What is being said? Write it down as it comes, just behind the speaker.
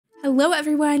Hello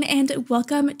everyone and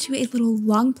welcome to a little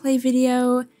long play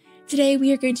video. Today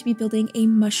we are going to be building a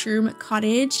mushroom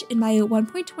cottage in my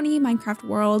 1.20 Minecraft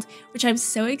world, which I'm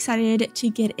so excited to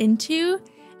get into.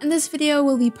 And this video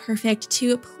will be perfect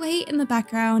to play in the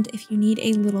background if you need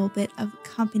a little bit of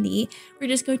company. We're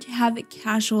just going to have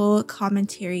casual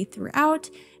commentary throughout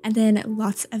and then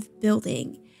lots of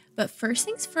building. But first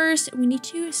things first, we need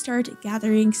to start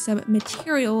gathering some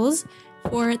materials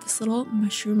for this little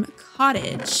mushroom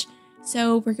cottage.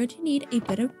 So we're going to need a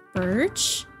bit of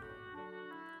birch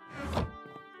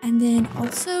and then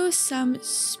also some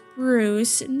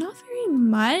spruce, not very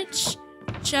much,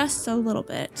 just a little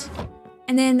bit.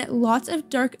 And then lots of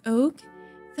dark oak,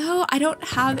 though I don't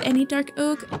have any dark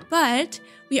oak, but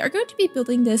we are going to be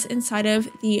building this inside of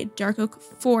the dark oak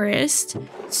forest.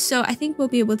 So I think we'll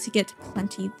be able to get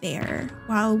plenty there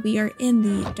while we are in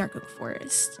the dark oak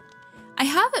forest. I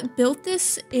have built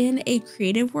this in a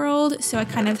creative world, so I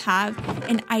kind of have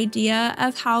an idea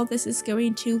of how this is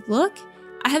going to look.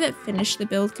 I haven't finished the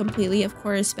build completely, of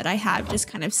course, but I have just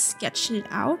kind of sketched it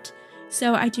out.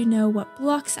 So I do know what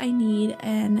blocks I need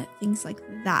and things like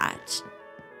that.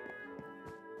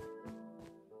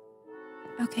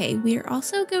 Okay, we're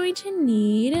also going to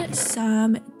need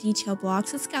some detail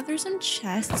blocks. Let's gather some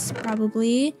chests,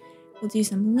 probably. We'll do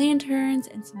some lanterns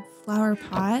and some flower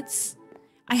pots.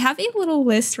 I have a little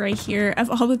list right here of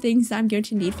all the things that I'm going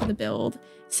to need for the build,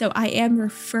 so I am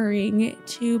referring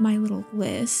to my little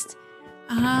list.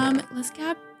 Let's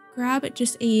grab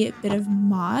just a bit of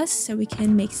moss so we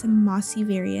can make some mossy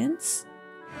variants.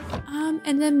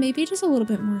 And then maybe just a little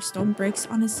bit more stone bricks,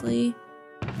 honestly.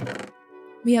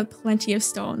 We have plenty of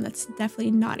stone, that's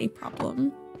definitely not a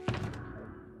problem.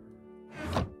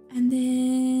 And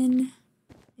then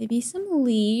maybe some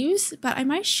leaves, but I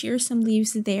might shear some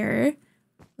leaves there.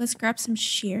 Let's grab some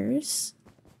shears.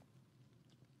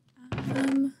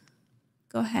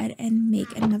 Go ahead and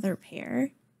make another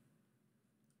pair.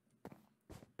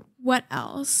 What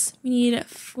else? We need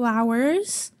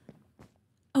flowers.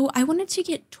 Oh, I wanted to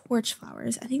get torch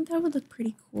flowers. I think that would look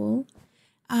pretty cool.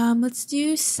 Let's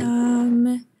do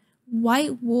some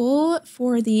white wool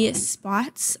for the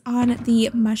spots on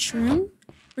the mushroom.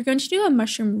 We're going to do a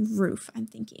mushroom roof, I'm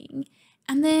thinking.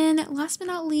 And then last but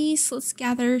not least, let's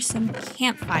gather some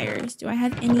campfires. Do I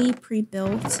have any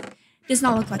pre-built? Does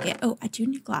not look like it. Oh, I do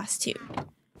need glass too.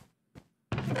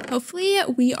 Hopefully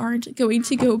we aren't going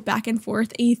to go back and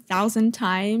forth 1,000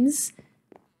 times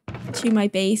to my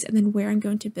base and then where I'm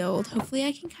going to build. Hopefully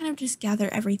I can kind of just gather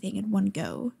everything in one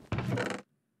go.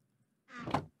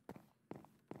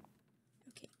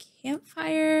 Okay,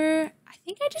 campfire. I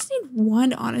think I just need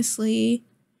one, honestly.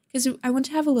 Because I want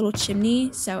to have a little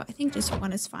chimney, so I think just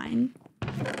one is fine.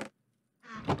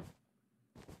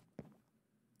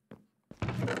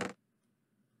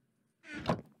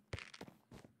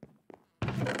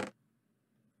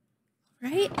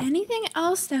 Right, anything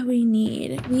else that we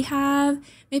need? We have,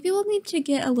 maybe we'll need to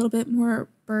get a little bit more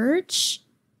birch.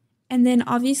 And then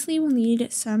obviously we'll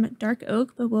need some dark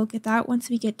oak, but we'll get that once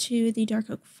we get to the dark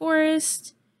oak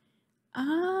forest.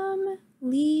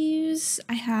 Leaves.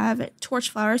 I have torch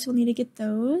flowers, so we'll need to get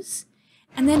those.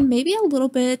 And then maybe a little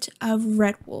bit of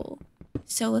red wool.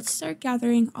 So let's start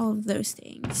gathering all of those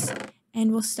things.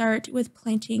 And we'll start with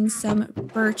planting some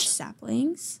birch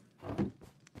saplings.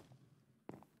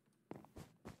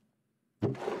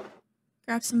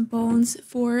 Grab some bones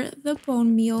for the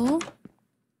bone meal.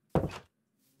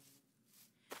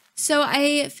 So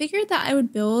I figured that I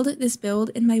would build this build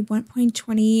in my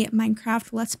 1.20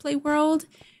 Minecraft Let's Play world,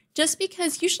 just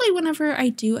because usually whenever I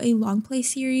do a long play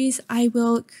series, I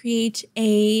will create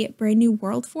a brand new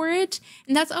world for it,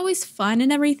 and that's always fun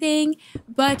and everything,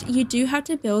 but you do have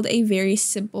to build a very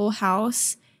simple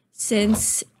house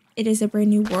since it is a brand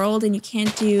new world and you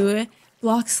can't do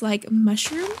blocks like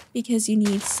mushroom because you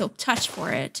need silk touch for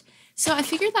it. So I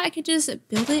figured that I could just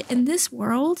build it in this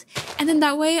world, and then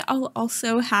that way I'll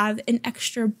also have an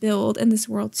extra build in this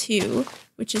world too,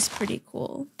 which is pretty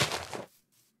cool.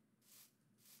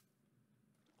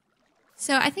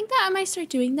 So I think that I might start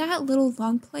doing that, little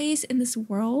long plays in this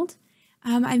world.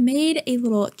 I made a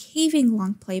little caving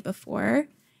long play before,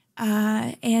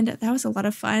 and that was a lot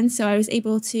of fun. So I was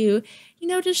able to, you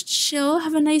know, just chill,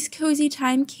 have a nice cozy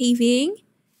time caving,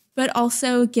 but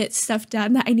also get stuff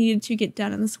done that I needed to get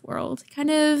done in this world. Kind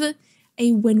of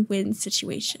a win-win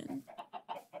situation.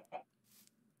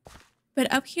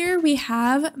 But up here we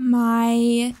have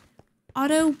my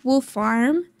auto wool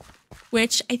farm,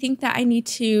 which I think that I need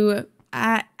to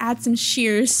add some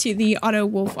shears to the auto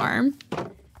wool farm.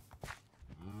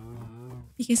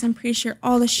 Because I'm pretty sure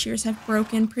all the shears have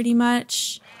broken pretty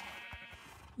much.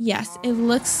 Yes, it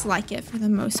looks like it for the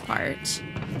most part.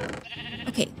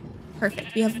 Okay,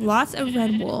 perfect. We have lots of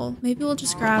red wool. Maybe we'll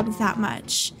just grab that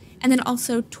much. And then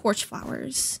also torch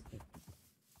flowers.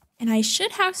 And I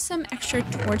should have some extra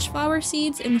torch flower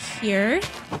seeds in here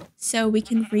so we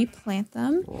can replant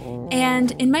them.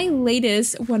 And in my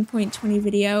latest 1.20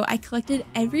 video, I collected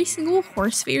every single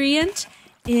horse variant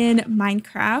in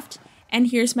Minecraft. And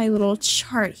here's my little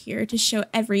chart here to show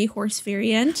every horse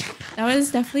variant. That was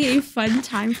definitely a fun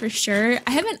time for sure.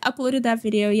 I haven't uploaded that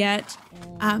video yet,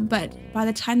 but by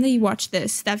the time that you watch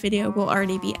this, that video will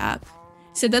already be up.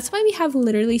 So that's why we have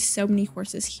literally so many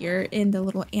horses here in the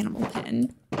little animal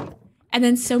pen. And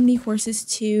then so many horses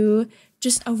too,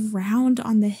 just around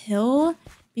on the hill,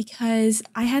 because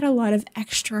I had a lot of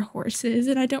extra horses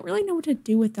and I don't really know what to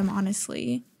do with them,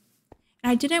 honestly.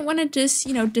 And I didn't want to just,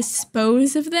 you know,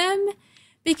 dispose of them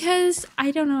because I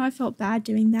don't know, I felt bad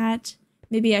doing that.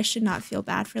 Maybe I should not feel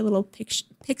bad for little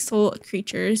pixel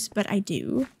creatures, but I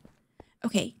do.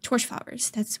 Okay, torch flowers.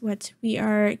 That's what we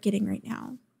are getting right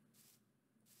now.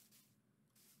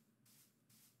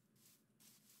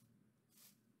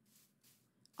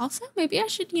 Also, maybe I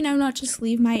should, you know, not just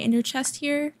leave my ender chest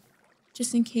here,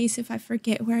 just in case if I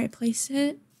forget where I place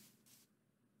it.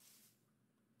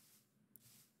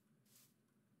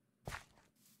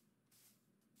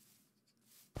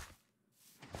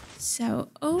 So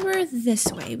over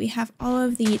this way, we have all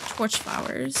of the torch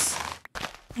flowers,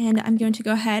 and I'm going to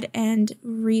go ahead and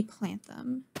replant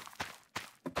them.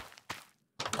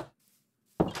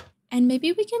 And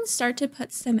maybe we can start to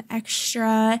put some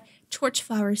extra torch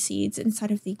flower seeds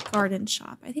inside of the garden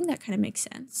shop. I think that kind of makes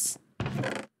sense.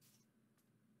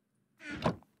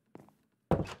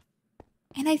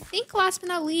 And I think last but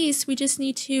not least, we just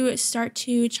need to start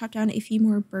to chop down a few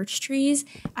more birch trees.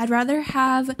 I'd rather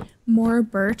have more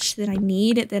birch than I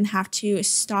need than have to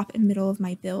stop in the middle of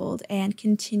my build and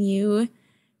continue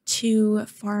to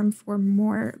farm for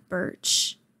more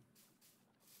birch.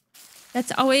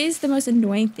 That's always the most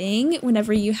annoying thing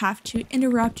whenever you have to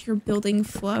interrupt your building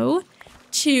flow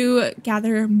to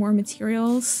gather more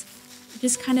materials. It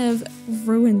just kind of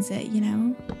ruins it, you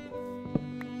know?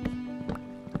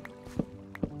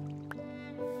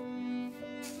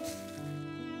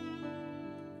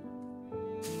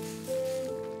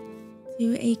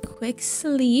 Do a quick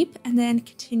sleep and then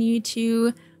continue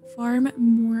to farm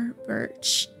more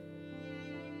birch.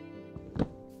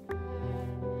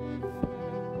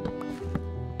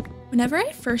 Whenever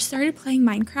I first started playing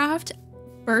Minecraft,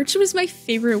 birch was my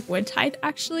favorite wood type,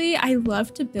 actually. I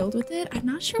loved to build with it. I'm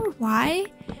not sure why,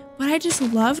 but I just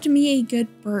loved me a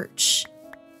good birch.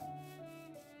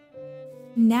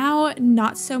 Now,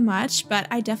 not so much, but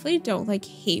I definitely don't like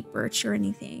hate birch or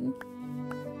anything.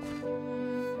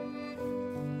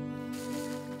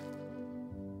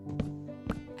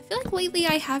 I feel like lately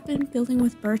I have been building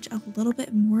with birch a little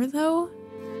bit more though.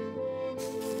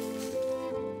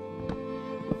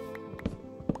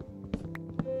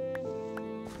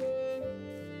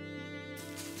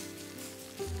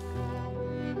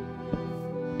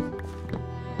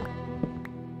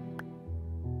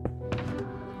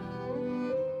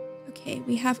 Okay,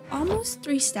 we have almost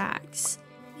 3 stacks.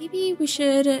 Maybe we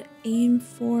should aim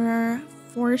for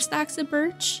 4 stacks of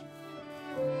birch.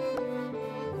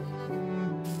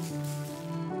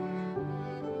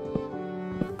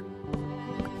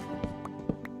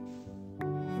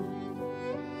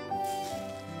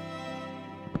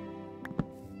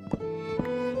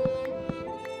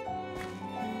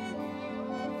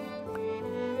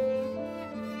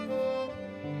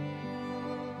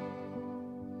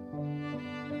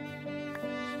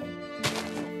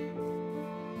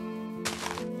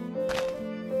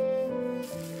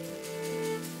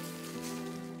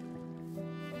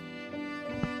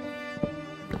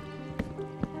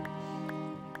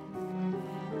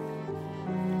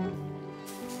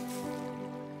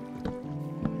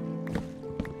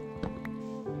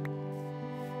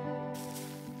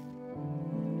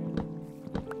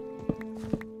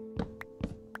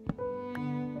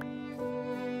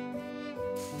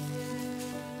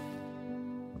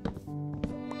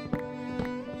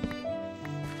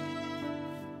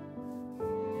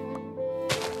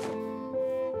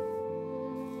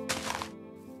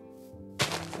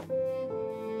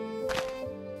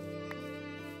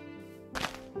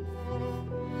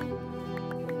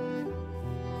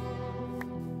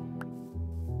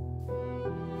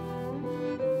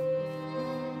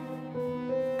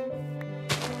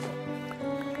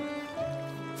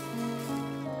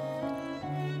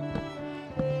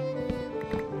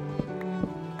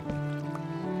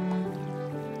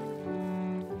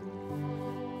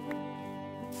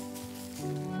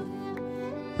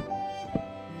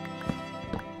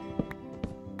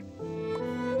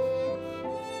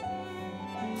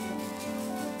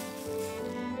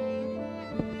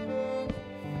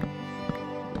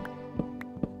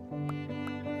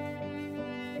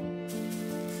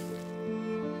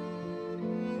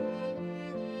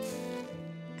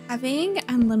 Having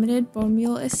unlimited bone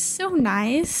meal is so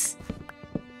nice.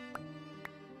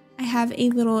 I have a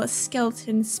little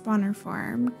skeleton spawner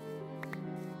farm.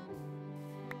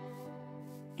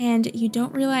 And you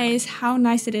don't realize how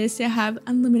nice it is to have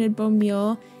unlimited bone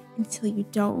meal until you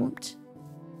don't.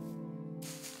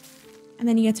 And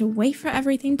then you get to wait for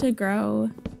everything to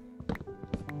grow.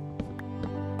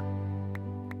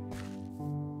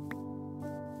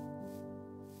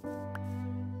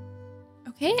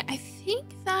 Okay, I think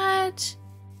that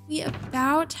we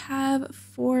about have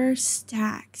 4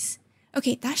 stacks.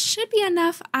 Okay, that should be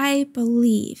enough, I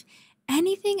believe.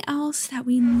 Anything else that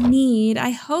we need? I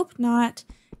hope not,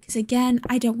 because again,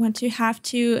 I don't want to have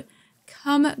to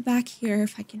come back here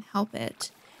if I can help it.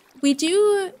 We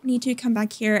do need to come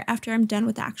back here after I'm done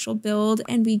with the actual build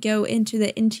and we go into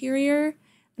the interior.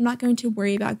 I'm not going to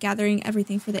worry about gathering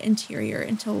everything for the interior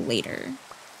until later.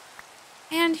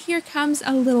 And here comes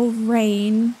a little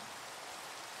rain.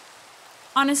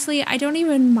 Honestly, I don't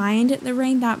even mind the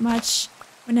rain that much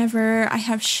whenever I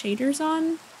have shaders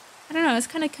on. I don't know, it's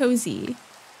kind of cozy.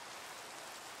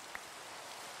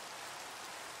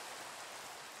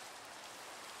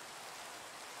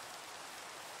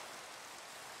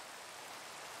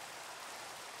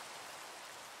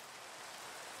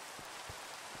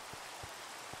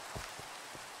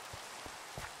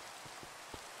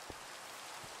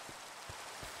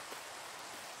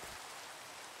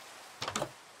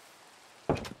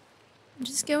 I'm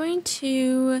just going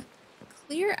to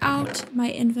clear out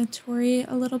my inventory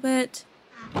a little bit.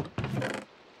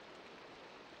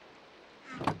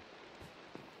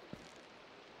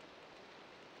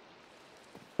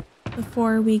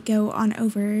 Before we go on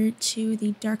over to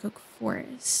the dark oak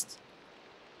forest.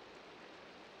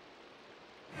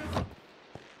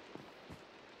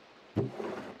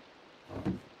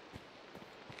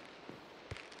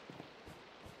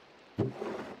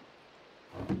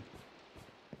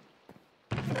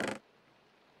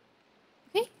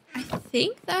 I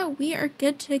think that we are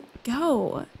good to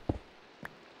go.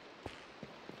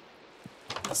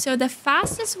 So the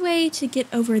fastest way to get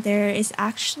over there is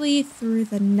actually through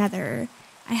the nether.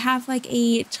 I have like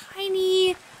a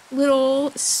tiny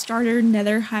little starter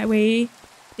nether highway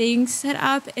thing set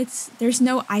up. There's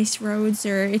no ice roads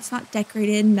or it's not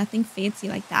decorated, nothing fancy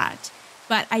like that.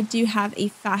 But I do have a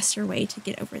faster way to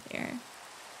get over there.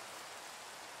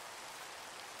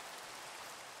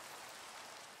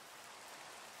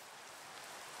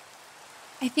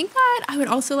 I think that I would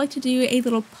also like to do a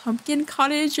little pumpkin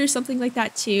cottage or something like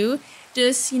that too.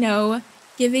 Just, you know,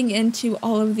 giving into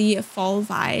all of the fall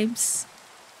vibes.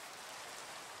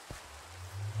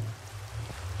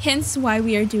 Hence why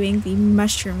we are doing the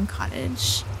mushroom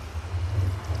cottage.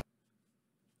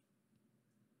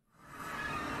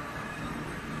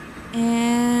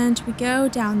 And we go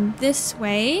down this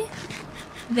way.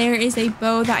 There is a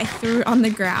bow that I threw on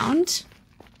the ground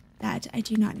that I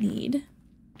do not need.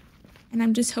 And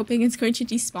I'm just hoping it's going to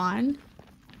despawn.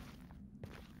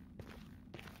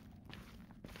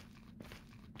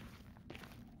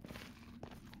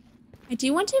 I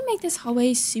do want to make this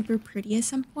hallway super pretty at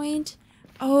some point.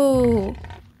 Oh,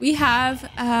 we have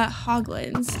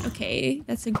hoglins. Okay,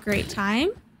 that's a great time.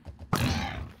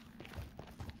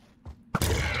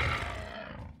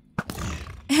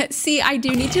 See, I do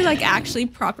need to like actually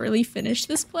properly finish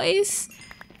this place.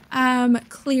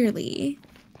 Clearly.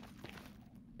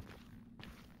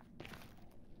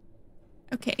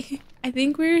 Okay, I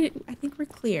think we're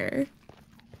clear.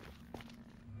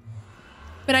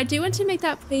 But I do want to make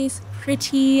that place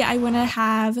pretty. I want to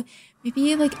have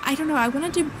maybe like, I don't know, I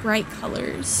want to do bright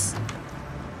colors.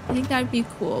 I think that would be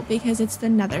cool because it's the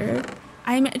nether.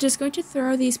 I'm just going to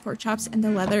throw these pork chops and the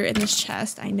leather in this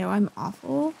chest. I know I'm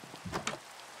awful.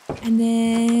 And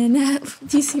then,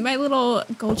 do you see my little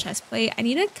gold chest plate? I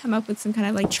need to come up with some kind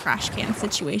of like trash can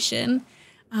situation.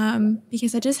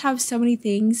 Because I just have so many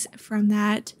things from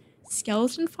that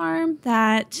skeleton farm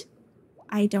that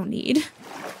I don't need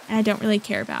and I don't really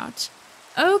care about.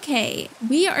 Okay,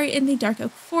 we are in the dark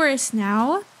oak forest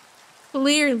now,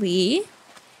 clearly.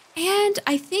 And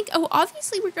I think, oh,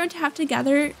 obviously we're going to have to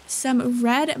gather some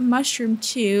red mushroom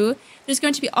too. There's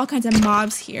going to be all kinds of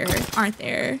mobs here, aren't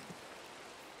there?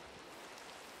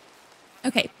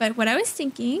 Okay, but what I was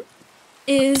thinking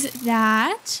is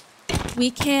that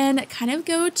we can kind of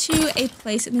go to a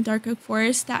place in the dark oak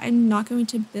forest that I'm not going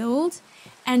to build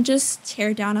and just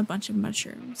tear down a bunch of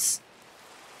mushrooms.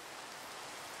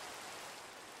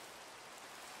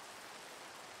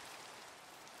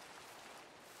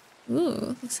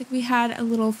 Ooh, looks like we had a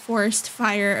little forest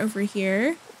fire over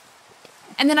here.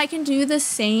 And then I can do the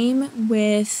same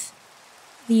with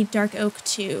the dark oak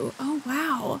too. Oh,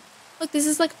 wow. Look, this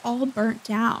is like all burnt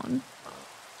down.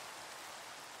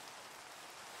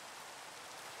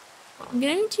 I'm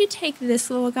going to take this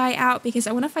little guy out because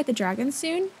I want to fight the dragon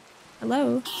soon.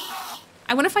 Hello.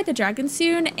 I want to fight the dragon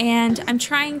soon, and I'm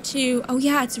trying to... Oh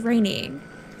yeah, it's raining.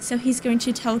 So he's going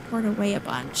to teleport away a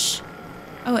bunch.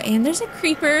 Oh, and there's a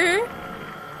creeper.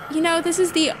 You know, this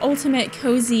is the ultimate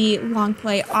cozy long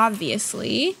play,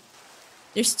 obviously.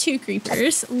 There's 2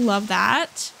 creepers. Love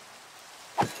that.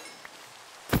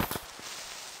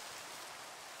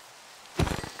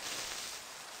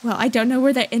 Well, I don't know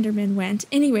where that Enderman went.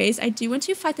 Anyways, I do want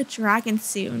to fight the dragon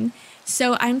soon.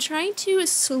 So I'm trying to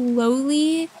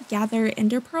slowly gather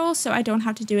ender pearls so I don't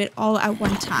have to do it all at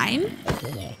one time.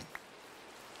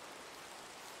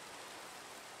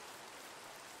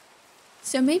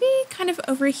 So maybe kind of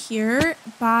over here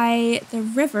by the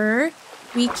river,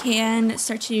 we can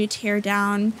start to tear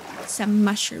down some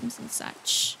mushrooms and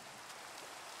such.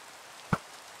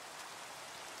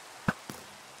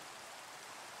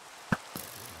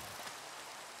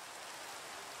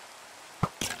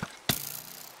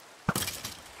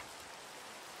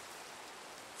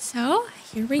 So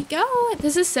here we go.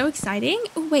 This is so exciting.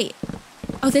 Oh, wait.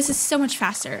 Oh, this is so much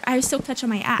faster. I have silk touch on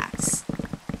my axe.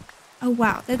 Oh,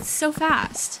 wow. That's so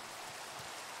fast.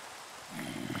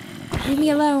 Leave me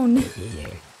alone.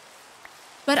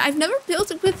 But I've never built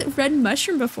with red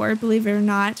mushroom before, believe it or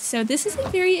not. So this is a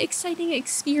very exciting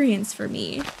experience for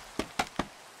me.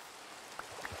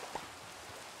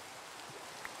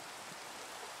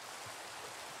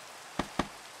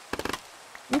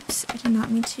 Oops, I did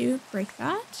not mean to break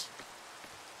that.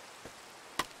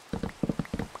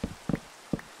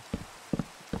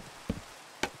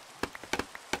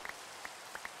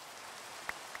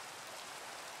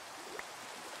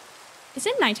 Is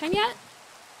it nighttime yet?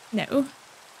 No.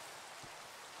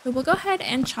 But we'll go ahead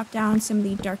and chop down some of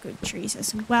the dark oak trees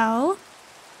as well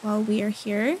while we are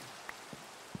here.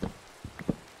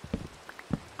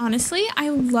 Honestly,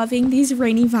 I'm loving these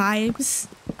rainy vibes.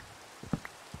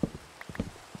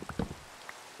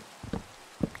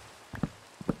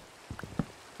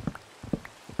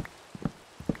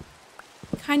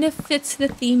 Kind of fits the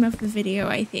theme of the video,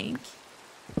 I think.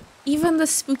 Even the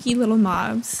spooky little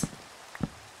mobs.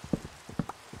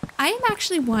 I am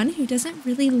actually one who doesn't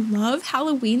really love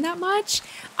Halloween that much.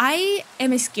 I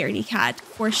am a scaredy cat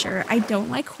for sure. I don't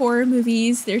like horror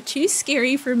movies. They're too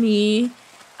scary for me.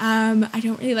 I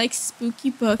don't really like spooky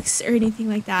books or anything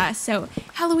like that. So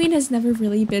Halloween has never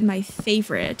really been my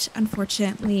favorite,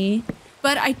 unfortunately.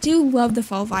 But I do love the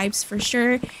fall vibes for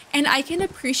sure. And I can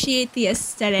appreciate the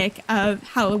aesthetic of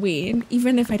Halloween,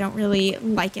 even if I don't really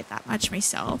like it that much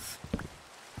myself.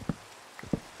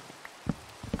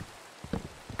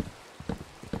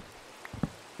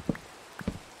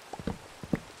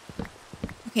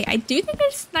 Okay, I do think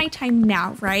it's nighttime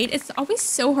now, right? It's always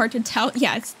so hard to tell.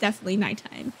 Yeah, it's definitely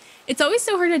nighttime. It's always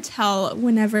so hard to tell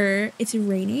whenever it's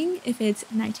raining, if it's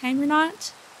nighttime or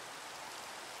not.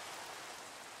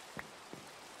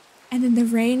 And then the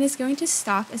rain is going to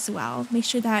stop as well. Make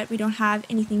sure that we don't have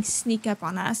anything sneak up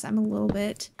on us. I'm a little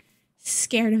bit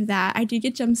scared of that. I do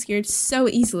get jump scared so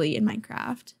easily in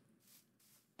Minecraft.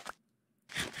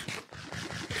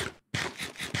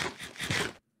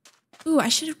 Ooh, I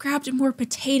should have grabbed more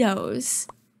potatoes.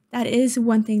 That is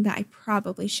one thing that I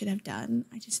probably should have done.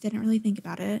 I just didn't really think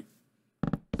about it.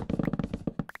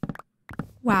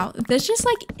 Wow, this just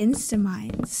like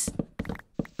insta-mines.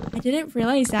 I didn't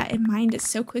realize that it mined it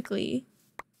so quickly.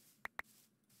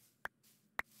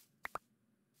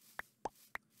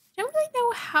 I don't really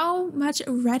know how much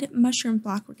red mushroom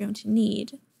block we're going to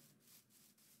need.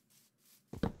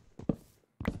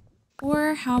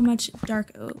 Or how much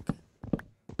dark oak.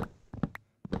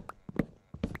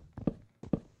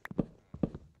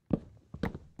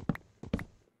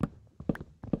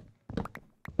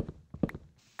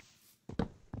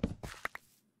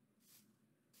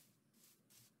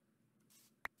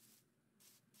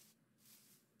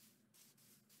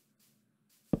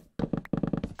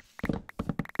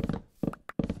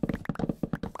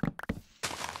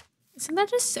 Isn't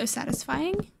that just so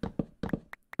satisfying?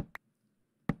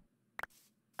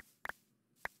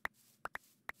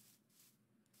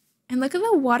 And look at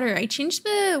the water. I changed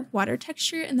the water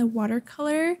texture and the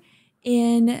watercolor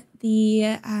in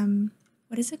the,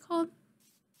 what is it called?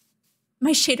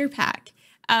 My shader pack.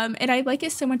 And I like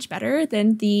it so much better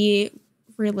than the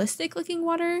realistic looking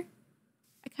water.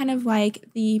 I kind of like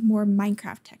the more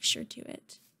Minecraft texture to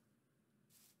it.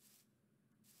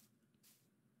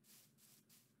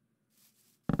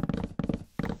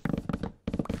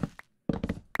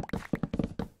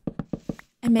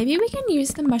 And And maybe we can use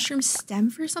the mushroom stem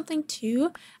for something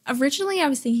too. Originally, I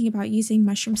was thinking about using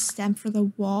mushroom stem for the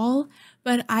wall,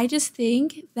 but I just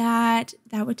think that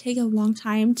that would take a long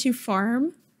time to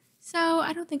farm. So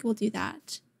I don't think we'll do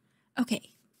that.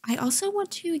 Okay, I also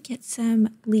want to get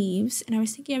some leaves, and I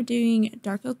was thinking of doing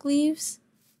dark oak leaves.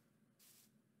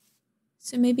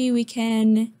 So maybe we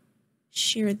can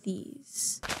share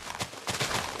these.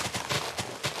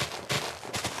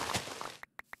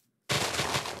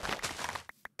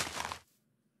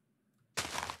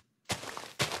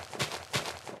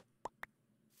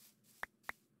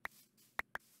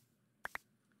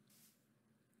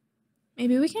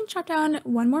 Maybe we can chop down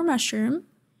one more mushroom.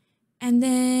 And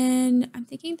then I'm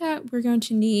thinking that we're going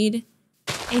to need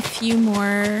a few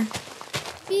more,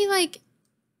 maybe like,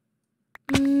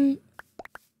 to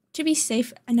be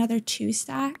safe, another 2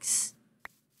 stacks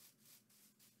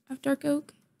of dark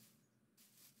oak.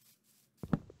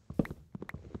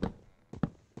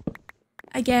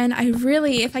 Again,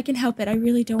 if I can help it, I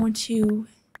really don't want to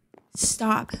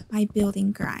stop my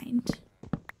building grind.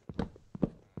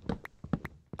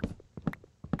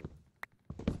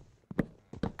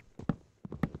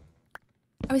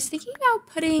 I was thinking about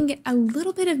putting a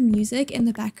little bit of music in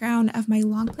the background of my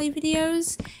long play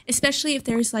videos, especially if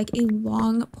there's like a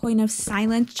long point of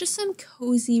silence, just some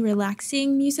cozy,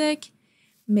 relaxing music.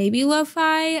 Maybe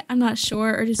lo-fi, I'm not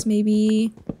sure, or just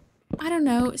maybe, I don't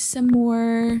know, some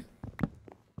more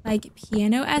like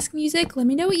piano-esque music. Let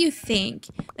me know what you think.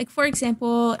 Like, for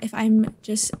example, if I'm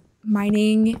just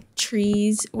mining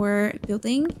trees or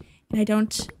building and I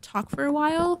don't talk for a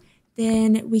while,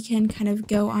 then we can kind of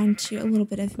go on to a little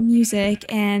bit of music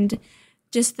and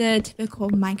just the typical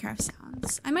Minecraft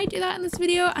sounds. I might do that in this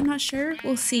video. I'm not sure.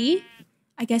 We'll see.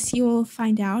 I guess you'll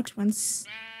find out once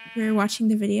you're watching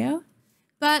the video.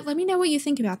 But let me know what you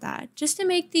think about that, just to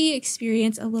make the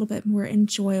experience a little bit more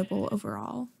enjoyable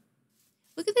overall.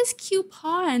 Look at this cute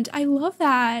pond. I love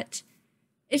that.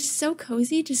 It's so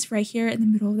cozy just right here in the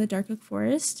middle of the dark oak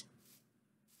forest.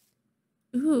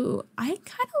 Ooh, I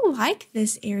kind of like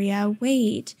this area.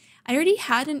 Wait, I already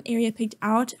had an area picked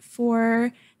out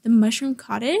for the mushroom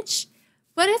cottage,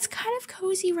 but it's kind of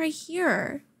cozy right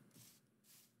here.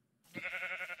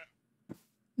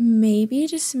 Maybe,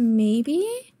 just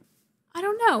maybe? I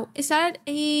don't know. Is that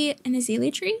an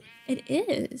azalea tree? It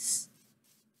is.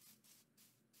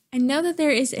 I know that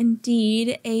there is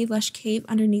indeed a lush cave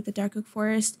underneath the dark oak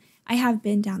forest. I have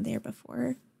been down there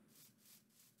before.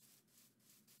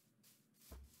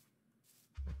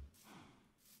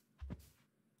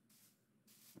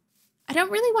 I don't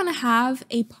really want to have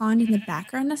a pond in the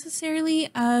background necessarily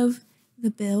of the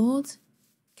build,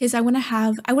 because I want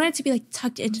it to be like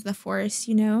tucked into the forest,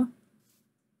 you know?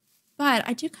 But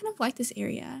I do kind of like this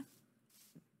area.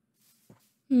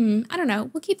 I don't know.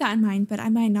 We'll keep that in mind, but I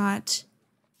might not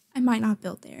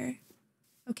build there.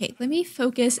 Okay, let me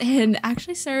focus and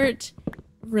actually start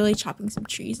really chopping some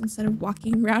trees instead of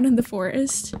walking around in the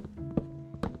forest.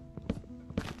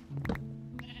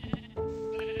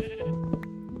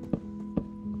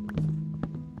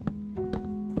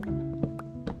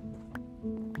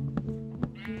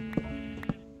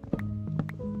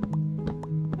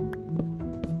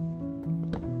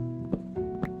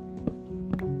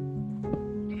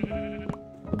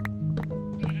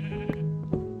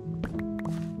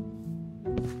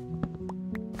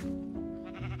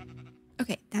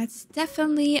 Okay, that's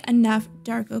definitely enough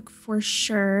dark oak for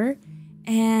sure.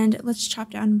 And let's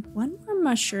chop down one more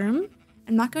mushroom.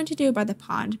 I'm not going to do it by the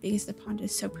pond because the pond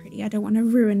is so pretty. I don't want to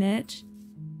ruin it.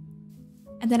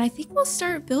 And then I think we'll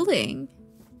start building.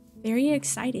 Very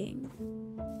exciting.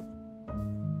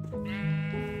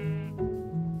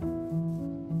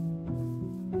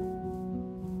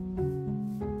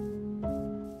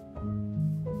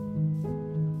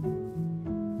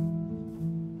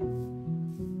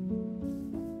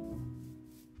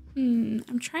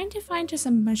 I'm trying to find just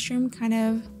a mushroom kind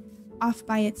of off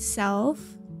by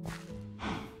itself.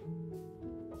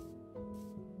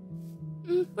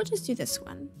 We'll just do this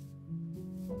one.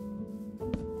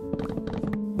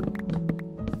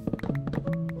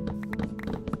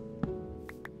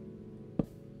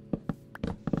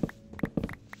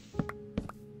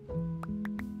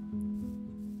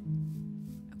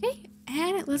 Okay,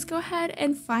 and let's go ahead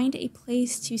and find a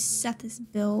place to set this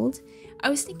build. I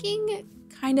was thinking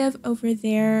kind of over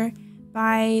there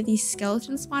by the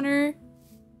skeleton spawner.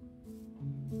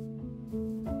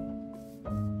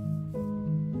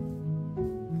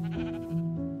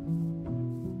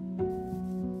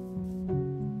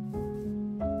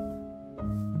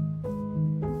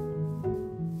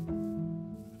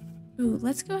 Ooh,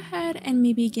 let's go ahead and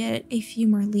maybe get a few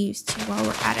more leaves too while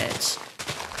we're at it.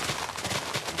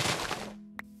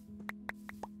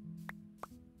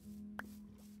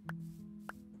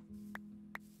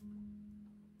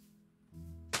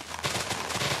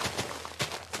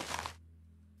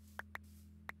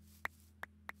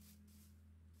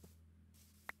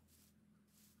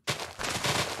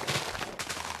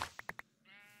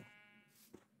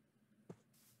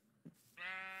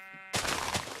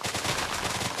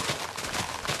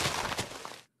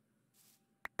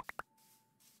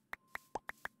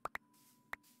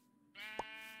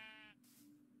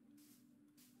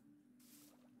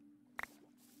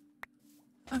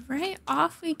 All right,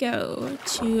 off we go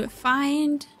to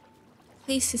find a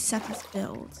place to set this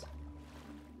build.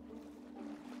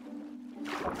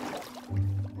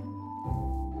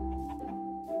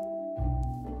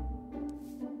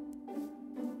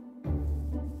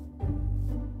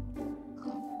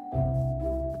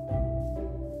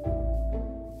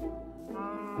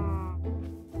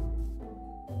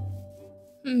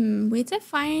 Wait to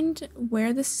find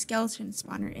where the skeleton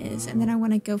spawner is, and then I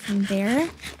want to go from there,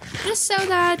 just so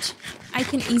that I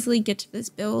can easily get to this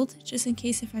build, just in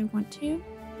case if I want to.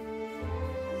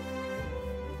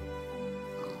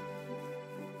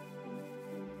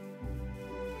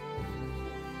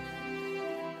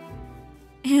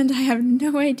 And I have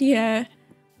no idea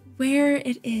where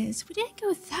it is. We didn't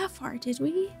go that far, did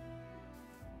we?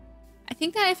 I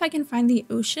think that if I can find the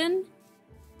ocean,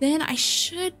 then I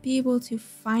should be able to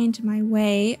find my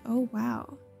way. Oh,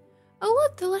 wow. Oh,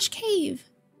 look, the lush cave.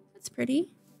 That's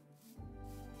pretty.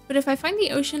 But if I find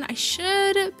the ocean, I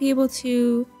should be able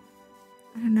to,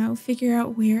 I don't know, figure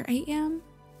out where I am.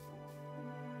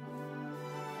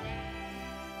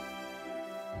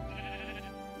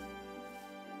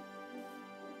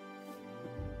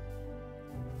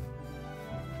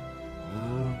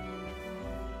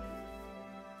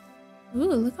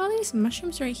 Ooh, look at all these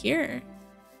mushrooms right here.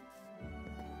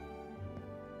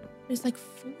 There's like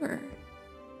 4.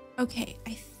 Okay,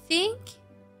 I think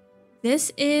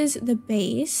this is the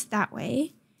base that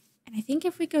way. And I think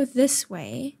if we go this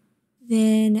way,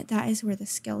 then that is where the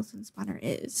skeleton spawner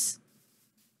is.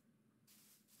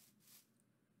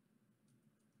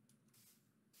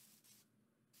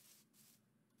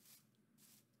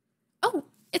 Oh,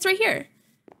 it's right here.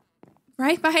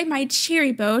 Right by my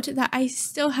cherry boat that I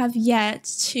still have yet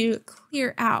to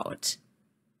clear out.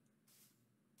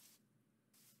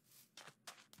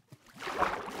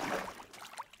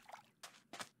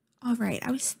 All right, I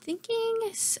was thinking,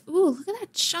 ooh, look at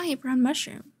that giant brown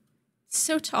mushroom. It's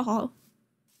so tall.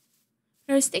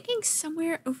 But I was thinking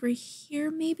somewhere over here,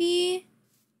 maybe.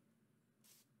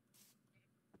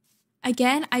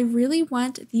 Again, I really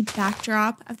want the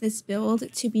backdrop of this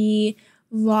build to be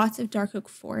lots of dark oak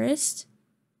forest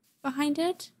behind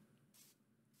it.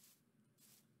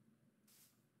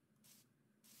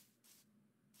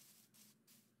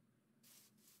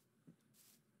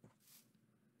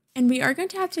 And we are going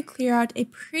to have to clear out a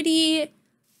pretty,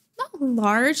 not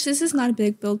large, this is not a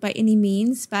big build by any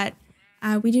means, but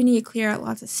we do need to clear out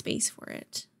lots of space for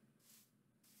it.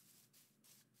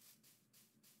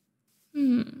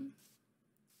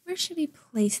 Where should we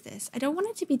place this? I don't want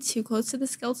it to be too close to the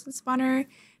skeleton spawner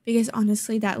because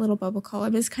honestly that little bubble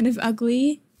column is kind of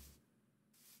ugly.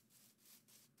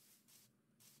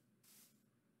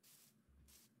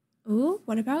 Ooh,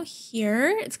 what about here?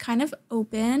 It's kind of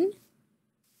open.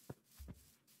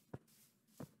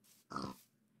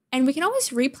 And we can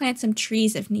always replant some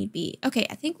trees if need be. Okay,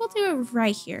 I think we'll do it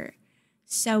right here.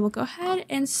 So we'll go ahead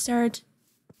and start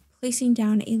placing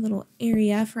down a little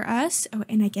area for us. Oh,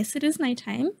 and I guess it is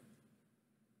nighttime.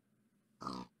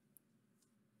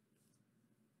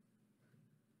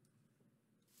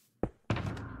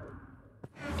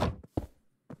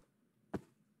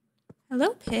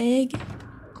 Hello, pig.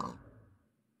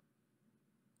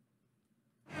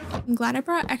 I'm glad I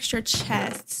brought extra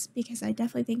chests because I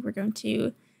definitely think we're going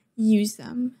to use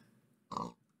them.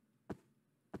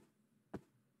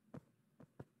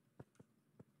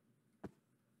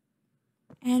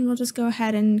 And we'll just go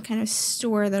ahead and kind of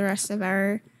store the rest of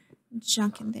our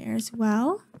junk in there as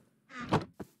well.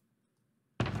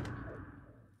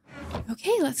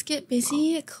 Okay, let's get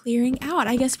busy clearing out.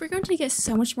 I guess we're going to get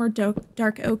so much more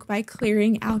dark oak by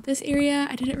clearing out this area.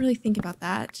 I didn't really think about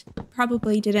that.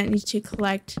 Probably didn't need to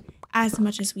collect as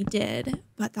much as we did,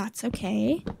 but that's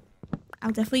okay.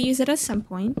 I'll definitely use it at some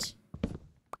point.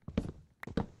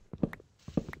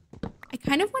 I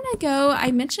kind of want to go,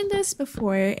 I mentioned this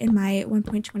before in my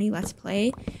 1.20 Let's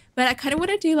Play, but I kind of want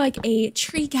to do like a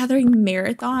tree gathering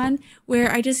marathon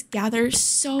where I just gather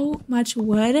so much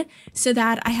wood so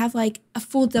that I have like a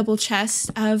full double chest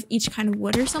of each kind of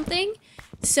wood or something,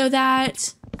 so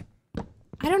that,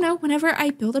 I don't know, whenever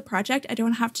I build a project, I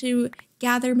don't have to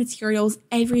gather materials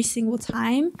every single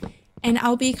time, and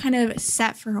I'll be kind of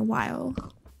set for a while.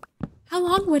 How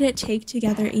long would it take to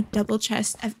gather a double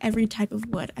chest of every type of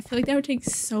wood? I feel like that would take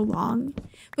so long.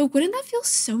 But wouldn't that feel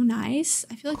so nice?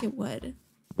 I feel like it would.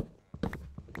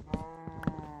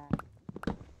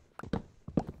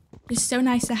 It's so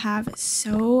nice to have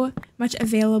so much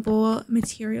available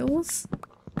materials.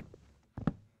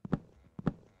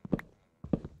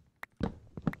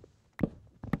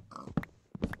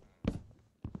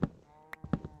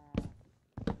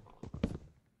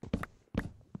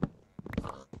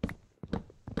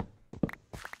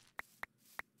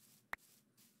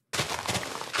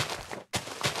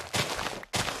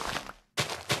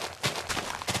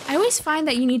 I always find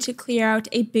that you need to clear out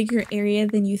a bigger area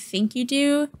than you think you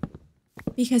do,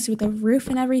 because with the roof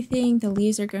and everything, the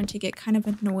leaves are going to get kind of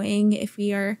annoying if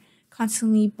we are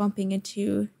constantly bumping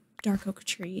into dark oak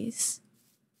trees.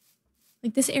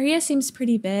 Like, this area seems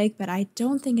pretty big, but I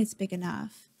don't think it's big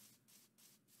enough.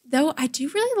 Though I do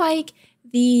really like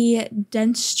the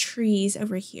dense trees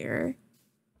over here.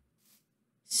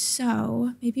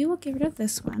 So maybe we'll get rid of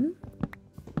this one.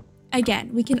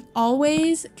 Again, we can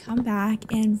always come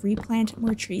back and replant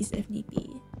more trees if need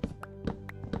be.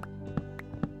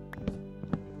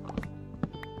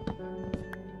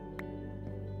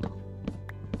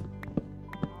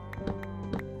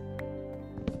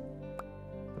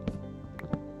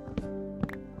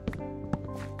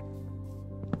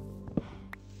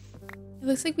 It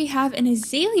looks like we have an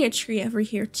azalea tree over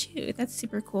here too. That's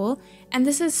super cool. And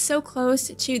this is so close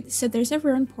to, so there's a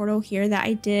ruined portal here that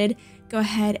I did go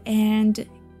ahead and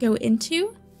go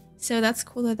into. So that's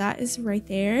cool that that is right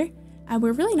there.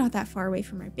 We're really not that far away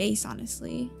from our base,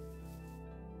 honestly.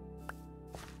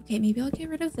 Okay, maybe I'll get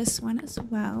rid of this one as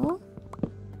well.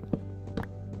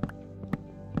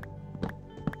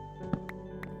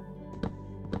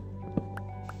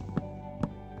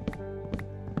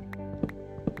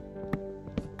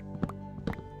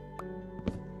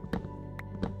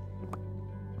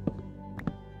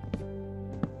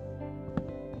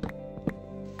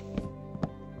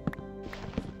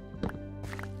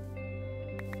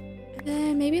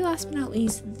 Then maybe last but not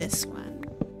least, this one.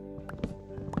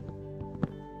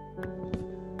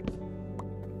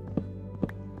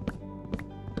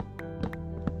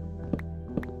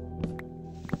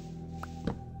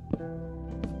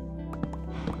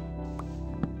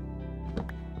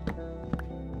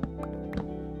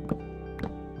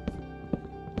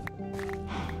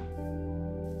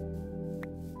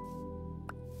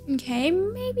 Okay,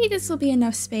 maybe this will be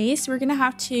enough space. We're gonna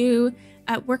have to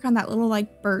work on that little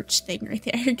like birch thing right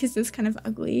there because it's kind of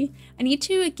ugly. I need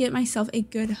to get myself a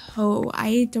good hoe.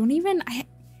 I've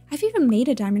even made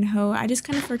a diamond hoe. I just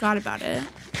kind of forgot about it.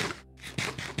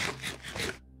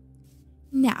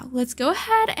 Now, let's go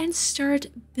ahead and start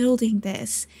building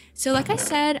this. So like I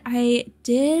said, I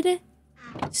did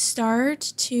start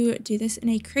to do this in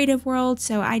a creative world,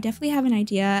 so I definitely have an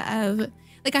idea of,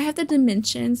 like, I have the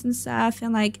dimensions and stuff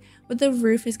and like what the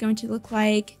roof is going to look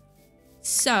like.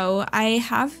 So I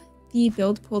have the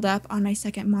build pulled up on my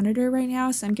second monitor right now,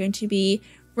 so I'm going to be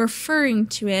referring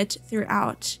to it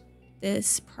throughout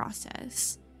this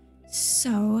process.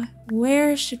 So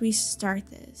where should we start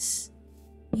this?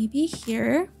 Maybe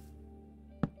here.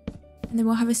 And then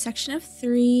we'll have a section of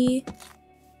 3.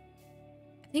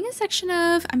 I think a section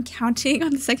of, I'm counting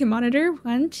on the second monitor,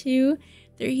 1, 2,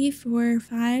 3, 4,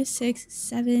 5, 6,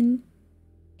 7,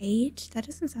 8. That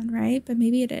doesn't sound right, but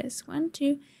maybe it is. 1,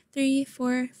 2, 3,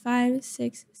 4, 5,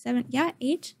 6, 7. Yeah,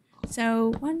 8.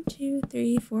 So 1, 2,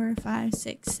 3, 4, 5,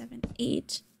 6, 7,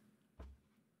 8.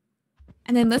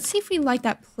 And then let's see if we like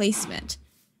that placement.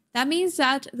 That means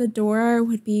that the door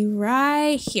would be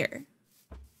right here.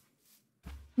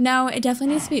 No, it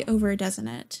definitely needs to be over, doesn't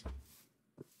it?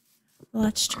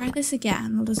 Let's try this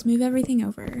again. We'll just move everything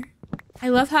over. I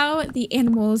love how the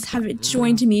animals have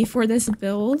joined me for this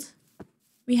build.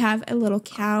 We have a little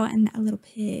cow and a little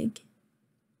pig.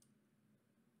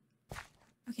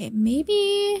 Okay,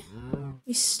 maybe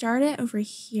we start it over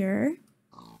here.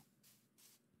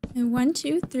 And 1,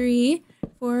 2, 3,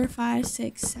 4, 5,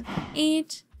 6, 7,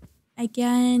 8.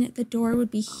 Again, the door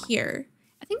would be here.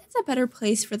 I think that's a better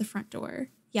place for the front door.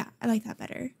 Yeah, I like that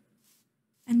better.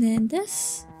 And then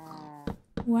this.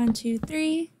 1, 2,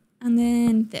 3. And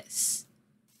then this.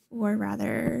 Or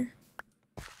rather,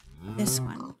 this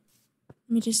one. Let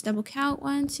me just double count.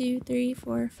 1, 2, 3,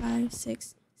 4, 5,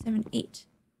 6, 7, 8.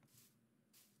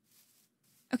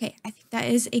 Okay, I think that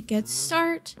is a good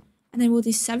start. And then we'll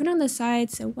do 7 on the side.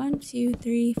 So 1, 2,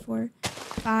 3, 4,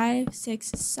 5, 6,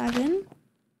 7.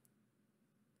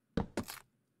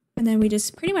 And then we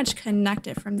just pretty much connect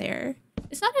it from there.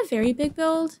 It's not a very big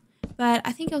build, but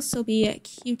I think it'll still be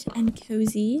cute and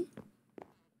cozy.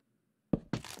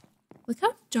 Look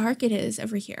how dark it is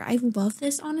over here. I love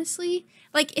this, honestly.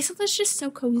 Like, isn't this just so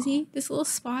cozy? This little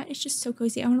spot is just so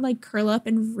cozy. I want to like curl up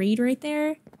and read right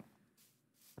there.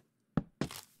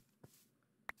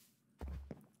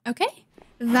 Okay,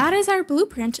 that is our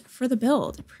blueprint for the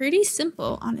build. Pretty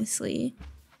simple, honestly.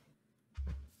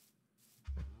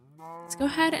 Let's go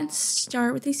ahead and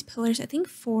start with these pillars. I think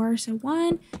 4. So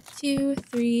 1, 2,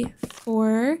 3,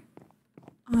 4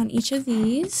 on each of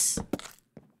these.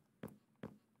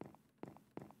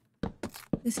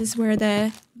 This is where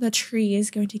the tree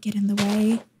is going to get in the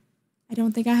way. I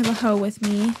don't think I have a hoe with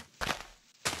me.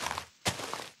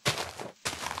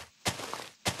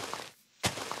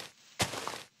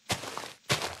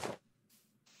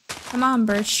 Come on,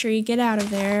 birch tree, get out of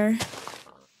there.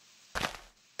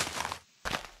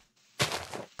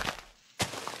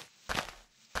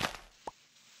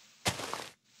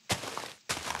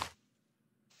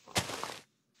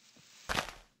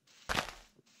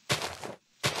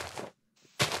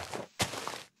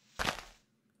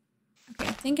 Okay,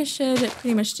 I think it should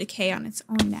pretty much decay on its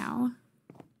own now.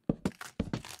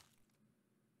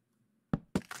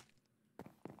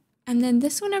 And then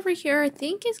this one over here, I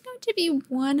think is going to be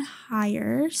one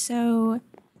higher. So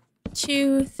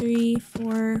 2, 3,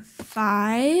 4,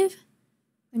 5.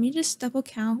 Let me just double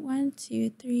count. 1, 2,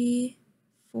 3,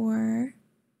 4.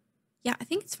 Yeah, I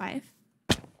think it's 5.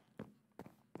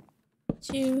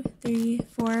 2, 3,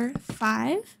 4,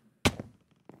 5.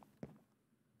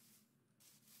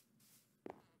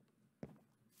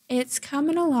 It's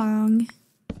coming along.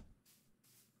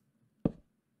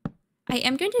 I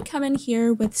am going to come in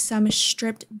here with some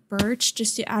stripped birch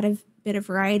just to add a bit of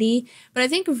variety. But I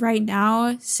think right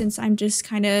now, since I'm just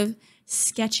kind of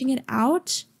sketching it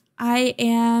out, I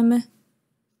am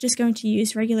just going to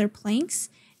use regular planks.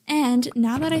 And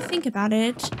now that I think about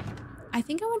it, I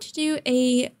think I want to do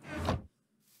a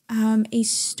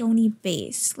stony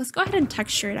base. Let's go ahead and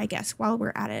texture it, I guess, while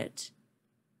we're at it.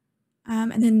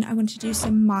 And then I want to do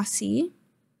some mossy.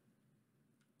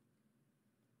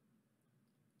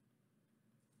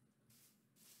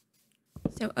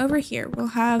 So over here, we'll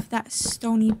have that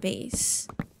stony base.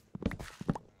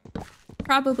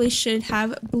 Probably should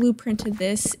have blueprinted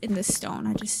this in the stone.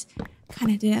 I just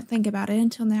kind of didn't think about it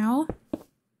until now.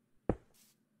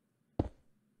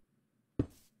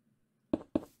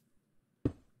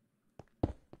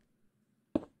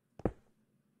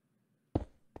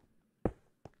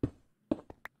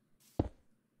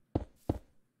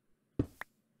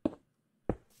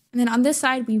 And then on this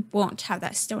side, we won't have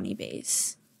that stony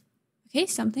base. Okay,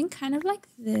 something kind of like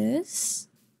this.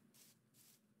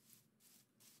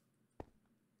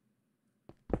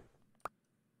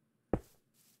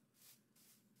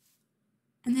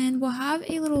 And then we'll have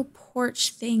a little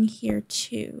porch thing here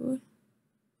too.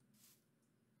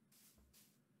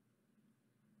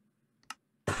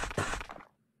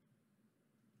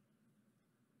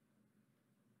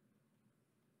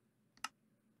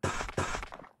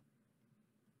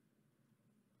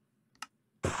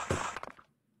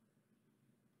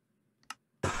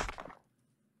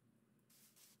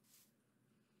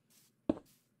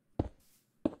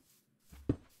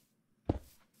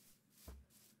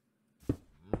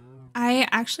 I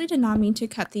actually did not mean to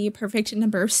cut the perfect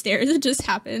number of stairs. It just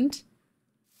happened.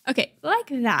 Okay, like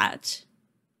that.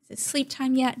 Is it sleep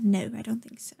time yet? No, I don't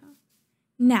think so.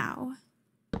 Now,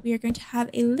 we are going to have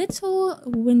a little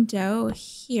window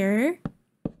here.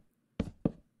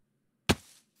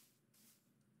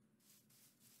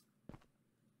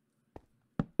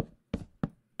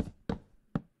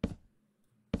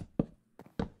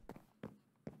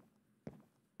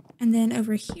 And then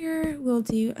over here, we'll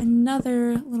do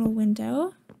another little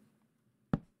window.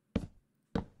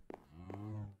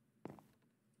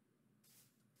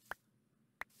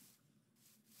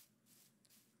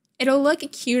 It'll look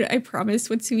cute, I promise,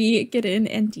 once we get in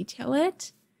and detail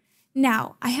it.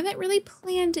 Now, I haven't really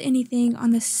planned anything on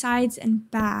the sides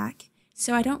and back,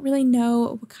 so I don't really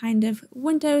know what kind of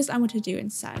windows I want to do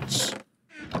and such.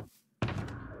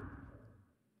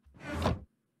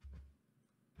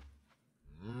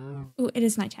 Oh, it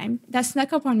is nighttime. That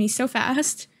snuck up on me so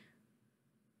fast.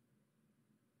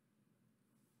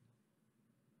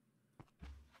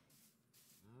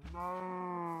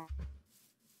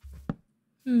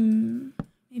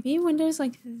 Maybe windows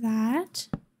like that.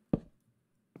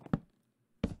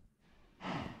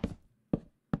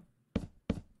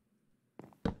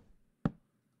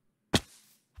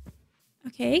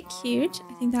 Okay, cute.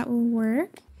 I think that will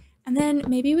work. And then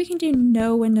maybe we can do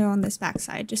no window on this back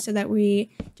side, just so that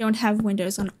we don't have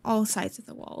windows on all sides of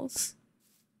the walls.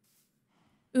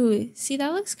 Ooh, see,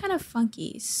 that looks kind of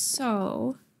funky,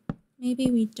 so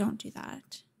maybe we don't do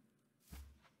that.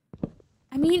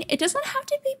 I mean, it doesn't have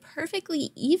to be perfectly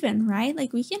even, right?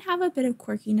 Like, we can have a bit of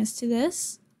quirkiness to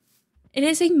this. It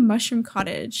is a mushroom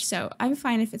cottage, so I'm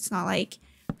fine if it's not, like,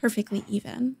 perfectly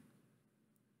even.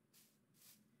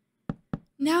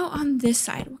 Now on this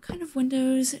side, what kind of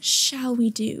windows shall we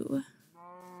do?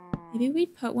 Maybe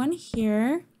we'd put one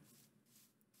here.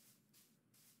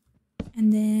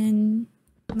 And then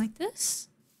one like this.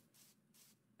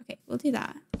 Okay, we'll do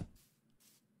that.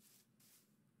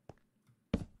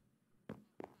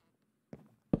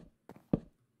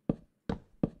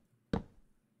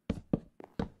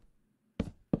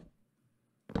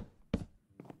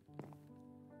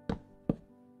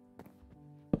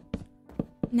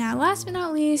 Now, last but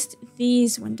not least,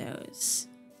 these windows.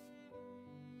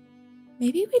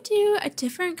 Maybe we do a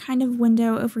different kind of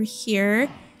window over here.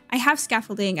 I have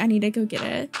scaffolding. I need to go get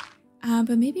it.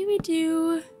 But maybe we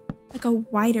do like a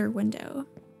wider window.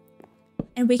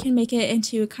 And we can make it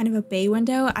into kind of a bay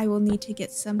window. I will need to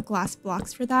get some glass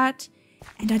blocks for that.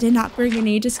 And I did not bring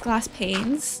any, just glass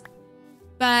panes.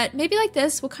 But maybe like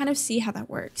this, we'll kind of see how that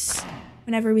works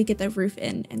whenever we get the roof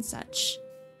in and such.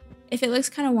 If it looks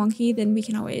kind of wonky, then we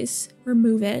can always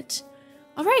remove it.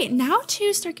 All right, now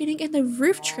to start getting in the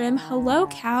roof trim. Hello,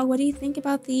 Cal. What do you think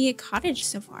about the cottage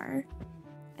so far?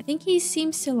 I think he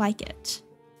seems to like it.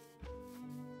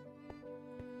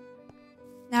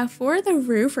 Now for the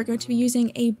roof, we're going to be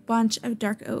using a bunch of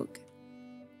dark oak.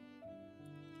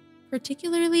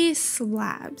 Particularly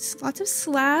slabs. Lots of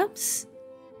slabs.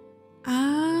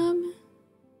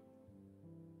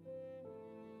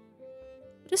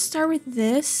 Just start with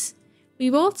this. We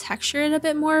will texture it a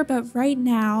bit more, but right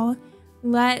now,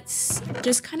 let's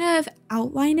just kind of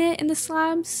outline it in the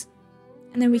slabs,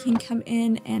 and then we can come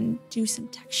in and do some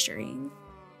texturing.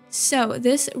 So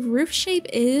this roof shape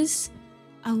is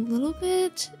a little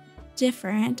bit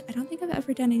different. I don't think I've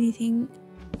ever done anything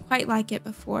quite like it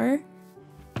before.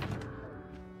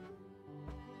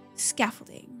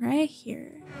 Scaffolding right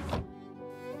here.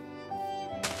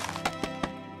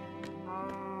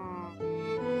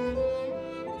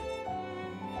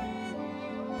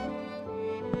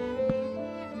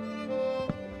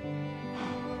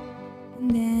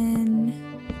 And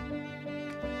then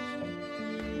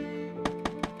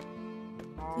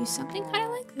do something kind of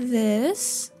like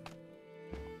this.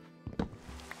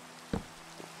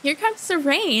 Here comes the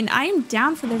rain. I am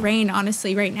down for the rain,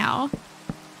 honestly, right now.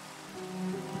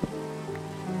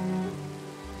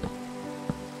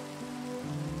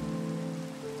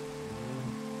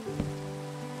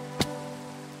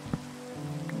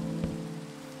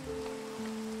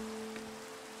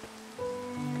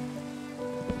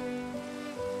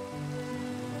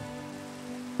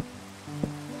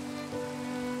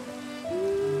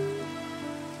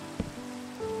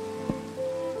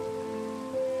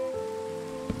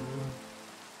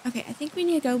 Okay, I think we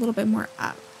need to go a little bit more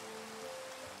up.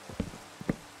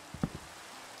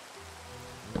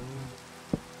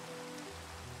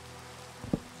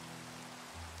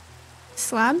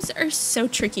 Slabs are so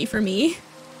tricky for me.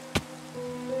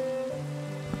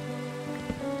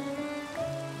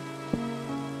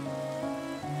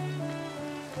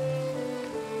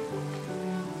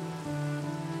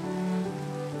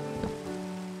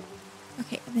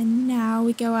 Okay, and then now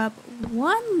we go up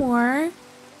one more.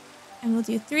 And we'll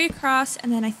do 3 across,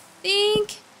 and then I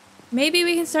think maybe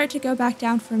we can start to go back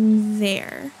down from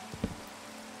there.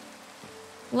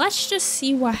 Let's just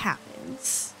see what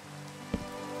happens.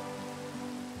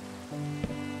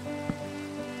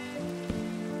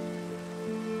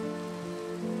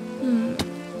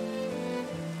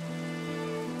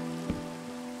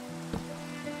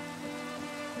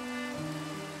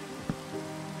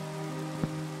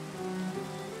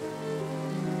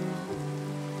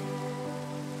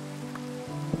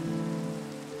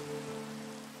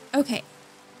 Okay,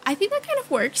 I think that kind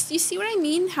of works. Do you see what I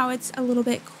mean? How it's a little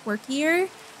bit quirkier?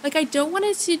 Like, I don't want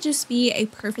it to just be a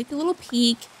perfect little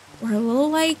peak or a little,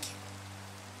 like,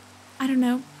 I don't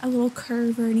know, a little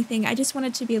curve or anything. I just want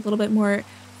it to be a little bit more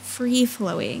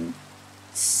free-flowing.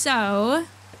 So,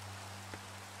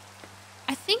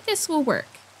 I think this will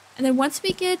work. And then once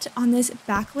we get on this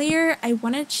back layer, I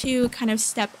wanted to kind of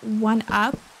step one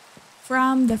up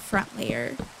from the front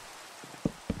layer.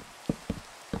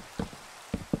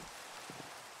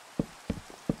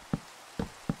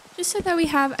 Just so that we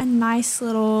have a nice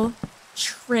little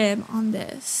trim on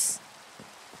this.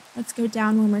 Let's go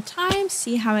down one more time,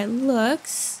 see how it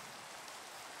looks.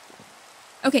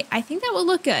 Okay, I think that will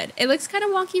look good. It looks kind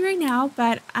of wonky right now,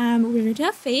 but we're going to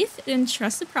have faith and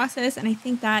trust the process, and I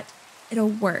think that it'll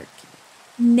work.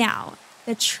 Now,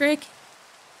 the trick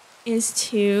is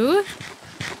to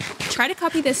try to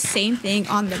copy the same thing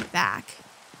on the back,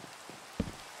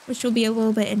 which will be a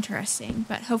little bit interesting,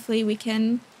 but hopefully we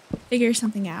can figure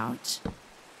something out.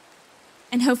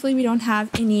 And hopefully we don't have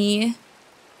anything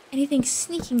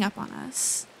sneaking up on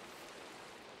us.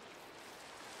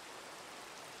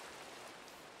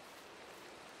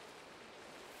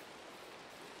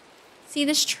 See,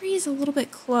 this tree is a little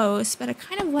bit close, but I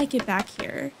kind of like it back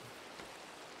here.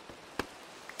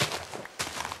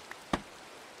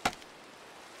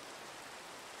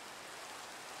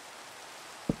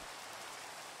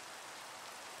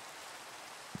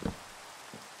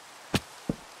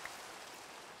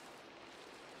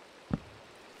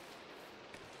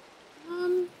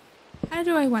 How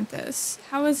do I want this?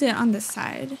 How is it on this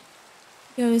side?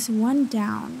 goes one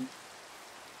down.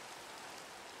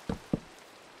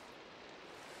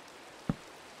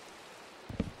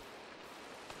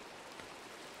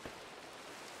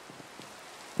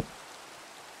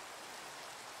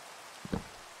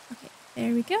 Okay,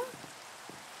 there we go.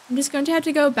 I'm just going to have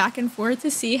to go back and forth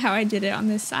to see how I did it on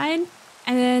this side.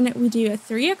 And then we do a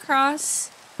 3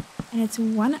 across, and it's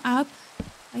 1 up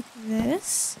like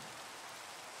this.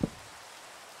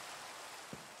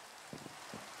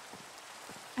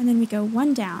 And then we go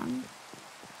 1 down.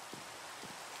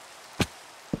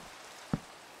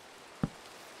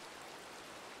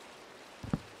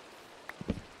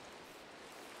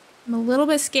 I'm a little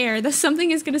bit scared that something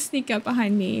is going to sneak up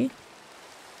behind me.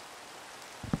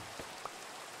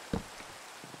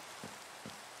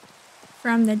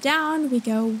 From the down, we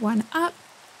go 1 up.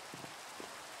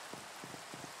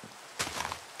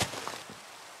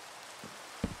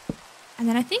 And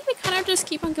then I think we kind of just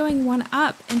keep on going 1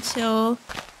 up until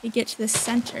we get to the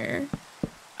center.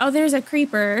 Oh, there's a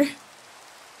creeper.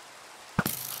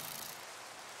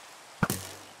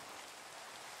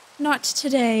 Not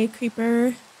today,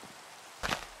 creeper.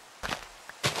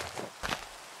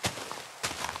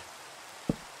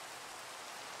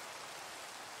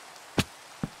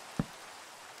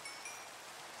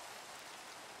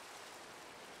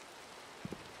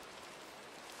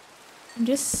 I'm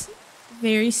just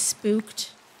very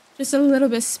spooked. Just a little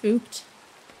bit spooked.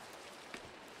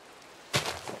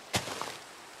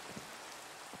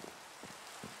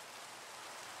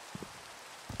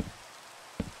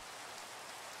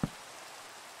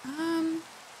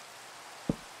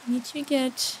 I need to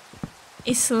get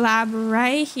a slab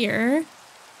right here.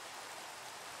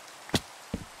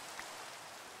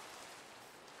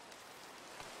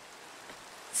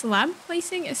 Slab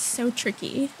placing is so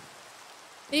tricky.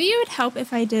 Maybe it would help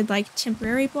if I did like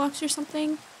temporary blocks or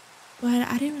something, but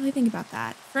I didn't really think about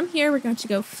that. From here, we're going to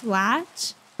go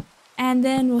flat, and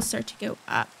then we'll start to go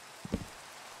up.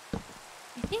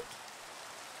 I think.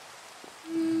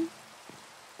 We'll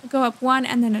go up 1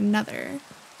 and then another.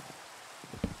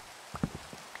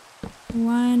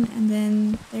 1 and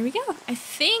then there we go. I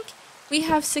think we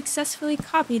have successfully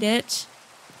copied it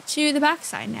to the back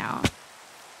side now.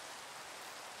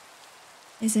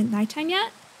 Is it nighttime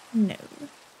yet? No.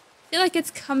 I feel like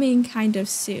it's coming kind of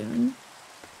soon.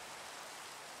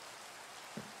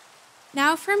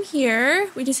 Now from here,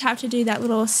 we just have to do that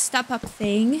little step up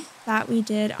thing that we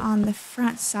did on the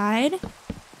front side.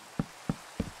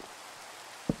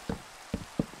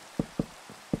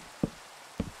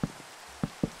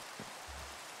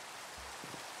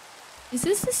 Is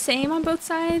this the same on both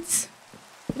sides?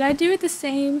 Did I do it the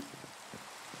same?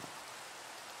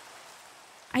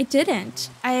 I didn't.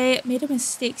 I made a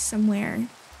mistake somewhere.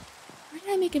 Where did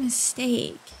I make a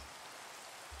mistake?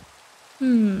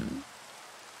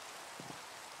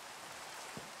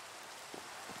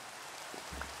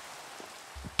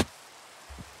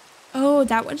 Oh,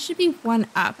 that one should be 1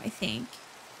 up, I think.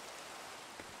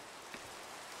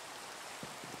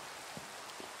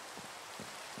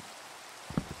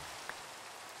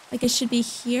 Like it should be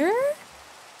here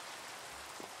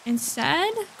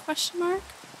instead? Question mark?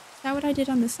 Is that what I did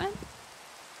on this side?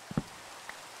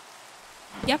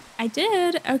 Yep, I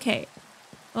did. Okay,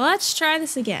 let's try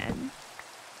this again.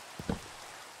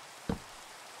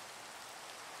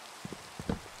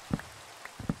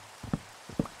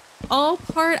 All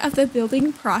part of the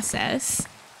building process.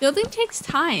 Building takes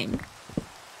time.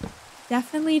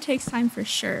 Definitely takes time for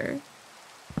sure.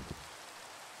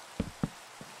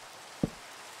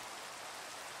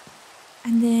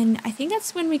 And then I think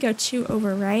that's when we go 2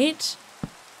 over, right?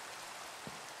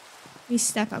 We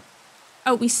step up.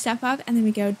 Oh, we step up and then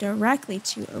we go directly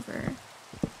 2 over.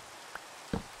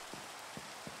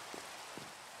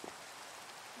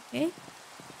 Okay.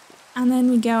 And then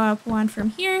we go up 1 from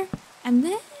here. And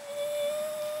then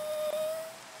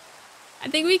I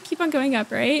think we keep on going up,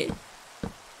 right?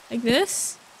 Like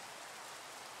this.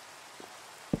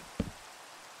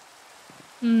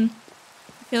 I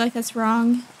feel like that's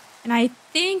wrong. And I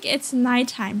think it's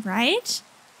nighttime, right?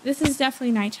 This is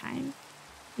definitely nighttime.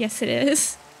 Yes, it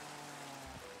is.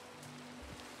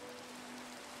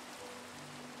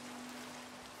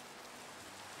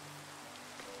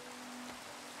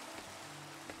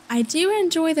 I do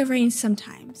enjoy the rain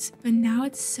sometimes, but now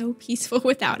it's so peaceful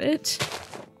without it.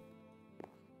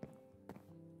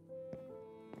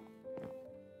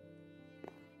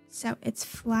 So it's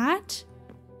flat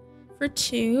for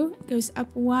 2, goes up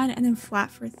 1, and then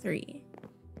flat for 3.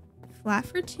 Flat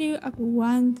for 2, up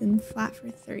 1, then flat for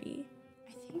 3.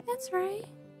 I think that's right.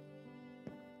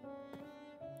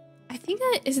 I think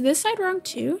that, is this side wrong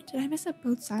too? Did I mess up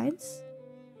both sides?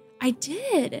 I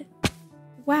did.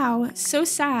 Wow, so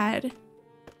sad.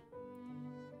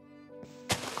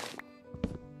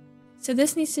 So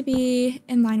this needs to be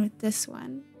in line with this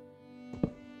one.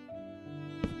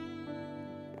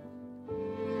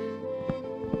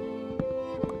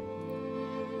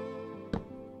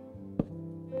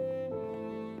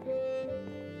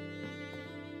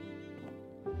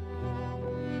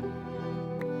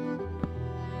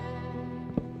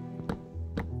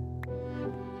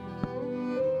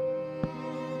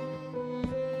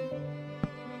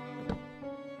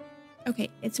 Okay,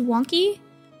 it's wonky,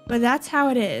 but that's how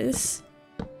it is.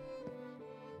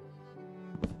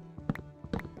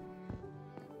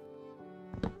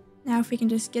 Now if we can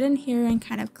just get in here and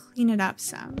kind of clean it up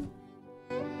some.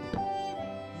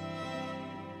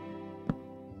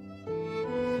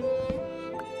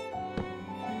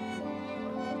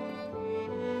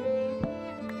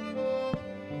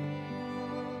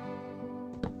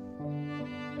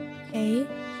 Okay,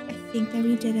 I think that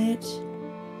we did it.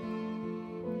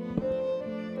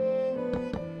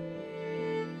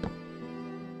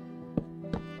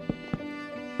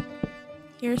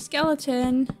 Here's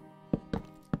skeleton. I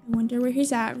wonder where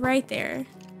he's at. Right there.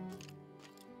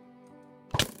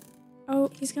 Oh,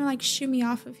 he's gonna like shoo me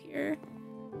off of here.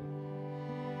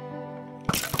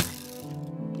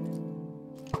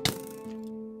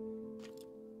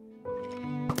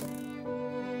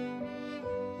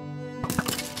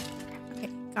 Okay,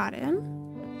 got him.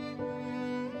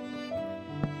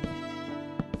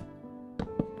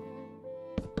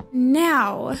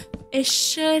 Now, it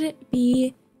should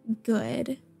be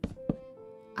good.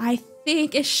 I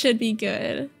think it should be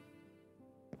good.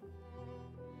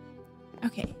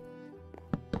 Okay.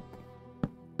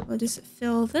 We'll just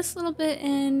fill this little bit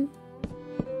in.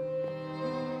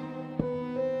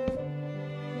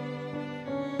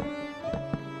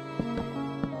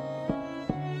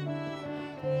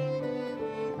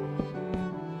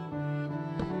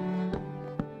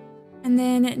 And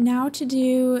then now to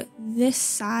do this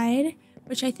side,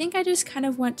 which I think I just kind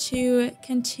of want to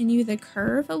continue the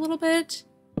curve a little bit.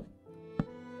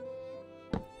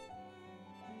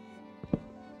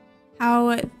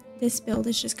 How this build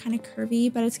is just kind of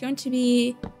curvy, but it's going to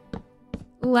be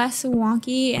less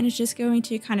wonky and it's just going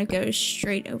to kind of go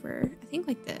straight over. I think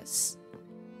like this.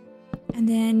 And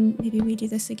then maybe we do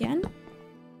this again.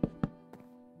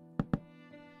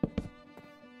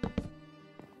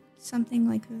 Something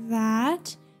like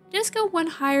that. Just go one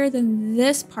higher than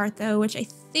this part though, which I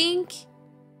think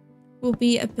will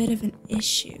be a bit of an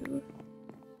issue.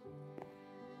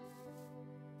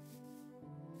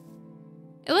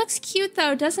 It looks cute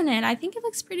though, doesn't it? I think it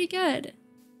looks pretty good.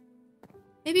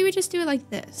 Maybe we just do it like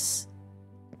this.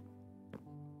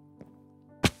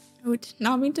 Oh, did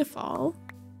not mean to fall.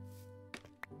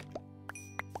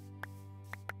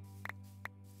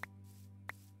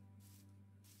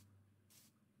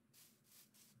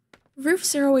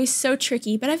 Roofs are always so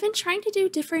tricky, but I've been trying to do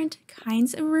different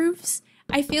kinds of roofs.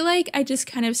 I feel like I just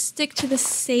kind of stick to the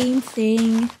same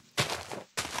thing.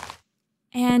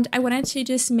 And I wanted to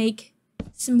just make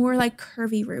some more like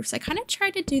curvy roofs. I kind of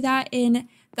tried to do that in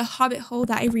the hobbit hole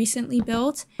that I recently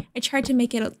built. I tried to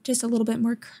make it just a little bit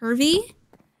more curvy.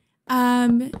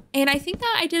 And I think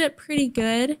that I did it pretty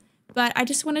good, but I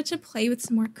just wanted to play with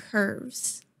some more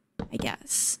curves, I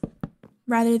guess,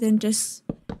 rather than just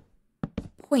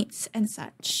points and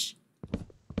such.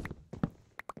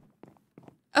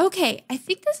 Okay, I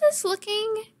think this is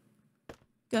looking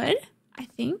good, I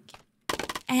think.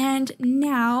 And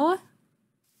now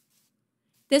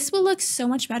this will look so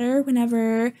much better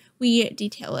whenever we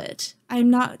detail it. I'm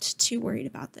not too worried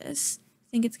about this. I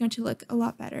think it's going to look a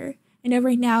lot better. I know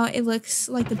right now it looks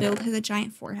like the build has a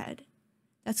giant forehead.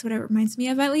 That's what it reminds me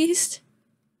of, at least.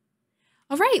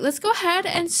 All right, let's go ahead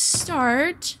and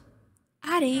start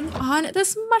adding on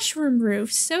this mushroom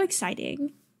roof. So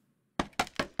exciting.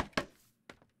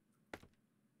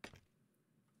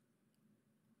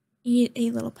 Eat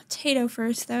a little potato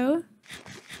first, though.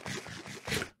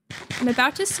 I'm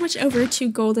about to switch over to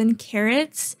golden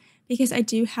carrots because I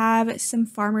do have some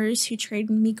farmers who trade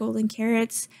me golden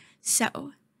carrots.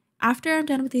 So after I'm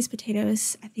done with these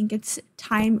potatoes, I think it's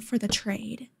time for the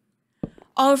trade.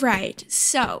 All right,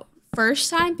 so first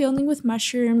time building with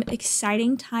mushroom,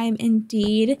 exciting time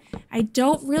indeed. I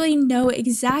don't really know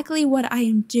exactly what I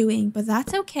am doing, but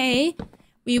that's okay.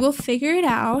 We will figure it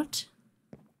out.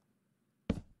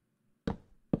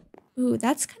 Ooh,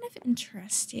 that's kind of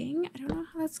interesting. I don't know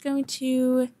how that's going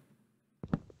to...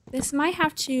 This might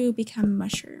have to become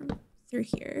mushroom through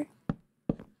here.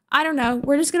 I don't know.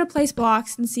 We're just going to place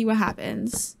blocks and see what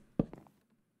happens.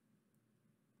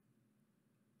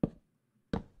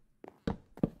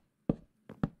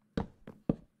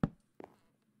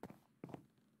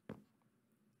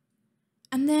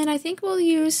 think we'll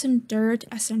use some dirt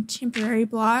as some temporary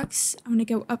blocks. I'm gonna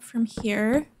go up from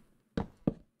here.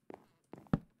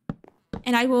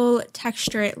 And I will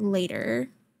texture it later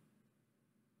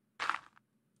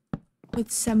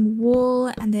with some wool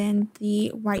and then the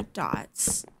white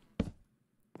dots.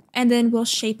 And then we'll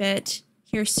shape it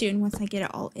here soon once I get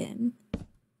it all in.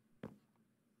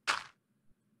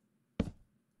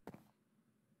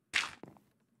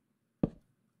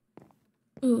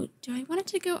 Ooh, do I want it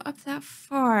to go up that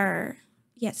far?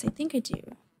 Yes, I think I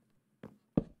do.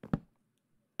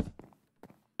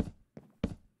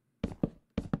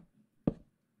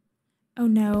 Oh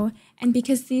no, and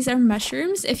because these are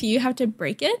mushrooms, if you have to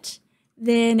break it,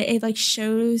 then it like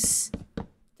shows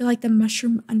the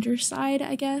mushroom underside,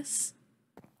 I guess.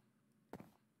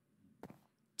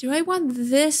 Do I want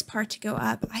this part to go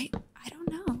up? I don't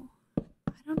know.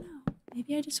 I don't know.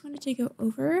 Maybe I just want it to go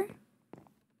over.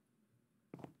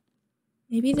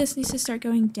 Maybe this needs to start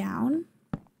going down.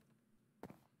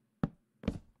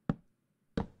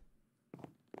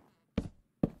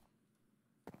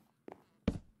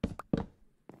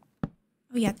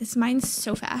 Oh yeah, this mine's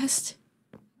so fast.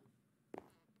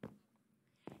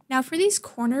 Now for these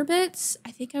corner bits,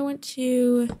 I think I want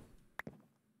to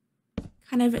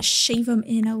kind of shave them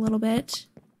in a little bit.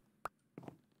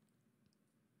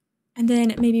 And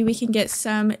then maybe we can get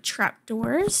some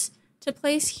trapdoors to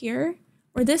place here.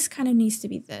 Or this kind of needs to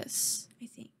be this, I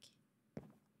think.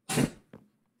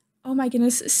 Oh my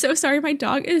goodness, so sorry, my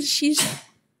dog is, she's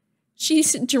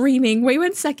dreaming. Wait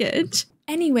 1 second.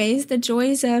 Anyways, the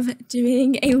joys of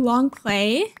doing a long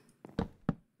play.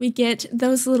 We get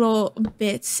those little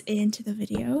bits into the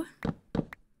video.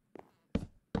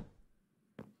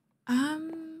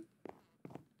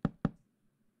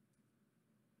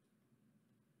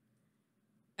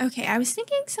 Okay, I was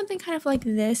thinking something kind of like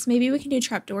this. Maybe we can do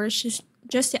trapdoors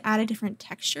just to add a different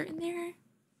texture in there.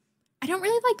 I don't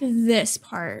really like this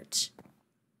part.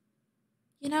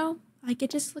 You know, like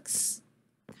it just looks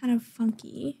kind of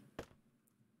funky.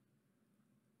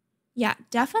 Yeah,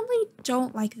 definitely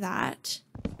don't like that.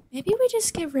 Maybe we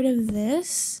just get rid of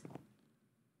this.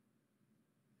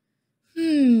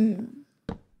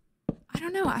 I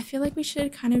don't know. I feel like we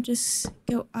should kind of just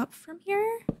go up from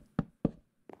here.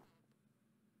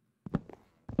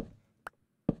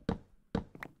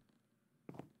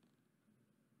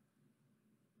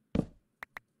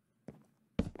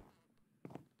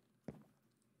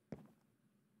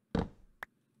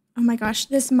 Oh my gosh,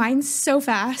 this mine's so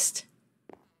fast.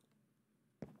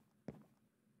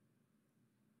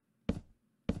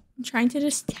 I'm trying to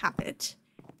just tap it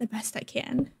the best I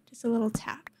can. Just a little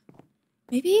tap.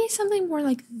 Maybe something more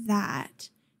like that.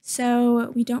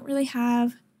 So we don't really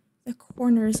have the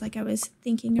corners like I was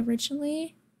thinking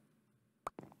originally.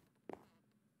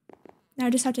 Now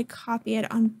I just have to copy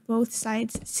it on both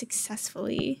sides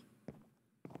successfully.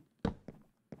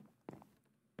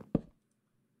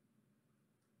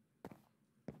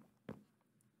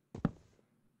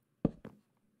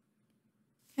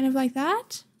 Kind of like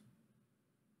that.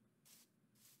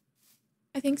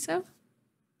 I think so.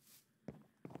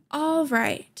 All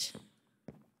right.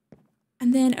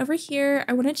 And then over here,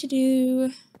 I wanted to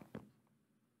do,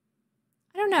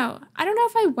 I don't know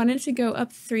if I wanted to go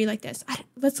up 3 like this.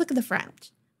 Let's look at the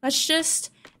front. Let's just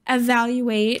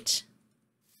evaluate,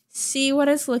 see what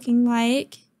it's looking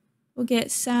like. We'll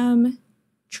get some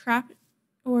trap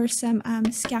or some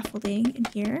scaffolding in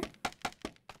here.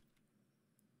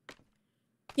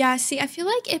 Yeah, see, I feel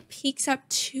like it peaks up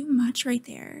too much right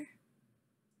there.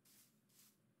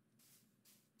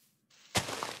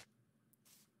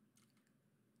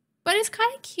 But it's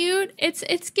kind of cute.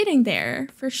 It's getting there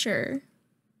for sure.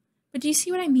 But do you see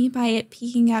what I mean by it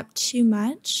peaking up too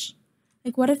much?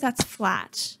 Like, what if that's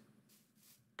flat?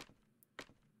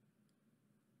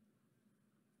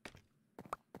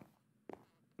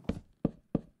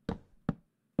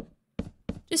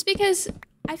 Just because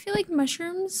I feel like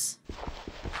mushrooms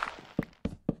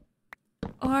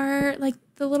are like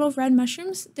the little red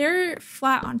mushrooms, they're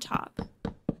flat on top.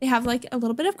 They have like a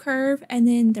little bit of curve and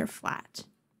then they're flat.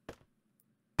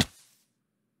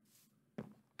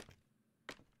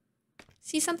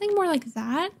 See, something more like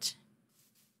that.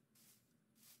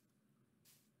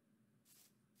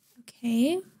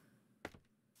 Okay.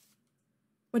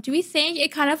 What do we think?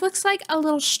 It kind of looks like a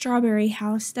little strawberry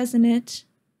house, doesn't it?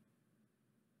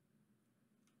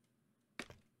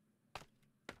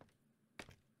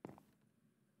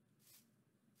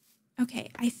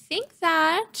 Okay, I think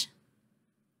that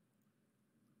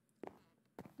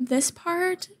this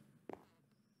part,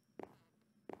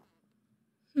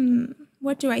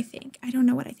 what do I think? I don't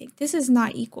know what I think. This is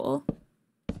not equal.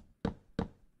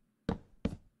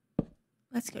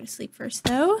 Let's go to sleep first,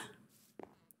 though.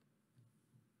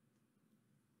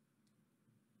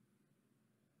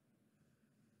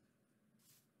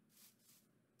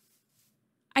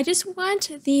 I just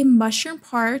want the mushroom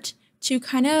part to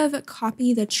kind of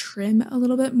copy the trim a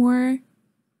little bit more,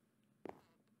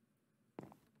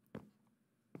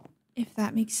 if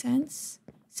that makes sense.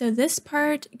 So this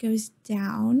part goes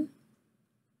down.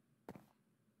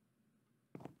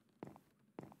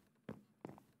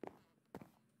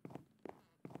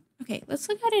 Okay, let's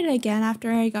look at it again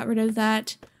after I got rid of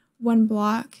that one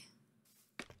block.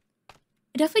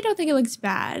 I definitely don't think it looks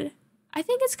bad. I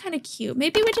think it's kind of cute.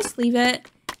 Maybe we just leave it,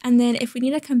 and then if we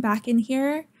need to come back in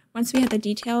here once we have the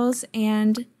details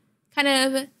and kind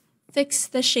of fix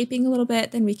the shaping a little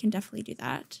bit, then we can definitely do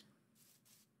that.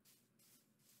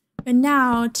 But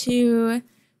now to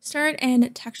start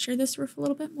and texture this roof a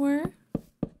little bit more,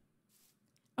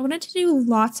 I wanted to do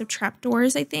lots of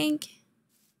trapdoors, I think.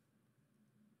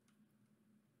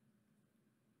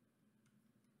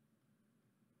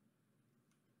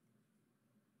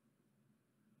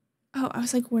 Oh, I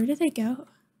was like, where did they go?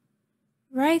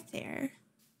 Right there.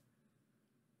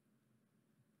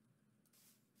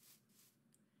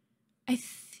 I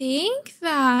think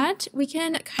that we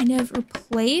can kind of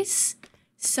replace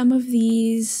some of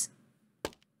these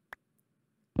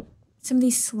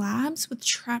slabs with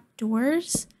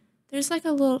trapdoors. There's like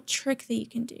a little trick that you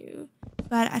can do,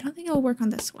 but I don't think it'll work on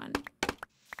this one.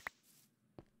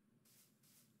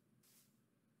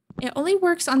 It only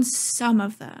works on some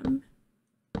of them.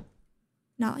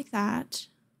 Not like that.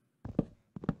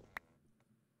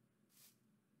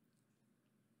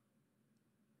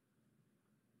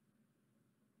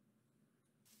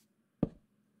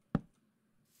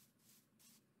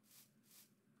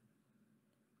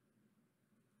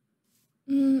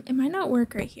 It might not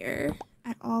work right here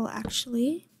at all,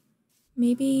 actually.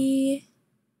 Maybe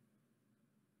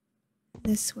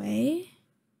this way.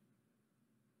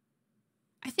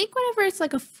 I think whenever it's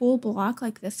like a full block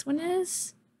like this one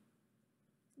is,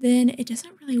 then it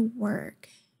doesn't really work.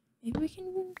 Maybe we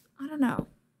can, I don't know.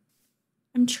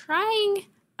 I'm trying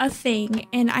a thing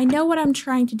and I know what I'm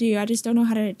trying to do. I just don't know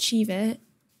how to achieve it.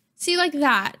 See, like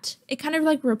that, it kind of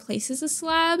like replaces a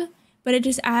slab, but it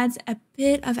just adds a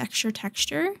bit of extra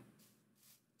texture.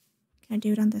 Can I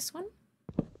do it on this one?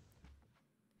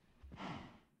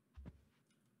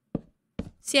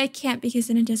 See, I can't because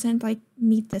then it doesn't like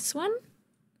meet this one.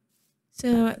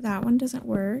 So that one doesn't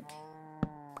work.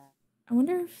 I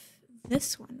wonder if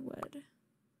this one would.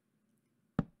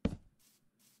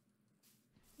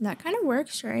 That kind of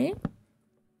works, right?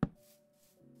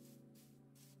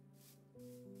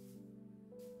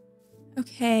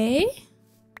 Okay.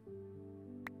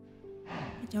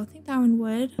 I don't think that one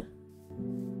would.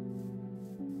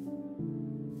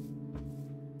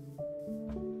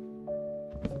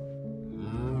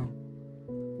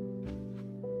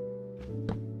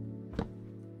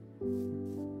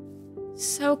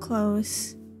 So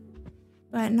close,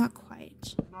 but not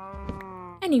quite.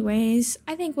 Anyways,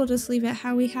 I think we'll just leave it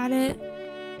how we had it.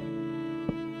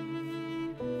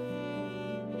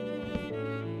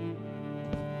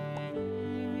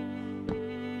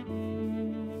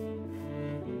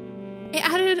 It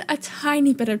added a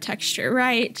tiny bit of texture,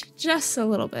 right? Just a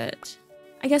little bit.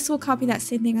 I guess we'll copy that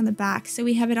same thing on the back. So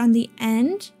we have it on the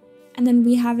end, and then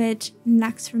we have it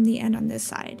next from the end on this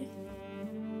side.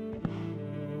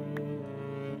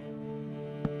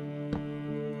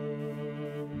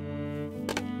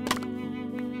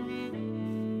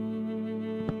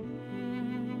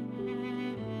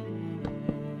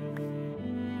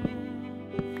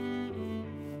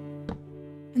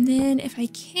 And then if I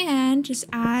can, just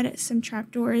add some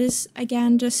trapdoors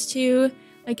again, just to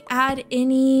like add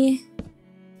any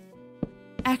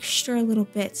extra little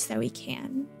bits that we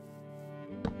can.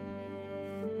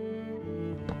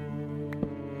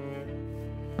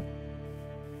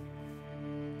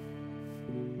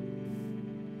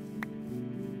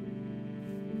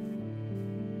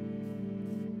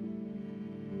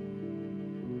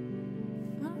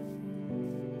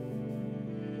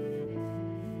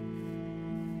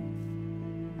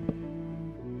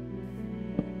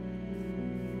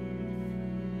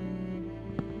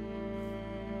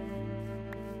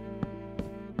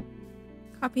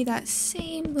 Copy that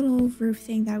same little roof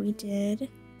thing that we did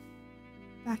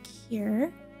back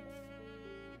here.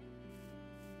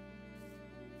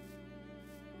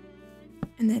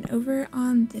 And then over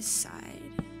on this side.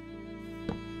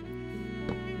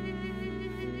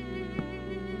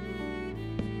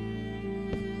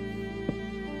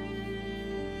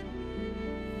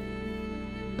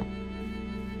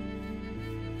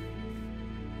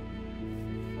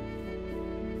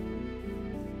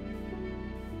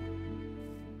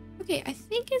 Okay, I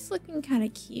think it's looking kind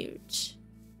of cute.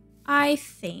 I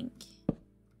think.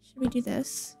 Should we do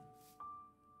this?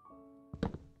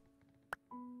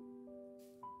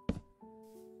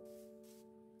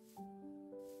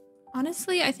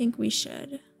 Honestly, I think we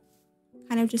should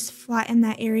kind of just flatten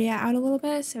that area out a little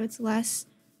bit so it's less...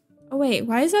 Oh wait,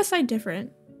 why is that side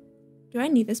different? Do I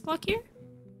need this block here?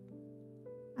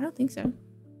 I don't think so.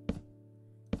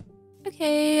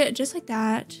 Okay, just like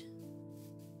that.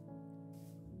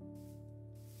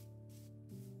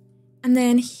 And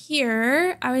then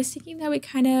here, I was thinking that we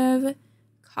kind of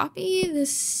copy the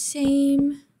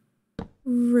same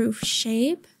roof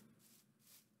shape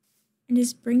and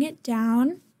just bring it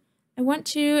down. I want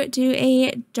to do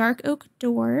a dark oak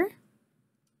door.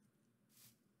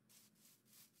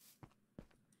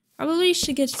 Probably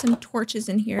should get some torches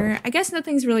in here. I guess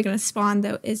nothing's really going to spawn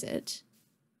though, is it?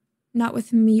 Not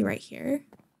with me right here.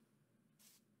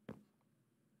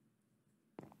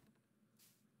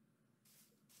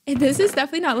 And this is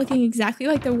definitely not looking exactly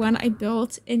like the one I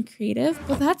built in creative,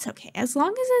 but that's okay. As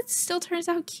long as it still turns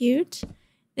out cute,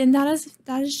 then that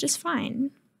is just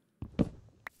fine.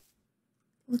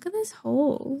 Look at this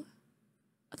hole.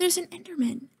 Oh, there's an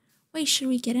Enderman. Wait, should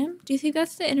we get him? Do you think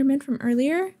that's the Enderman from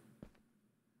earlier?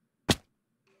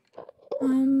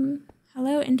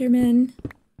 Hello, Enderman.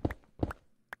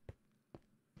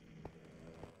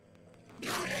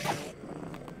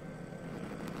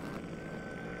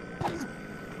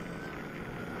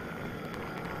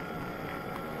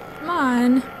 Come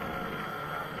on.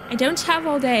 I don't have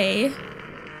all day.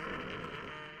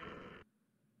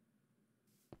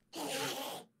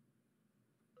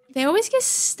 They always get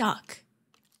stuck.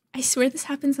 I swear this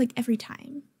happens like every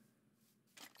time.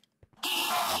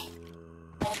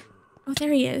 Oh,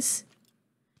 there he is.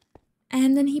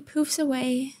 And then he poofs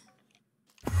away.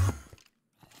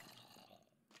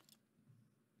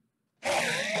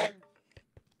 I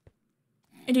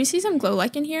do see some glow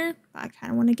like in here that I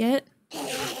kind of want to get.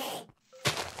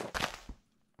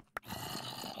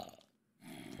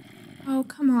 Oh,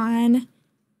 come on.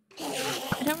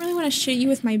 I don't really want to shoot you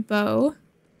with my bow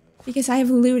because I have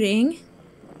looting.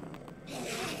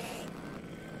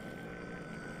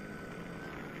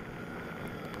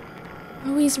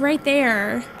 Oh, he's right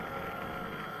there.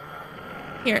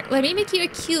 Here, let me make you a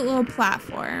cute little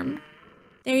platform.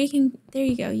 There you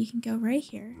go. You can go right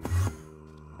here.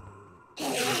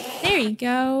 There you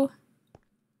go.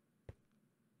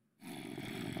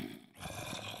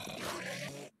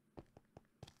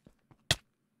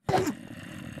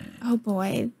 Oh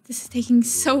boy, this is taking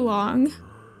so long.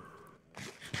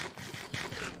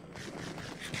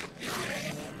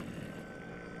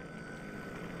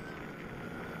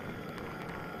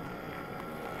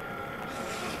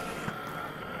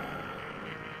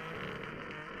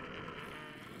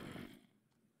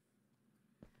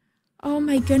 Oh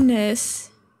my goodness.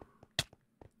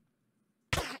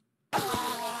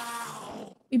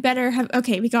 We better have,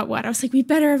 okay, we got what? I was like, we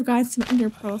better have gotten some ender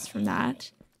pearls from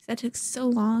that. That took so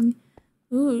long.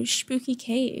 Ooh, spooky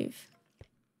cave.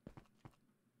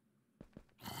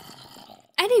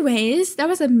 Anyways, that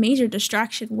was a major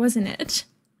distraction, wasn't it?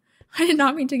 I did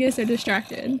not mean to get so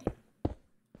distracted.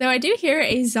 Though I do hear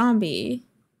a zombie.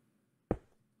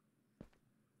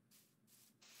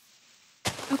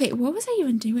 Okay, what was I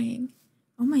even doing?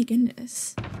 Oh my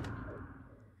goodness.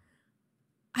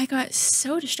 I got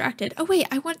so distracted. Oh wait,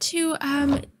 I want to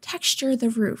texture the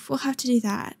roof. We'll have to do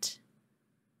that.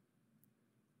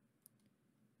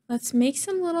 Let's make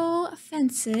some little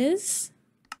fences.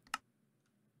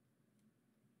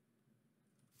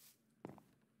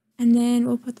 And then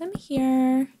we'll put them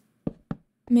here.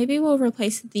 Maybe we'll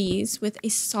replace these with a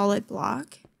solid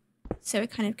block so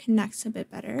it kind of connects a bit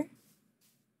better.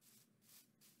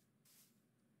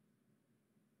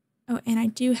 Oh, and I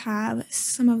do have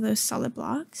some of those solid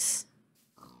blocks.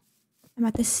 I'm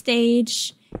at the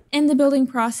stage in the building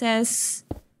process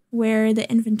where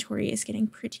the inventory is getting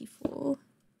pretty full.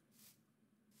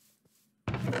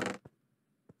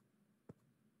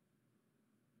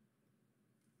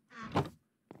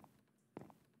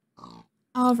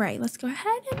 All right, let's go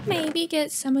ahead and maybe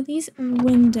get some of these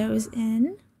windows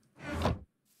in.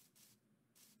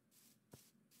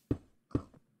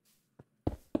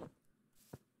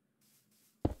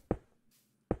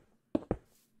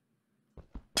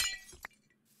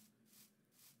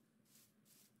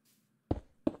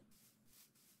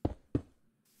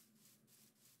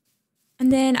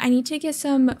 And then I need to get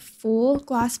some full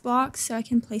glass blocks so I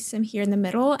can place them here in the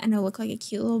middle and it'll look like a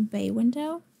cute little bay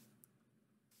window.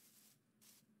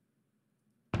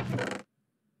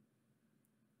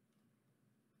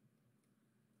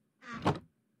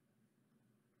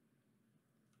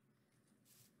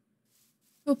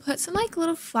 We'll put some like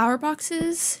little flower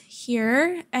boxes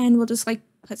here and we'll just like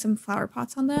put some flower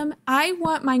pots on them. I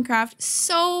want Minecraft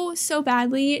so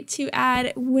badly to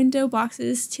add window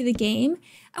boxes to the game.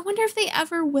 I wonder if they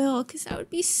ever will, because that would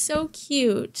be so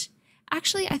cute.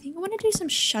 Actually, I think I want to do some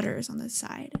shutters on this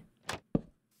side.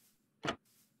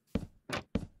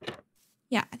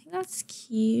 Yeah, I think that's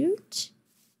cute.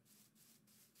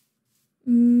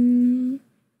 I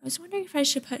was wondering if I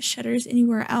should put shutters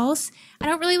anywhere else. I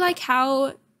don't really like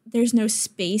how there's no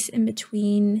space in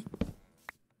between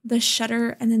the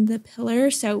shutter and then the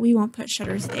pillar, so we won't put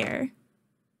shutters there.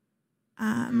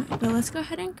 But let's go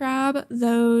ahead and grab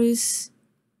those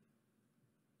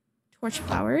torch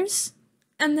flowers.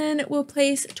 And then we'll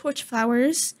place torch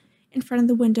flowers in front of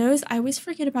the windows. I always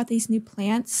forget about these new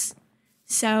plants.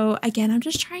 So again, I'm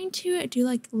just trying to do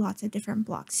like lots of different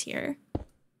blocks here.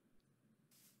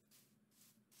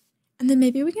 And then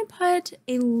maybe we can put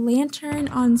a lantern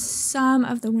on some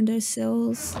of the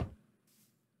windowsills.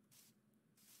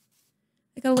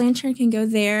 Like a lantern can go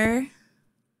there.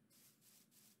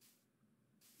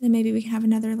 Then maybe we can have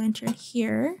another lantern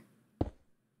here.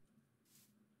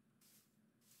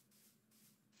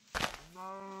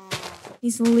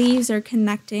 These leaves are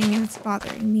connecting and it's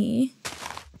bothering me.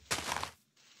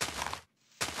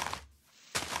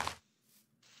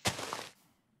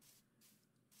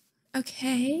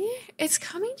 Okay, it's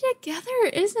coming together,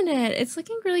 isn't it? It's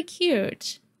looking really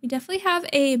cute. We definitely have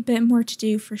a bit more to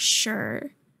do for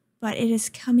sure, but it is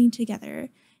coming together.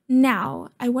 Now,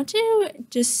 I want to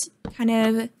just kind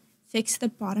of fix the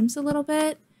bottoms a little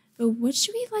bit, but what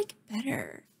should we like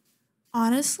better?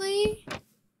 Honestly,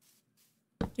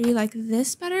 do we like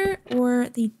this better or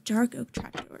the dark oak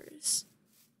trapdoors?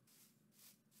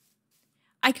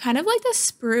 I kind of like the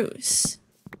spruce.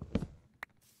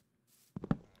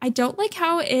 I don't like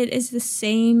how it is the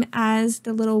same as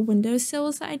the little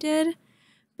windowsills that I did,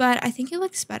 but I think it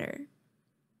looks better.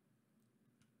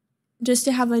 Just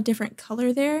to have a different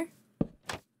color there.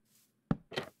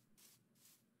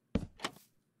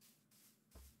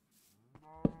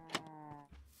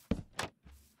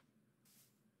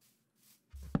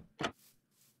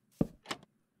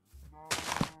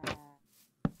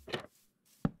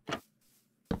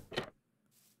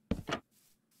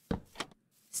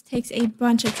 This takes a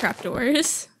bunch of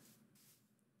trapdoors.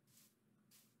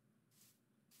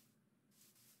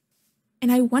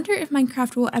 And I wonder if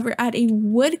Minecraft will ever add a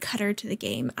woodcutter to the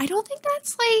game. I don't think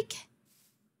that's like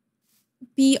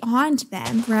beyond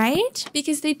them, right?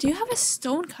 Because they do have a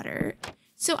stone cutter.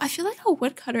 So I feel like a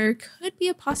woodcutter could be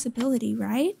a possibility,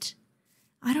 right?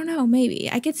 I don't know, maybe.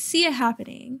 I could see it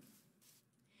happening.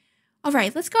 All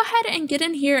right, let's go ahead and get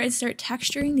in here and start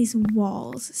texturing these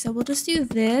walls. So we'll just do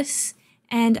this,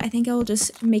 and I think it'll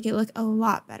just make it look a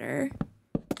lot better.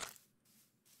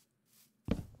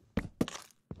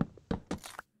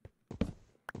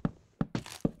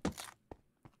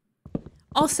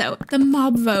 Also, the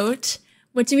mob vote.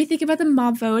 What do we think about the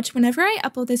mob vote? Whenever I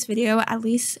upload this video, at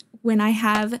least when I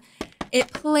have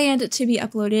it planned to be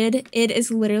uploaded, it is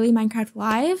literally Minecraft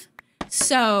Live.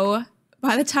 So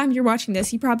by the time you're watching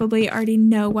this, you probably already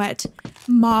know what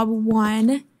mob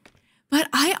won. But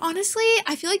I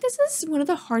feel like this is one of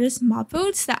the hardest mob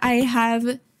votes that I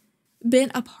have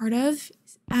been a part of,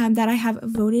 that I have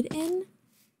voted in.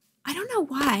 I don't know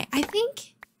why.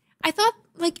 I thought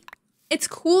like it's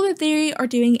cool that they are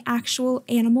doing actual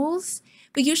animals,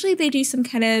 but usually they do some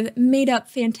kind of made up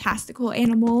fantastical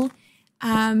animal.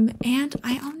 And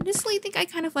I honestly think I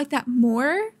kind of like that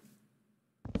more.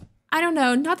 I don't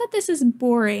know, not that this is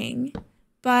boring,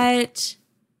 but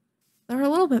they're a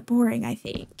little bit boring, I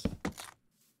think.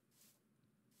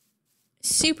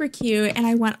 Super cute, and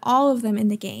I want all of them in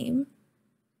the game,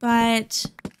 but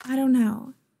I don't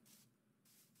know.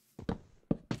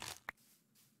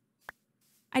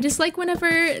 I just like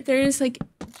whenever there's like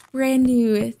brand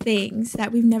new things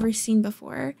that we've never seen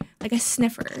before, like a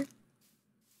sniffer.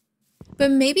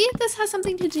 But maybe if this has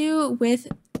something to do with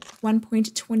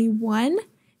 1.21,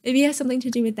 maybe it has something to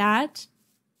do with that.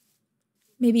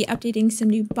 Maybe updating some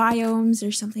new biomes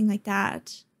or something like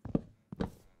that.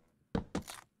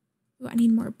 Ooh, I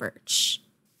need more birch.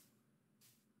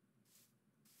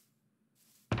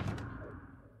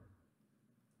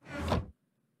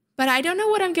 But I don't know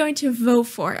what I'm going to vote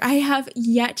for. I have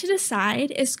yet to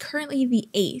decide. It's currently the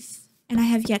 8th, and I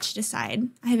have yet to decide.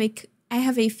 I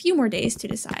have a few more days to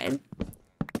decide.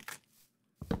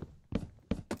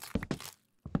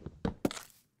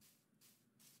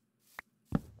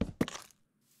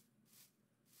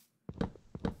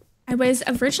 I was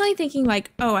originally thinking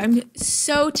like, oh, I'm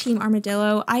so team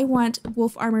armadillo. I want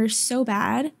wolf armor so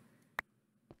bad.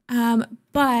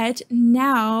 But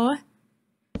now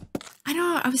I don't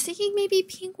know. I was thinking maybe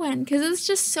penguin because it's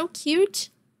just so cute.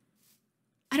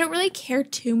 I don't really care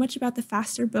too much about the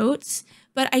faster boats,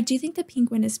 but I do think the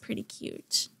penguin is pretty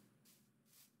cute.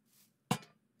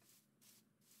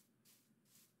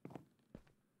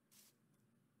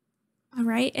 All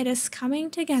right, it is coming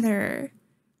together.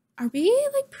 Are we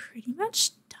like pretty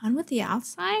much done with the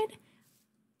outside?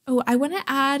 Oh, I want to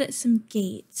add some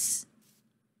gates.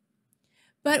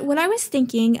 But what I was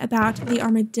thinking about the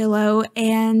armadillo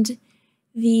and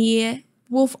the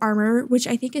wolf armor, which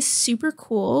I think is super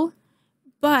cool,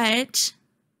 but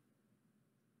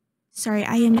sorry,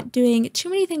 I am doing too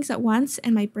many things at once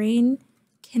and my brain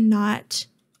cannot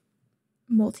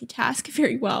multitask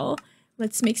very well.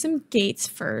 Let's make some gates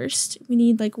first. We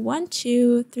need like 1,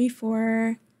 2, 3,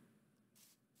 4,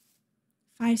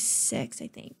 5, 6, I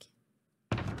think.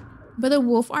 But the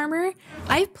wolf armor,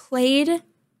 I've played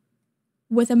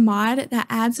with a mod that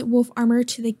adds wolf armor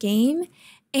to the game,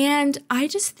 and I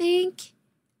just think,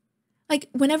 like,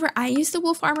 whenever I use the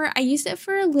wolf armor, I used it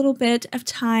for a little bit of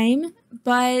time,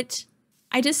 but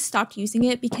I just stopped using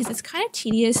it because it's kind of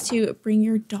tedious to bring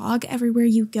your dog everywhere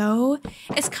you go.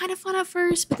 It's kind of fun at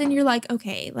first, but then you're like,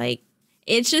 okay, like,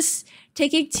 it's just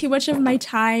taking too much of my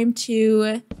time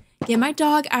to get my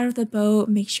dog out of the boat,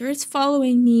 make sure it's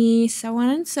following me, so on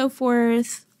and so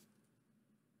forth.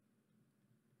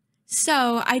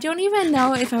 So I don't even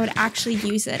know if I would actually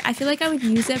use it. I feel like I would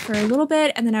use it for a little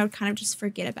bit and then I would kind of just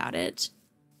forget about it.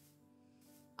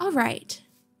 All right.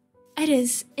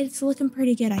 It's looking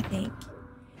pretty good, I think.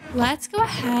 Let's go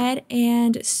ahead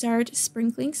and start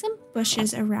sprinkling some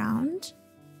bushes around.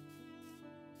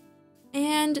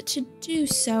 And to do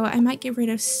so, I might get rid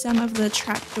of some of the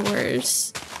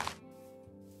trapdoors.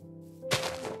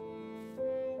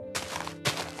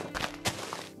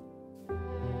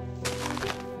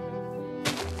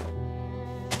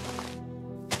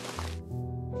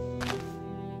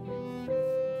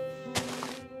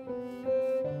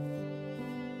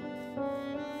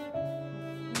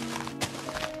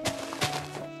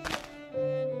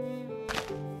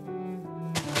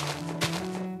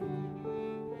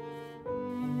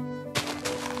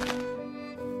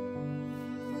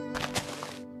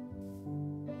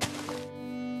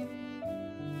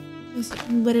 Those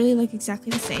literally look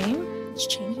exactly the same. Let's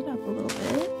change it up a little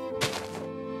bit.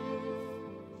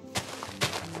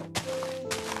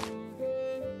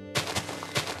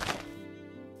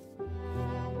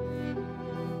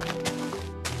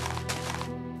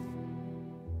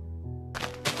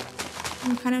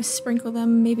 And kind of sprinkle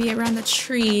them maybe around the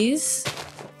trees.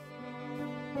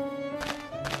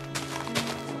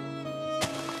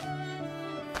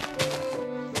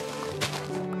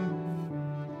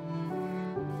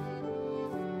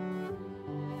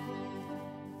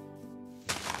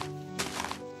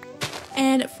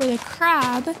 And for the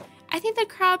crab, I think the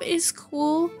crab is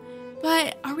cool,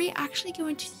 but are we actually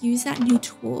going to use that new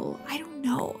tool? I don't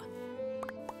know.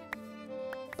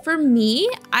 For me,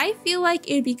 I feel like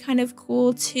it'd be kind of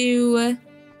cool to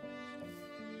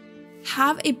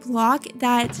have a block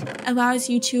that allows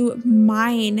you to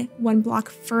mine one block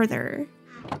further.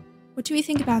 What do we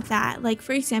think about that? Like,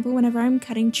 for example, whenever I'm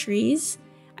cutting trees,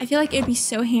 I feel like it'd be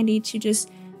so handy to just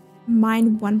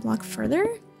mine one block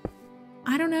further.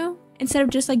 I don't know. Instead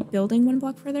of just like building one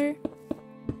block further.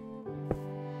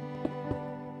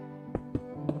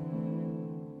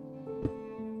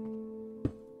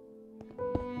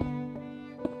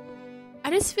 I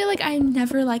just feel like I'm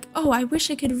never like, oh, I wish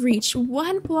I could reach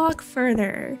one block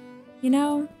further, you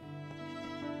know?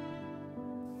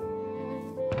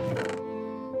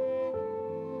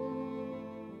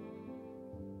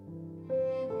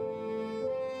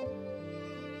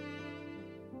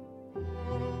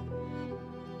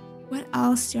 What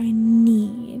else do I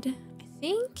need? I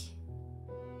think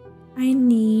I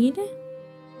need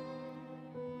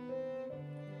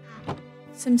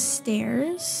some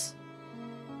stairs.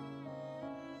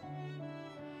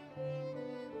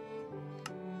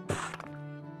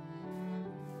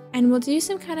 And we'll do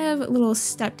some kind of little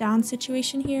step down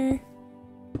situation here.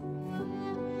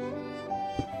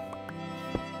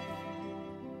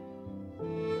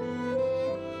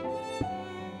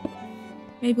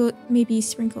 Maybe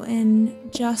sprinkle in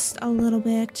just a little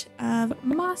bit of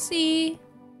mossy.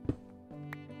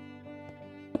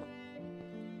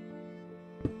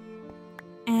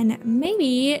 And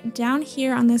maybe down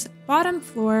here on this bottom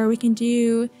floor, we can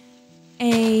do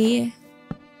a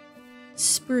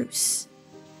spruce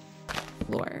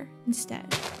floor instead.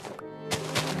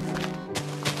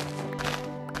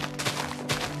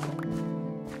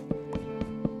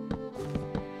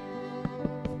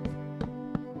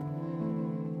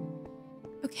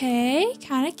 Okay,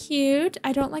 kind of cute.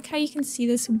 I don't like how you can see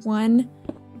this one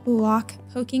block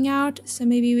poking out, so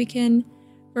maybe we can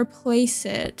replace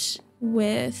it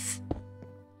with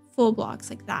full blocks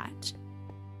like that.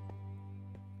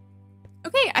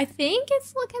 Okay, I think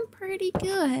it's looking pretty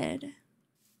good.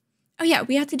 Oh yeah,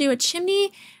 we have to do a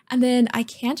chimney, and then I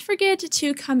can't forget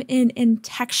to come in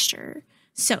texture.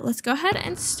 So let's go ahead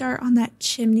and start on that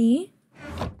chimney.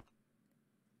 We're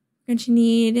going to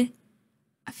need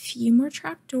a few more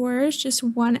trapdoors, just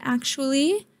one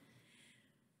actually.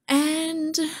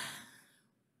 And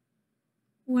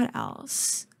what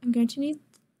else? I'm going to need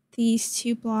these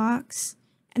 2 blocks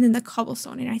and then the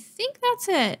cobblestone, and I think that's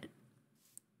it.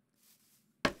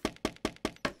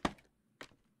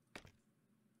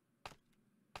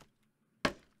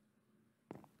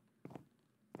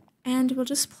 And we'll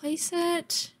just place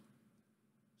it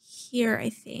here,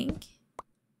 I think.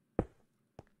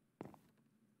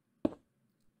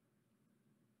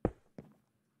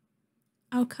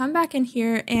 I'll come back in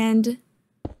here and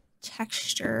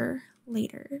texture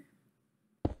later.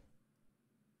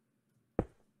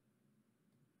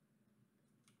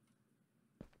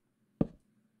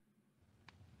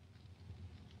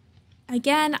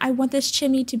 Again, I want this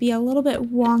chimney to be a little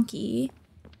bit wonky.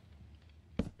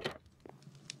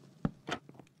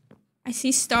 I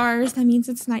see stars, that means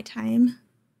it's nighttime.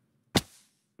 Yeah,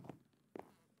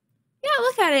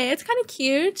 look at it, it's kind of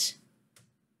cute.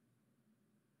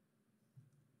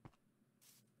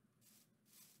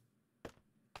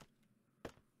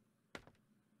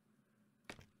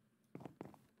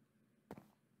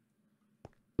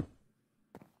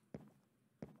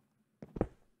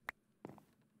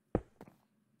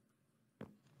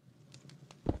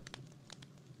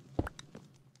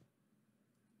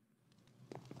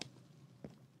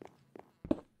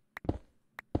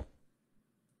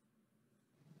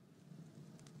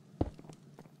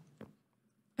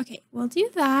 Okay, we'll do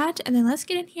that, and then let's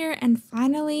get in here and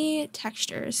finally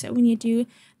texture. So we need to do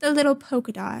the little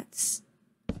polka dots.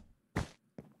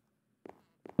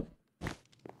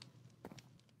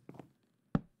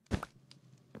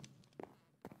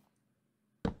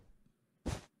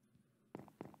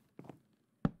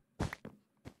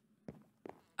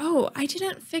 Oh, I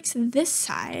didn't fix this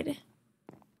side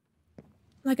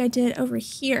like I did over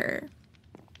here.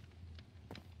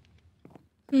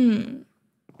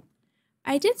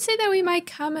 I did say that we might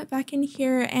come back in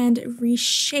here and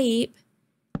reshape,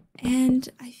 and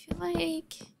I feel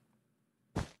like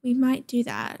we might do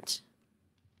that.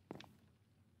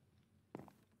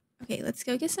 Okay, let's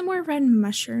go get some more red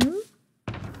mushroom.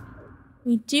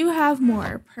 We do have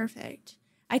more. Perfect.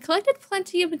 I collected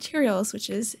plenty of materials, which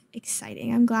is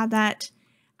exciting. I'm glad that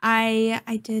I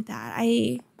did that.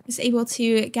 I was able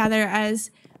to gather as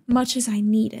much as I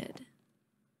needed.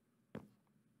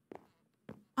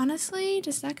 Honestly,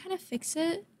 does that kind of fix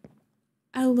it?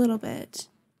 A little bit.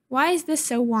 Why is this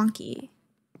so wonky?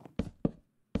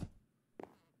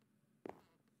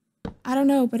 I don't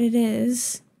know, but it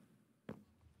is.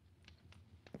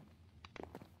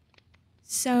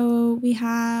 So we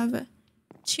have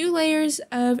 2 layers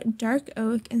of dark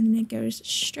oak, and then it goes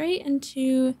straight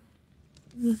into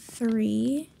the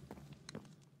 3.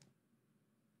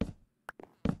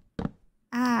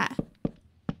 Ah.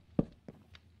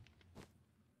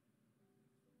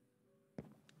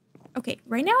 Okay,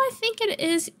 right now I think it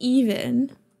is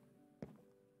even.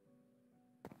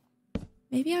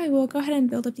 Maybe I will go ahead and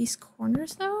build up these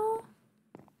corners though,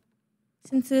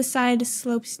 since this side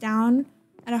slopes down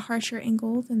at a harsher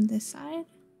angle than this side.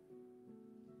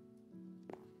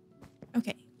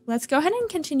 Okay, let's go ahead and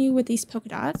continue with these polka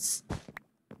dots.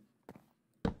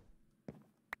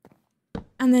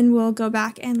 And then we'll go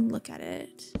back and look at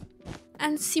it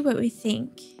and see what we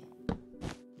think.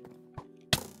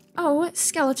 Oh,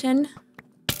 skeleton.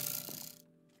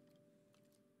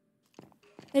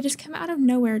 They just come out of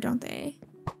nowhere, don't they?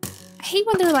 I hate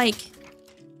when they're like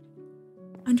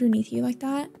underneath you like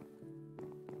that.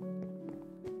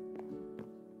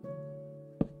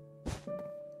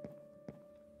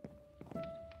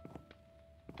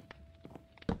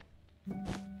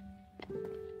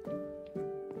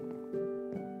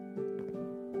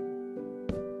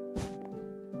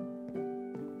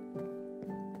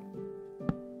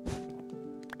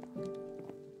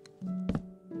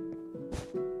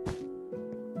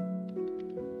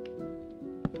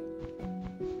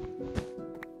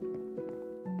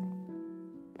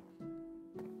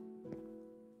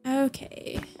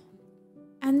 Okay.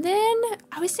 And then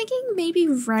I was thinking maybe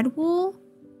red wool.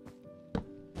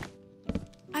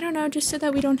 I don't know, just so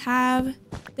that we don't have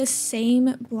the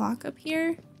same block up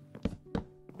here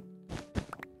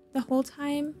the whole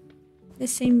time. The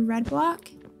same red block.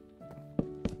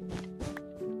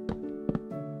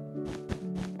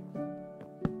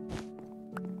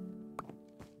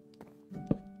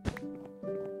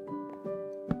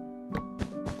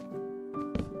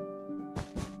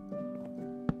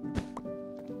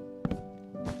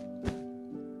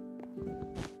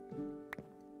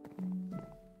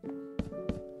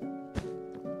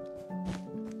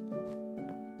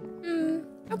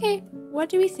 what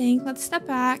do we think? Let's step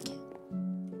back.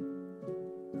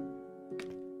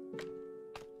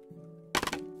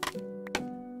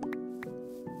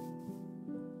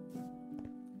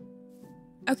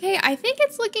 Okay, I think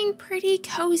it's looking pretty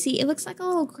cozy. It looks like a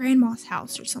little grandma's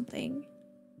house or something.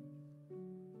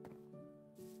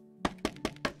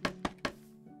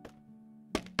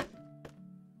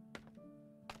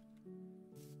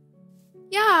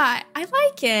 Yeah, I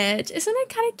like it. Isn't it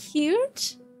kind of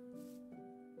cute?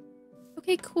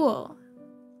 Okay, cool.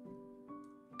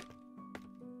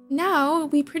 Now,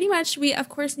 we of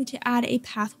course need to add a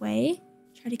pathway.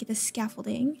 Try to get the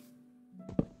scaffolding.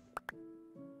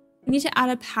 We need to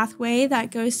add a pathway that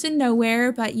goes to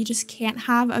nowhere, but you just can't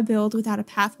have a build without a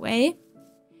pathway.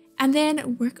 And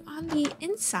then work on the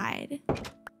inside.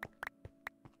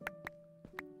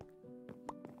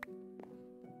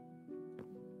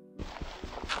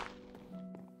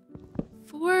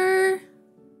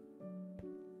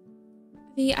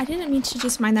 I didn't mean to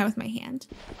just mine that with my hand.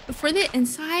 But for the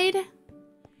inside,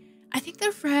 I think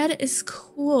the red is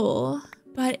cool,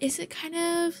 but is it kind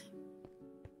of,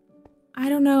 I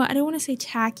don't know, I don't want to say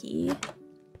tacky,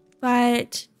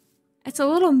 but it's a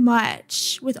little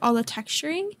much with all the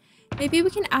texturing. Maybe we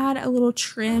can add a little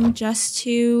trim just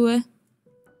to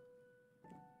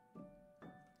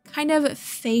kind of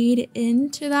fade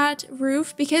into that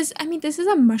roof, because I mean, this is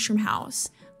a mushroom house.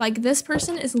 Like, this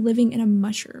person is living in a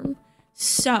mushroom.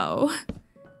 So,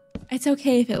 it's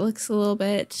okay if it looks a little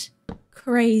bit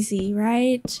crazy,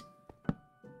 right?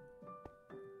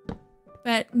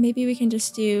 But maybe we can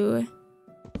just do,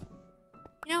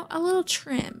 you know, a little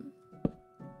trim.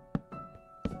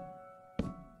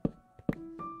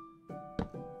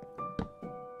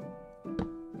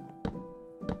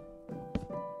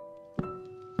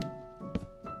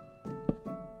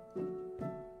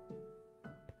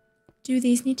 Do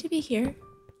these need to be here?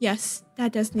 Yes,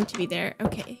 that does need to be there.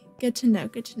 Okay, good to know,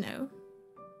 good to know.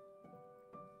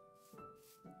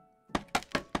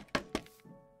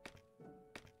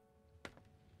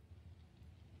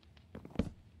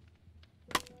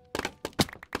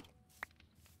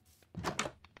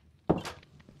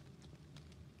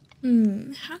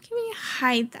 How can we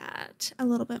hide that a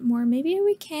little bit more? Maybe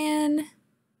we can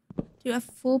do a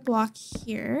full block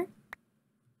here.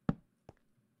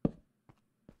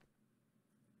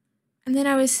 And then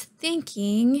I was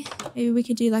thinking maybe we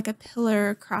could do like a pillar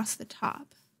across the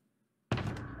top.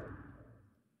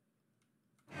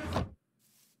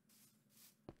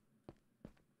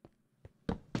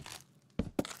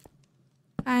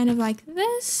 Kind of like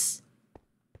this.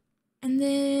 And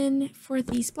then for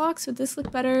these blocks, would this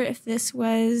look better if this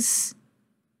was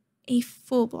a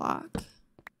full block?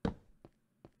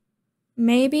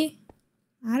 Maybe.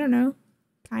 I don't know.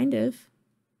 Kind of.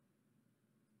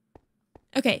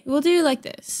 Okay, we'll do like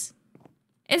this.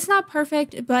 It's not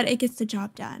perfect, but it gets the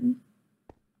job done.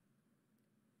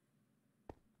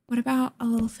 What about a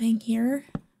little thing here?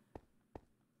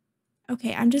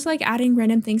 Okay, I'm just like adding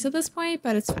random things at this point,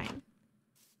 but it's fine.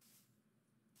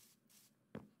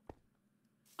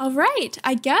 All right,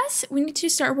 I guess we need to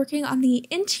start working on the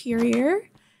interior.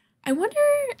 I wonder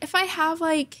if I have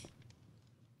like,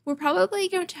 we're probably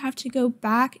going to have to go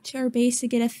back to our base to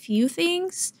get a few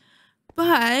things,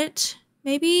 but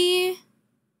maybe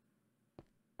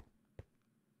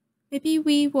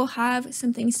we will have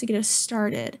some things to get us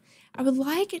started. I would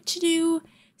like to do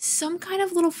some kind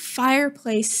of little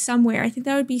fireplace somewhere. I think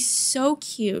that would be so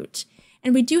cute.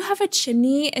 And we do have a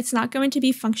chimney. It's not going to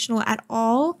be functional at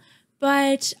all,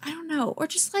 but I don't know. Or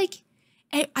just like,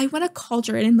 I want a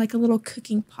cauldron and like a little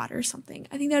cooking pot or something.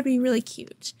 I think that would be really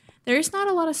cute. There's not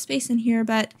a lot of space in here,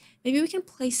 but maybe we can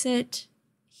place it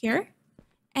here.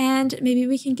 And maybe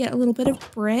we can get a little bit of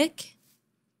brick.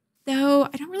 Though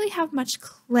I don't really have much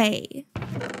clay.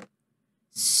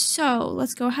 So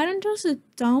let's go ahead and just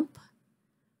dump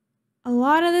a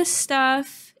lot of this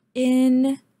stuff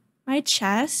in my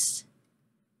chest.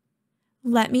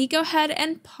 Let me go ahead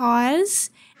and pause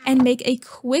and make a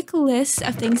quick list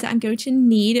of things that I'm going to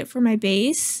need for my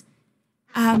base.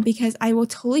 Because I will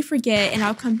totally forget and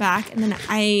I'll come back and then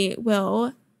I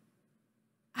will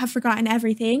have forgotten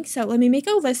everything. So let me make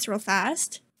a list real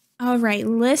fast. All right,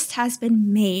 list has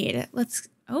been made.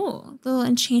 Oh, little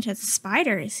enchanted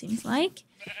spider, it seems like.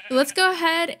 So let's go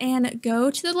ahead and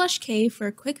go to the lush cave for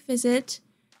a quick visit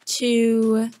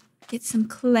to get some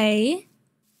clay.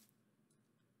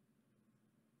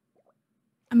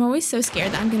 I'm always so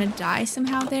scared that I'm gonna die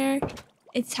somehow there.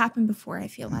 It's happened before, I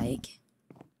feel like.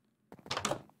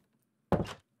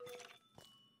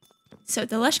 So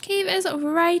the lush cave is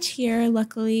right here,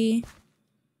 luckily.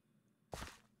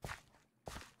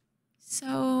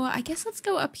 So I guess let's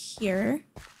go up here.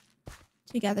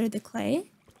 to gather the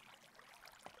clay.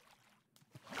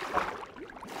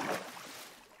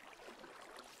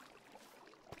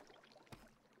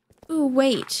 Ooh,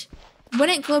 wait.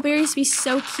 Wouldn't glowberries be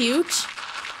so cute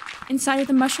inside of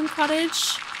the mushroom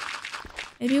cottage?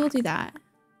 Maybe we'll do that.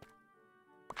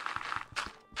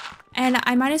 And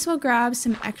I might as well grab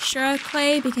some extra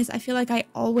clay because I feel like I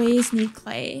always need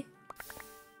clay.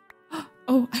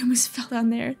 Oh, I almost fell down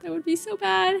there. That would be so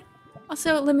bad.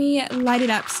 Also, let me light it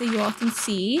up so you all can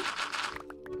see.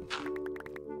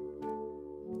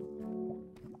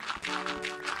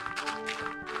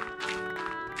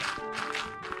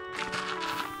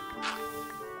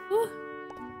 Ooh.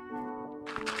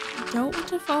 I don't want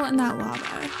to fall in that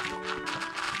lava.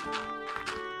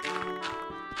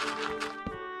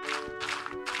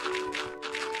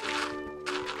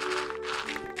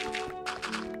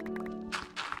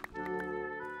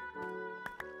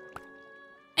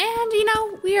 And, you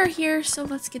know, we are here, so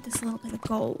let's get this little bit of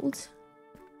gold.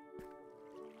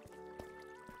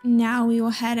 Now we will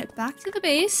head back to the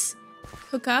base,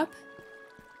 hook up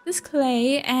this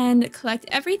clay, and collect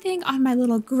everything on my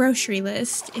little grocery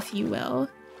list, if you will.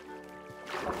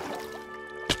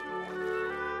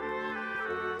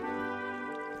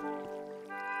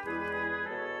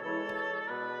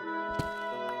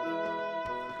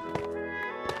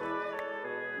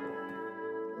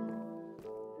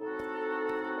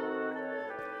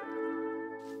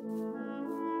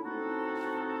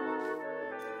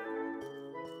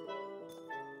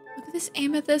 Look at this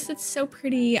amethyst, it's so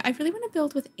pretty. I really want to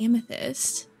build with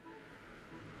amethyst.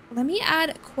 Let me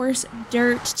add coarse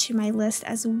dirt to my list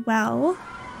as well,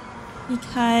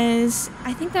 because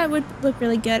I think that would look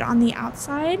really good on the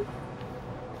outside.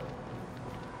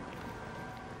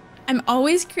 I'm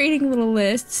always creating little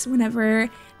lists whenever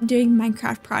I'm doing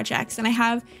Minecraft projects, and I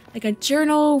have like a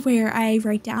journal where I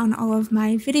write down all of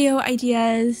my video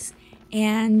ideas,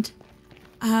 and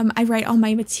I write all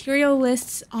my material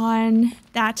lists on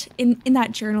that in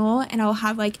that journal, and I'll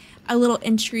have like a little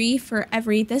entry for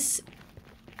every, this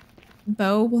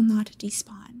bow will not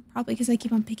despawn, probably because I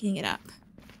keep on picking it up.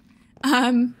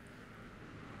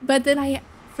 But then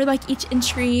for like each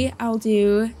entry, I'll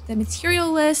do the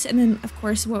material list, and then of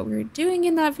course what we're doing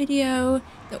in that video,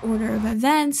 the order of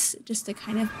events, just to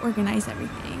kind of organize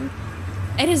everything.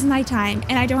 It is nighttime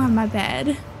and I don't have my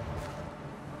bed.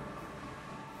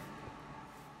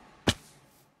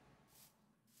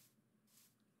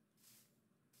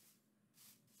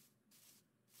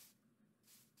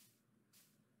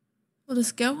 We'll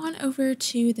just go on over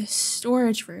to the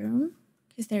storage room,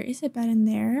 because there is a bed in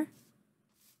there.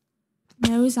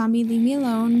 No, zombie, leave me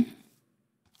alone.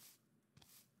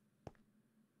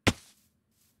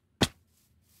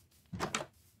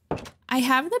 I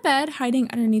have the bed hiding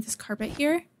underneath this carpet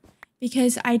here,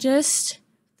 because I just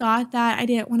thought that I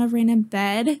didn't want a random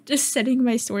bed just sitting in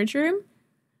my storage room.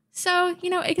 So, you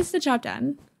know, it gets the job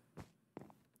done.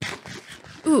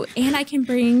 Ooh, and I can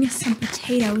bring some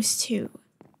potatoes too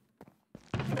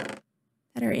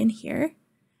that are in here.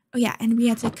 Oh yeah, and we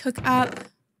have to cook up.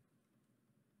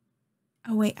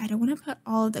 Oh wait, I don't want to put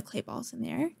all of the clay balls in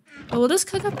there. But we'll just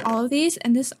cook up all of these,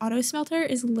 and this auto smelter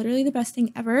is literally the best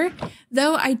thing ever.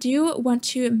 Though I do want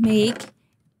to make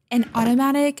an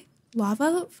automatic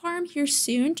lava farm here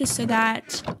soon, just so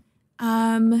that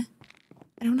I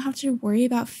don't have to worry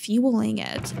about fueling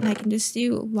it, and I can just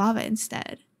do lava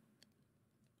instead.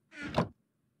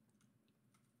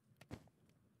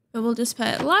 But we'll just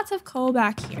put lots of coal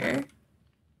back here,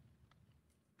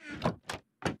 so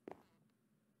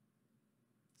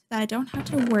that I don't have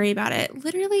to worry about it.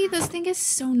 Literally, this thing is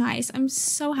so nice. I'm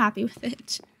so happy with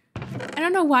it. I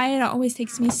don't know why it always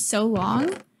takes me so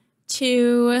long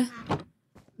to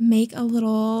make a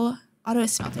little auto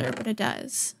smelter, but it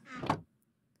does.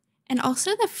 And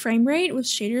also the frame rate with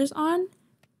shaders on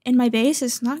in my base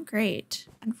is not great,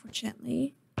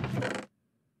 unfortunately.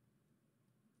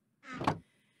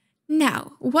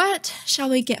 Now, what shall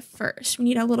we get first? We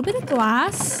need a little bit of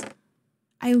glass.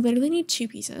 I literally need 2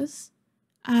 pieces.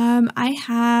 I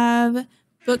have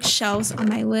bookshelves on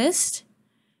my list,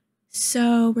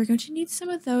 so we're going to need some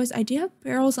of those. I do have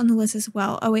barrels on the list as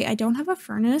well. Oh wait, I don't have a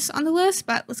furnace on the list,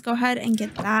 but let's go ahead and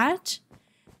get that.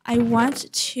 I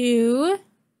want to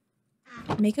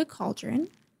make a cauldron.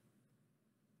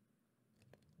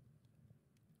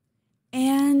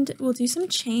 And we'll do some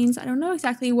chains. I don't know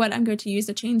exactly what I'm going to use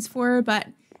the chains for, but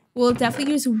we'll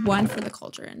definitely use 1 for the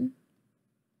cauldron.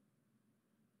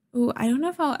 Ooh, I don't know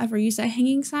if I'll ever use that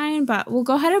hanging sign, but we'll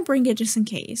go ahead and bring it just in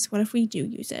case. What if we do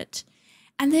use it?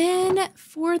 And then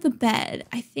for the bed,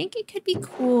 I think it could be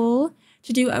cool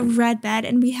to do a red bed,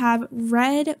 and we have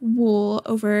red wool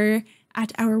over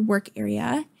at our work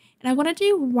area. And I want to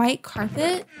do white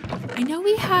carpet. I know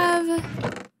we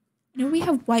have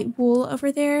white wool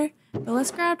over there, but let's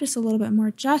grab just a little bit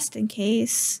more just in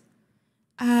case.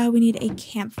 We need a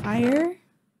campfire.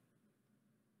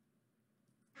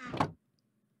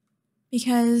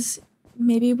 Because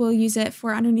maybe we'll use it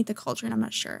for underneath the cauldron, I'm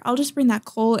not sure. I'll just bring that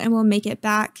coal and we'll make it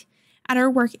back at our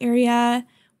work area.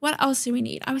 What else do we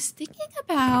need? I was thinking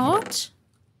about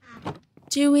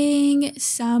doing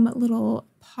some little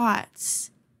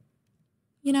pots.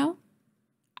 You know?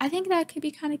 I think that could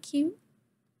be kind of cute.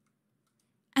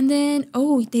 And then,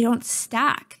 oh, they don't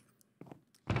stack.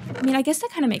 I mean, I guess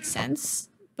that kind of makes sense,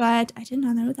 but I did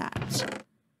not know that.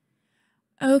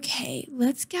 Okay,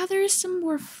 let's gather some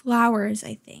more flowers,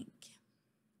 I think.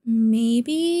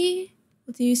 Maybe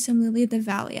we'll do some Lily of the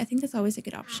Valley. I think that's always a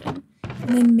good option.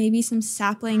 And then maybe some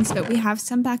saplings, but we have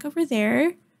some back over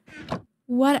there.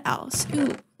 What else?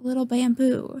 Ooh, little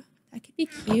bamboo. That could be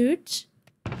cute.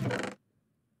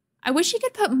 I wish you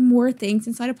could put more things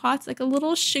inside of pots, like a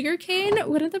little sugar cane.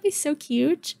 Wouldn't that be so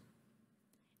cute?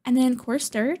 And then coarse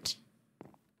dirt.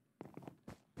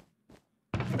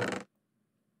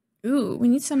 Ooh, we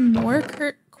need some more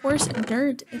coarse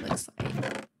dirt, it looks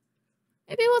like.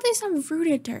 Maybe we'll do some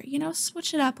rooted dirt, you know,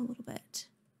 switch it up a little bit.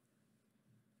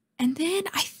 And then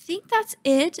I think that's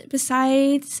it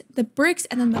besides the bricks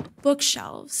and then the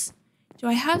bookshelves. Do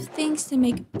I have things to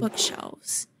make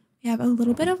bookshelves? We have a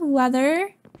little bit of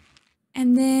leather.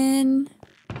 And then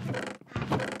I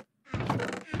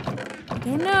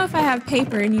don't know if I have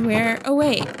paper anywhere. Oh,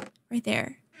 wait, right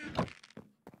there.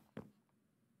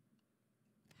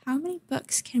 How many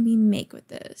books can we make with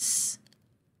this?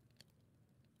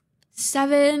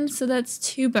 7, so that's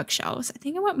 2 bookshelves. I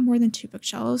think I want more than 2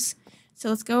 bookshelves. So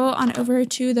let's go on over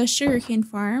to the sugarcane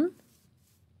farm.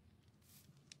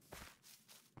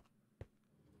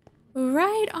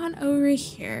 Right on over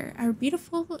here, our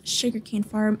beautiful sugarcane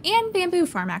farm and bamboo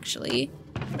farm, actually.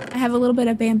 I have a little bit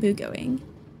of bamboo going.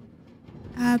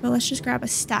 But let's just grab a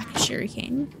stack of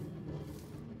sugarcane.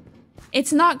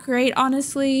 It's not great,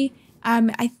 honestly.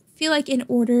 I feel like in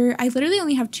order, I literally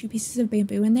only have 2 pieces of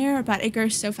bamboo in there, but it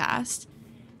grows so fast.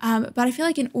 But I feel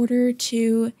like in order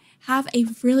to have a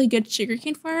really good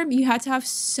sugarcane farm, you had to have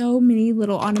so many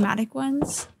little automatic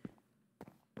ones.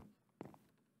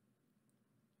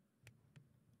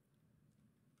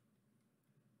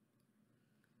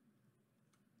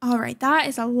 All right, that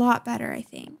is a lot better, I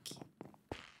think.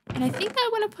 And I think that I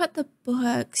want to put the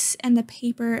books and the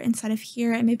paper inside of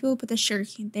here, and maybe we'll put the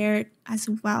sugarcane there as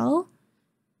well.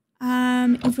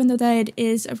 Even though that it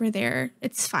is over there,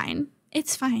 it's fine.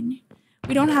 It's fine.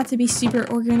 We don't have to be super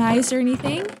organized or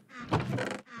anything.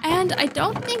 And I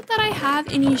don't think that I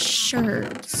have any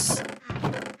shirts.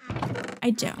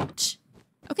 I don't.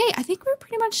 Okay, I think we're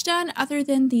pretty much done other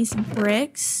than these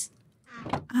bricks.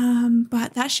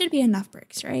 But that should be enough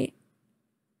bricks, right?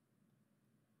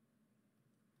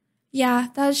 Yeah,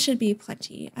 that should be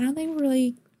plenty. I don't think we're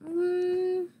really,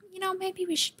 you know, maybe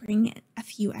we should bring a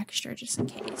few extra just in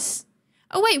case.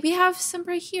 Oh wait, we have some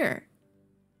right here.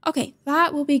 Okay,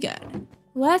 that will be good.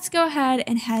 Let's go ahead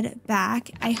and head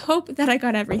back. I hope that I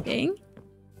got everything.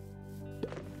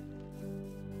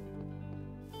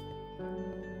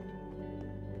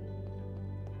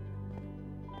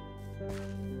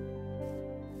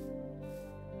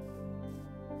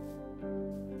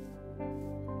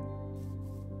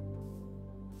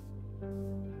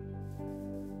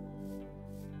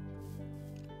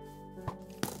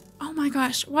 Oh my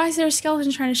gosh, why is there a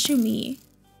skeleton trying to shoot me?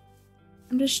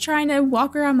 I'm just trying to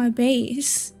walk around my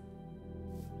base.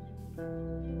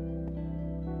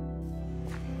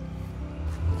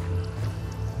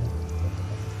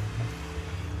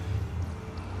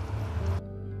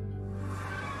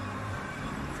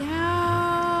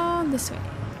 Down this way.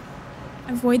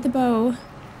 Avoid the bow.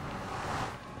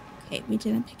 Okay, we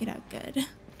didn't pick it up good.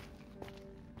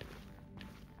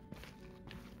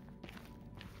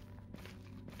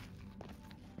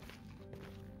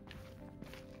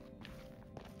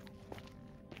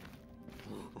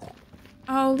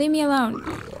 Oh, leave me alone.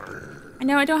 I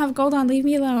know I don't have gold on, leave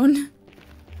me alone.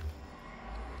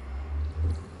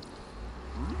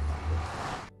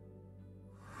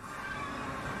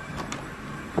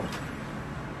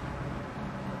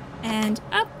 And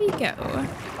up we go.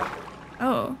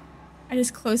 Oh, I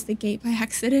just closed the gate by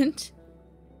accident.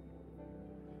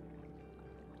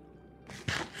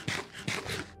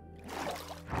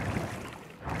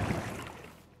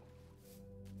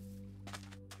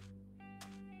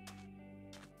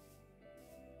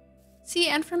 See,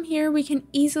 and from here we can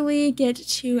easily get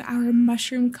to our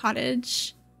mushroom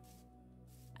cottage.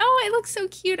 Oh, it looks so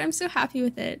cute. I'm so happy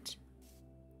with it.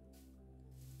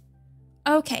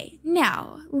 Okay,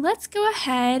 now let's go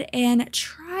ahead and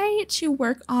try to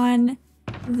work on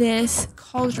this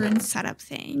cauldron setup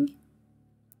thing.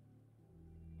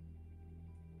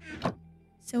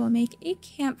 So we'll make a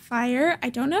campfire. I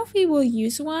don't know if we will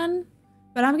use one,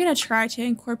 but I'm gonna try to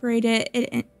incorporate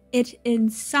it in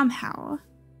somehow.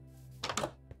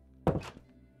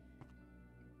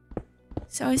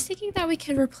 So I was thinking that we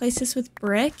could replace this with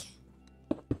brick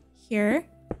here.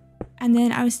 And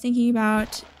then I was thinking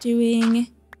about doing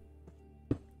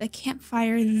the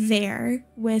campfire there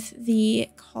with the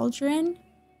cauldron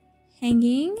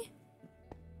hanging.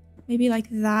 Maybe like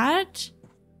that.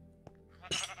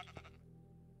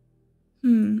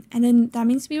 And then that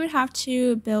means we would have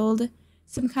to build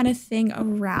some kind of thing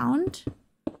around.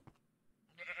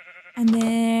 And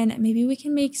then maybe we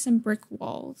can make some brick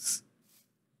walls.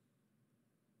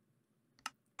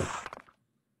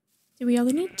 Do we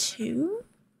only need 2?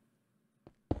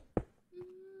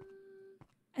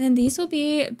 And then these will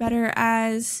be better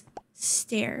as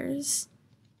stairs.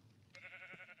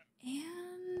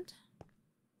 And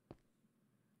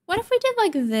what if we did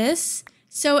like this?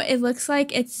 So it looks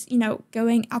like it's, you know,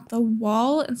 going out the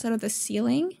wall instead of the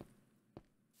ceiling.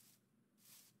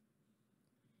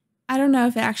 I don't know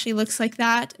if it actually looks like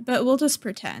that, but we'll just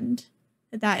pretend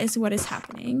that that is what is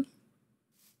happening.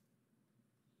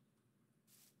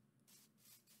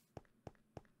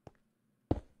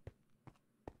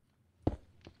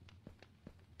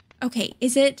 Okay,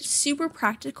 is it super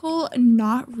practical?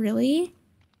 Not really.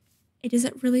 It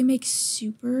doesn't really make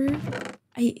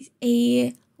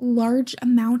a large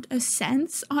amount of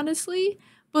sense, honestly.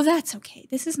 But that's okay.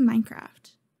 This is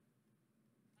Minecraft.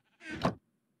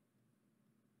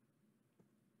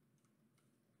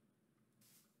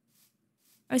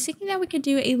 I was thinking that we could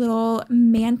do a little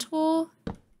mantle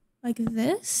like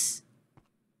this.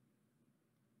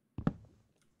 And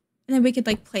then we could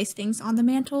like place things on the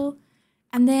mantle.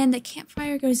 And then the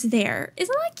campfire goes there.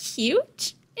 Isn't that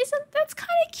cute? That's kind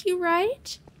of cute,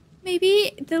 right?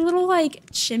 Maybe the little like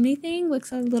chimney thing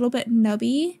looks a little bit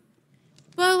nubby.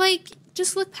 But like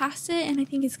just look past it and I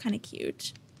think it's kind of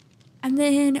cute. And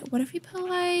then what if we put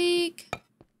like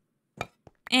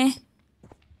I'm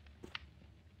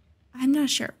not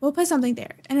sure. We'll put something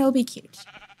there and it'll be cute.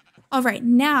 All right,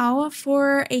 now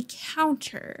for a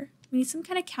counter. We need some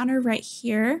kind of counter right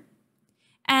here.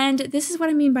 And this is what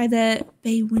I mean by the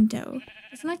bay window.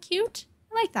 Isn't that cute?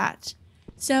 I like that.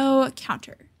 So,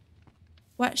 counter.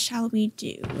 What shall we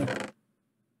do?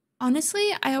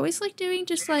 Honestly, I always like doing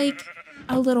just like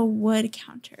a little wood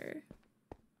counter.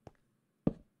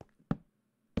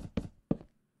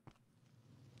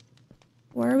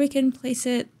 Or we can place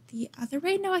it the other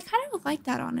way. No, I kind of like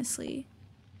that, honestly.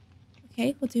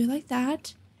 Okay, we'll do it like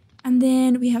that. And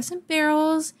then we have some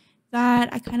barrels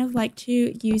that I kind of like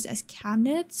to use as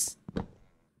cabinets.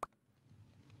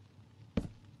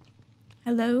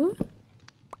 Hello?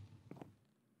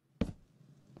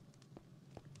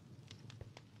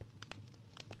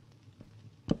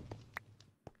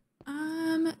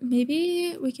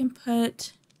 Maybe we can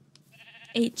put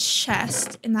a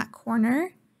chest in that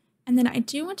corner. And then I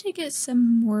do want to get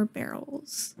some more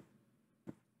barrels.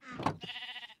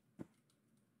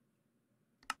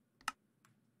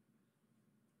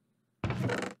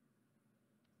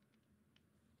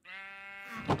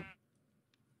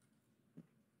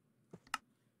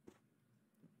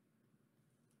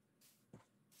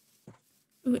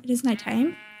 Ooh, it is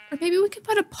nighttime. Or maybe we could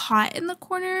put a pot in the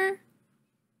corner.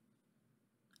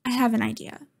 I have an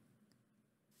idea.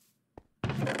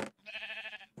 Do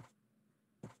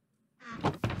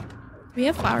we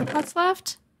have flower pots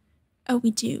left? Oh,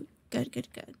 we do. Good,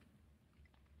 good, good.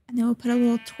 And then we'll put a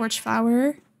little torch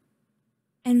flower.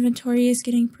 Inventory is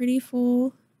getting pretty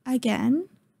full again.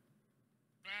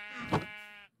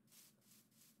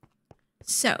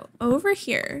 So over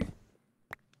here,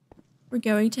 we're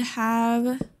going to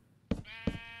have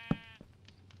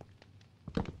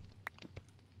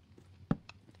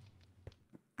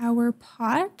our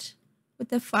pot with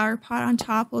the flower pot on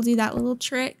top. We'll do that little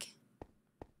trick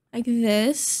like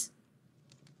this.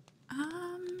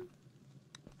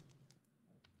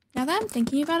 Now that I'm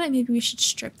thinking about it, maybe we should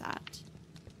strip that.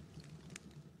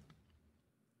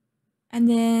 And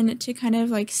then to kind of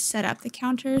like set up the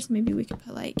counters, maybe we could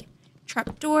put like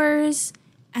trap doors,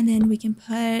 and then we can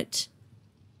put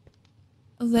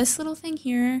this little thing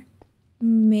here.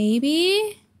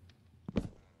 Maybe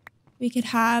we could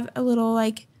have a little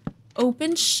like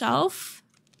open shelf.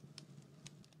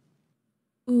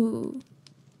 Ooh.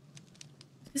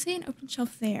 Let's say an open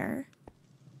shelf there.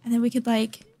 And then we could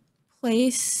like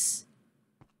place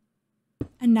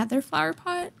another flower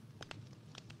pot.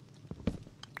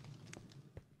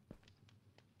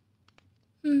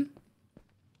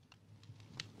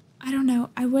 I don't know.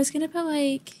 I was gonna put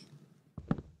like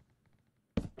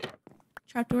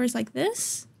trapdoors like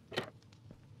this.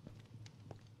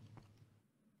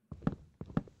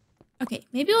 Okay,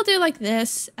 maybe we'll do like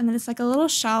this, and then it's like a little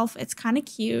shelf. It's kind of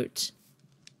cute.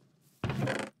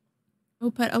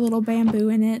 We'll put a little bamboo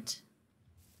in it.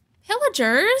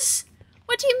 Pillagers?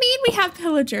 What do you mean we have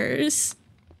pillagers?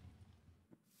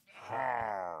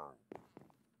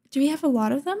 Do we have a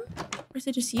lot of them? Or is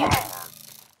it just you?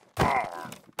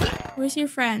 Where's your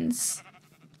friends?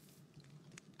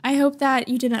 I hope that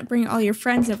you didn't bring all your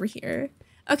friends over here.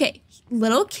 Okay,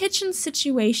 little kitchen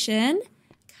situation.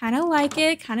 Kind of like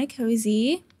it, kind of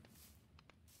cozy.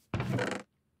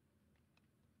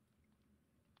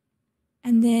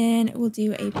 And then we'll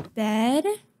do a bed.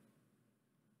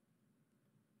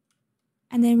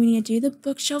 And then we need to do the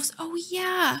bookshelves. Oh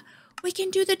yeah, we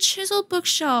can do the chisel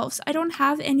bookshelves. I don't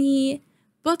have any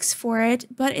books for it,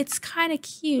 but it's kind of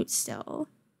cute still.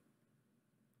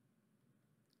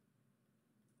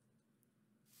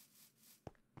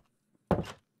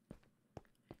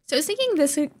 So I was thinking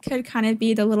this could kind of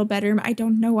be the little bedroom. I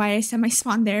don't know why I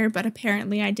semi-spawned there, but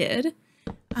apparently I did.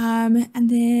 And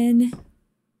then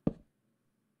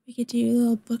we could do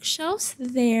little bookshelves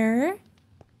there.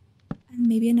 And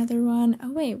maybe another one.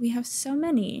 Oh wait, we have so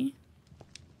many.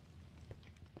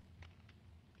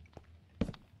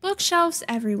 Bookshelves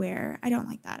everywhere. I don't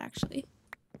like that actually.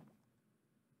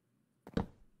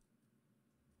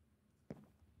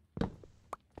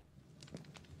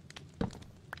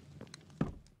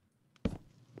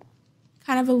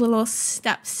 Kind of a little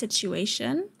step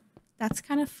situation. That's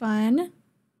kind of fun.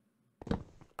 And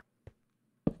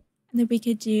then we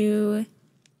could do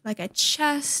like a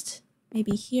chest,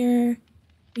 maybe here.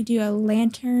 We do a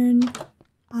lantern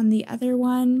on the other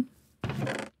one.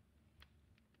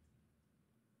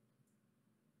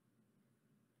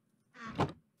 A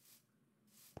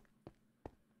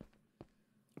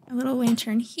little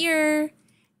lantern here.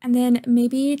 And then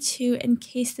maybe to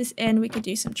encase this in, we could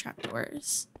do some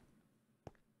trapdoors.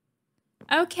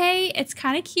 Okay, it's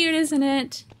kind of cute, isn't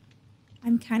it?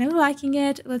 I'm kind of liking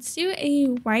it. Let's do a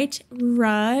white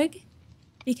rug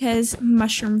because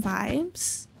mushroom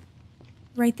vibes.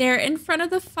 Right there in front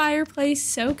of the fireplace,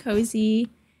 so cozy.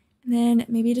 And then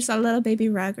maybe just a little baby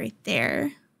rug right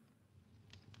there.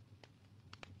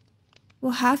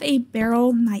 We'll have a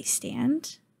barrel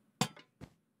nightstand.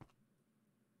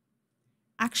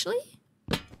 Actually,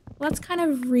 let's kind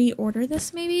of reorder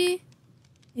this maybe.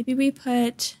 Maybe we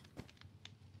put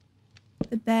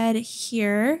the bed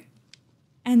here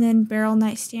and then barrel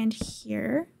nightstand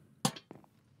here.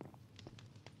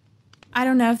 I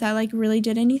don't know if that like really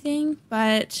did anything,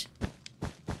 but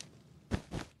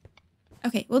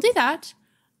okay, we'll do that.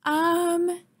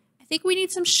 I think we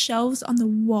need some shelves on the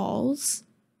walls.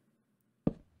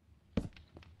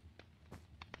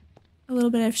 A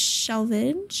little bit of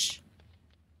shelvage.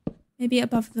 Maybe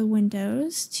above the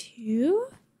windows too.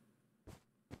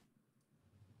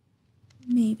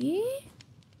 Maybe.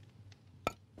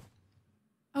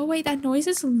 Oh wait, that noise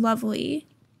is lovely.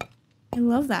 I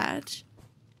love that.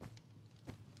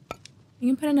 You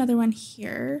can put another one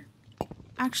here.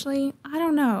 Actually, I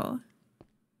don't know.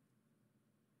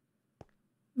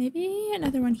 Maybe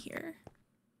another one here.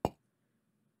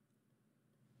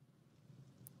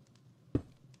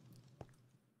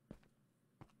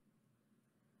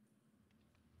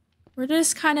 We're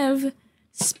just kind of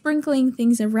sprinkling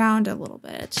things around a little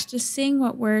bit, just seeing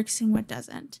what works and what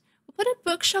doesn't. We'll put a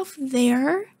bookshelf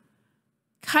there.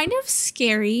 Kind of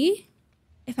scary,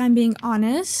 if I'm being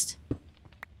honest.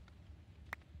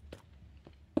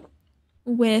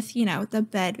 With, you know, the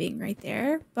bed being right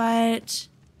there, but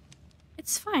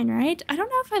it's fine, right? I don't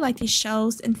know if I like these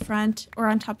shelves in front or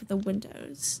on top of the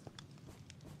windows.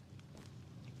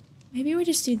 Maybe we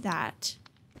just do that.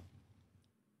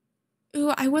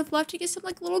 Ooh, I would love to get some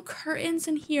like little curtains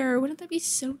in here. Wouldn't that be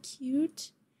so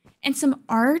cute? And some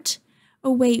art.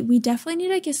 Oh wait, we definitely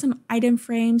need to get some item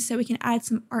frames so we can add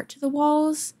some art to the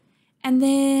walls. And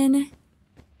then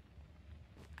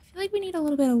I feel like we need a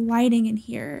little bit of lighting in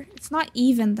here. It's not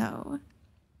even though.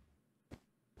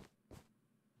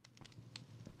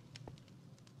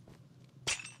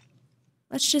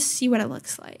 Let's just see what it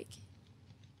looks like.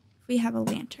 If we have a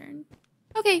lantern.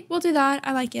 Okay, we'll do that.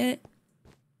 I like it.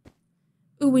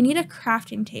 Ooh, we need a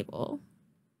crafting table.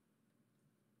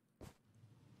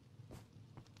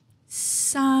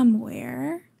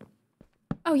 Somewhere.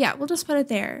 Oh yeah, we'll just put it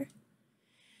there.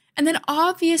 And then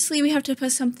obviously we have to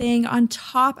put something on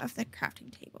top of the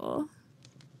crafting table.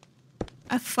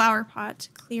 A flower pot,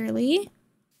 clearly.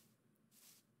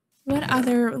 What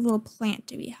other little plant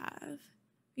do we have?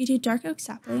 We do dark oak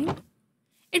sapling.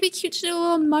 It'd be cute to do a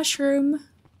little mushroom.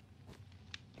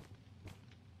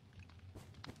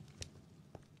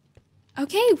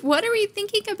 Okay, what are we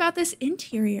thinking about this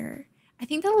interior? I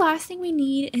think the last thing we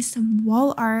need is some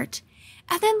wall art.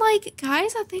 And then, like,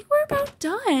 guys, I think we're about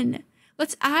done.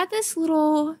 Let's add this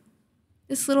little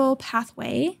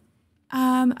pathway.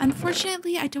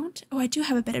 Unfortunately, I don't... Oh, I do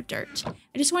have a bit of dirt.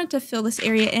 I just wanted to fill this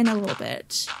area in a little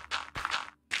bit.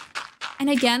 And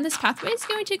again, this pathway is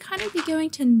going to kind of be going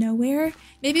to nowhere.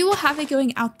 Maybe we'll have it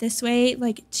going out this way,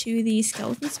 like, to the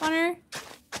skeleton spawner.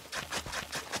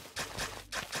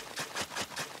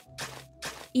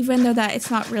 Even though that it's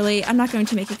not really... I'm not going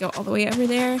to make it go all the way over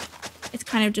there. It's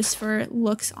kind of just for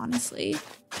looks, honestly.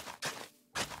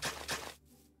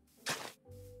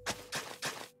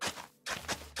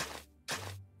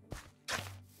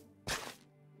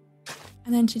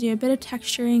 And then to do a bit of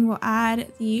texturing, we'll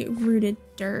add the rooted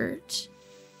dirt.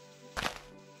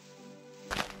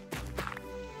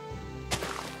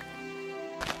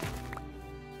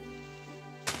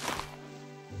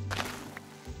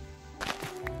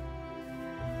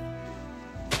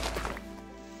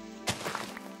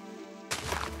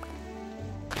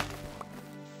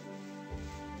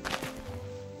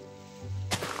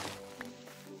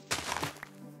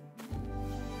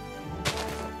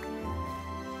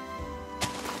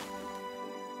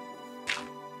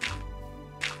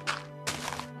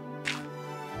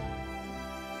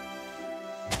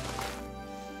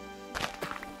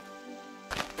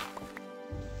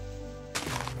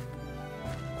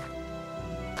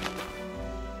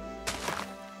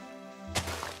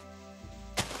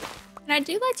 And I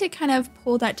do like to kind of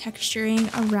pull that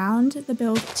texturing around the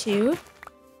build too.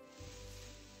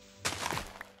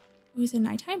 Oh, is it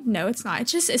nighttime? No, it's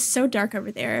not. It's so dark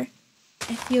over there.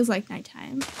 It feels like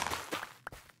nighttime.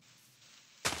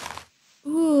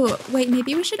 Ooh, wait,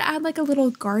 maybe we should add like a little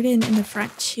garden in the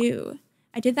front too.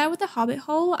 I did that with the Hobbit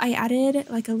hole. I added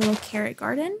like a little carrot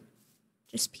garden.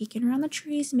 Just peeking around the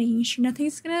trees, making sure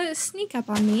nothing's gonna sneak up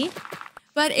on me.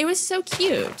 But it was so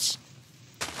cute.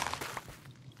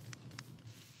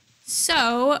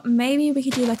 So maybe we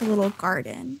could do like a little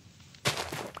garden.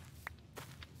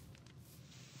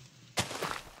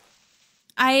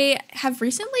 I have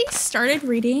recently started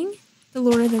reading The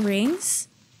Lord of the Rings.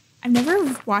 I've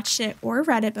never watched it or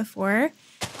read it before,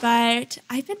 but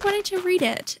I've been wanting to read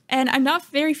it. And I'm not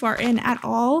very far in at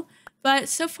all, but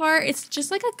so far it's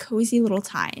just like a cozy little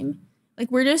time.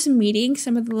 Like we're just meeting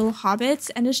some of the little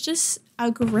hobbits and it's just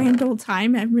a grand old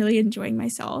time. I'm really enjoying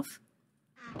myself.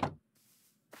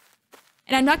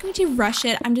 And I'm not going to rush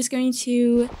it. I'm just going to,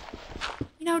 you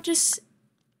know, just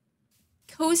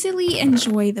cozily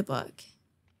enjoy the book.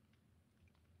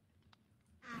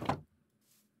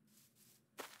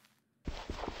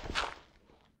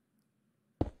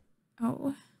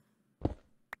 Oh.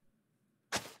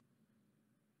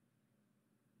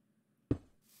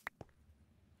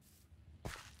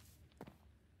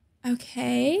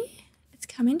 Okay. It's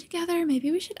coming together.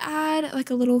 Maybe we should add like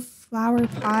a little flower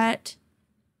pot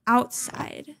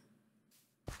outside.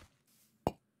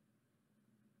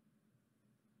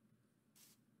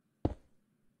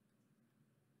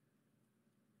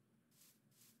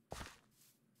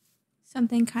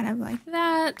 Something kind of like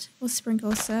that. We'll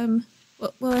sprinkle some...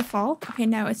 Will it fall? Okay,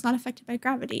 no, it's not affected by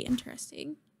gravity.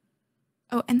 Interesting.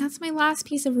 Oh, and that's my last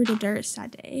piece of rooted dirt,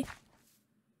 sad day.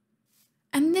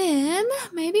 And then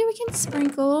maybe we can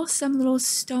sprinkle some little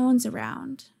stones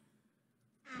around.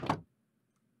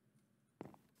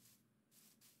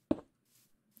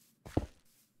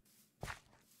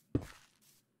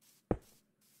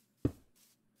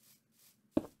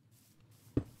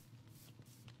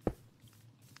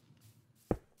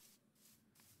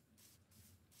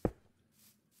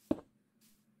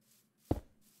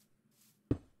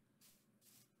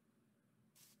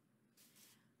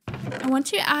 I want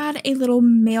to add a little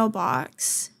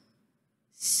mailbox.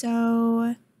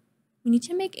 So we need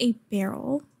to make a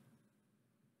barrel.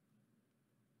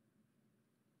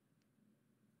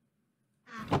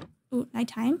 Ooh,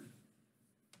 nighttime.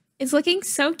 It's looking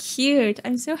so cute.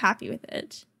 I'm so happy with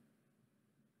it.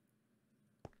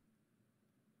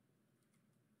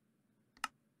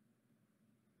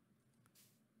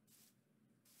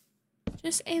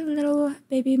 Just a little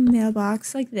baby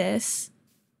mailbox like this.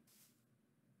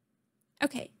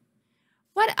 Okay,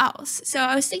 what else? So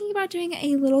I was thinking about doing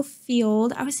a little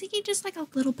field. I was thinking just like a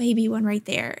little baby one right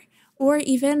there. Or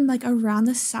even like around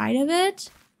the side of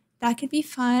it. That could be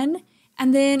fun.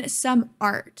 And then some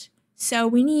art. So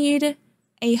we need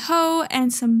a hoe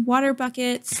and some water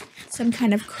buckets, some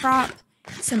kind of crop,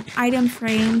 some item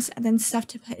frames, and then stuff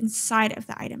to put inside of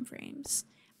the item frames.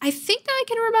 I think that I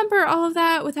can remember all of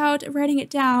that without writing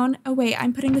it down. Oh wait,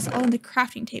 I'm putting this all in the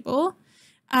crafting table.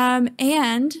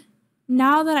 And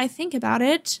now that I think about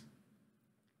it,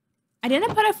 I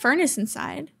didn't put a furnace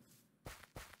inside.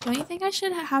 Don't you think I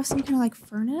should have some kind of like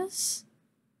furnace?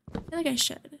 I feel like I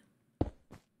should.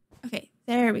 Okay,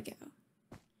 there we go.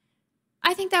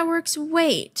 I think that works.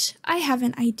 Wait, I have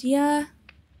an idea.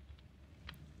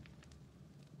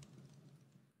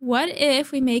 What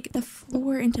if we make the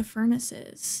floor into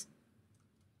furnaces?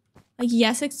 Like,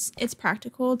 yes, it's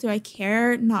practical. Do I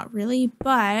care? Not really,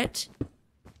 but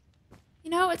you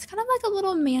know, it's kind of like a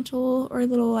little mantle or a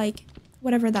little like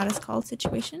whatever that is called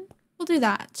situation. We'll do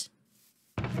that.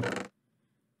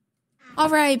 All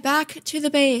right, back to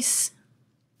the base.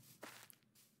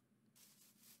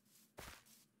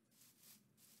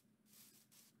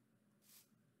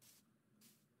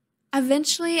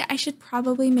 Eventually, I should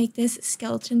probably make this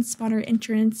skeleton spawner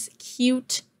entrance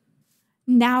cute.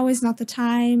 Now is not the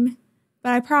time,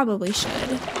 but I probably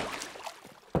should.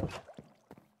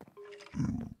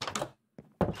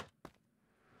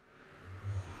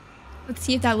 Let's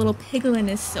see if that little piglin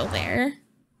is still there.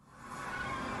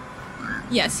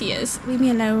 Yes, he is. Leave me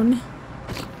alone.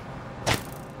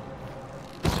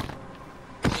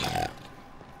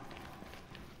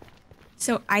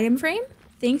 So, item frame.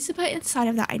 Things to put inside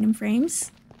of the item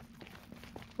frames.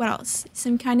 What else?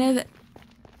 Some kind of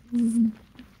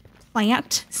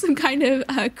plant. Some kind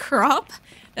of crop.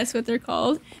 That's what they're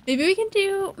called. Maybe we can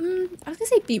do, I was gonna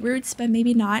say beetroots, but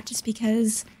maybe not, just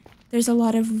because there's a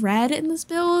lot of red in this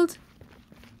build.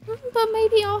 But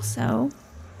maybe also.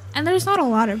 And there's not a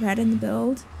lot of red in the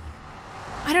build.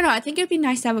 I don't know, I think it'd be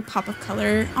nice to have a pop of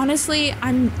color. Honestly,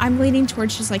 I'm leaning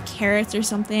towards just like carrots or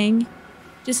something.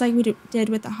 Just like we did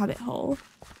with the Hobbit hole.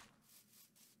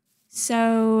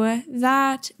 So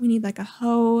that, we need like a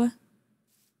hoe.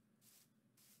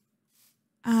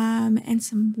 And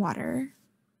some water.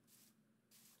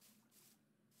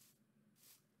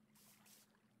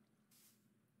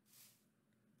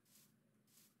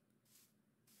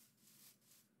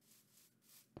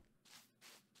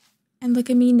 And look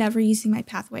at me never using my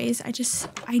pathways.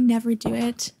 I never do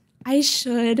it. I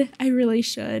should. I really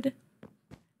should.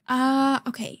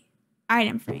 Okay.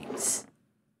 Item frames.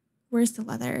 Where's the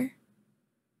leather?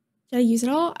 Did I use it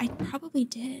all? I probably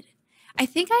did. I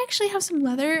think I actually have some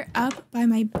leather up by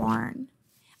my barn.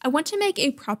 I want to make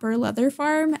a proper leather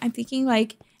farm. I'm thinking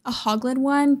like a hoglin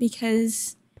one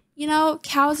because, you know,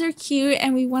 cows are cute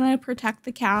and we want to protect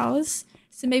the cows.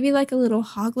 So maybe like a little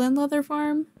hoglin leather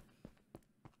farm.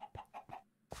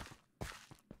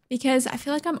 Because I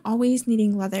feel like I'm always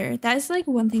needing leather. That is like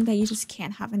one thing that you just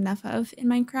can't have enough of in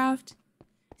Minecraft.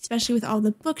 Especially with all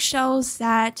the bookshelves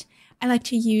that I like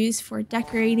to use for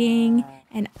decorating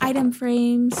and item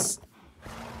frames.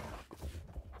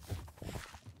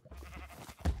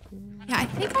 Yeah, I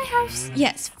think I have,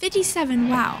 yes, 57,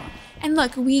 wow. And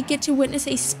look, we get to witness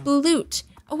a sploot.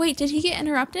 Oh wait, did he get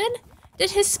interrupted?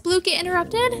 Did his sploot get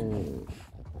interrupted?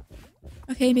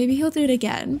 Okay, maybe he'll do it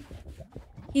again.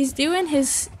 He's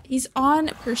on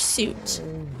pursuit.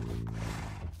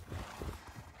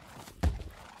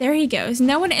 There he goes.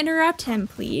 No one interrupt him,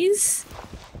 please.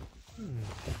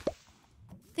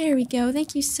 There we go.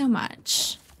 Thank you so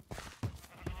much.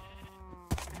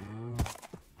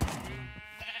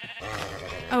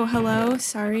 Oh, hello.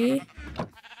 Sorry.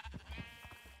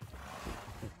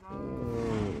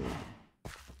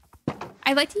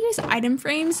 I like to use item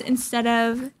frames instead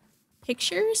of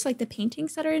pictures, like the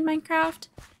paintings that are in Minecraft,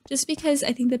 just because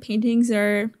I think the paintings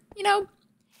are, you know,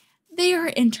 they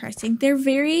are interesting. They're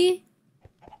very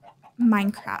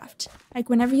Minecraft. Like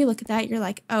whenever you look at that, you're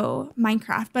like, oh,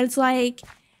 Minecraft. But it's like,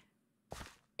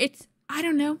 I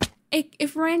don't know.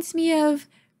 It reminds me of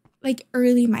like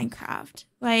early Minecraft.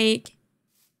 Like,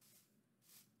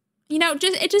 you know,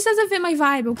 it just doesn't fit my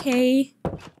vibe, okay?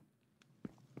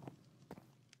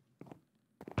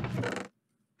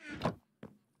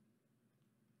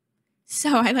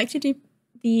 So I like to do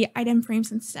the item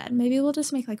frames instead. Maybe we'll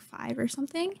just make like 5 or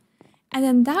something. And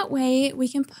then that way we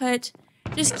can put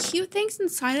just cute things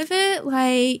inside of it.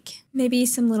 Like maybe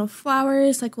some little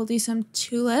flowers. Like we'll do some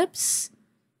tulips.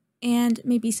 And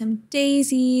maybe some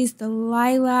daisies, the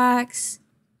lilacs.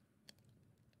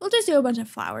 We'll just do a bunch of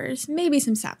flowers. Maybe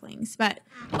some saplings, but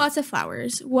lots of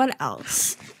flowers. What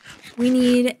else? We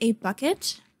need a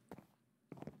bucket.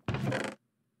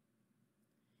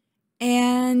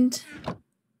 And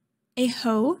a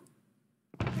hoe.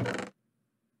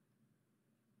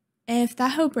 If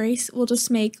that hoe breaks, we'll just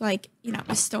make like, you know,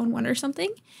 a stone one or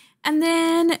something. And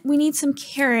then we need some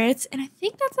carrots, and I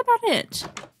think that's about it.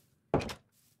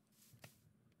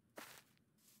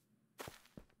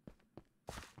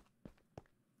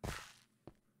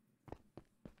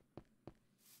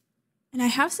 And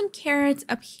I have some carrots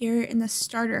up here in the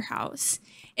starter house.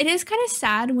 It is kind of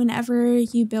sad whenever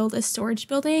you build a storage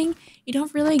building, you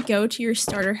don't really go to your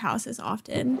starter house as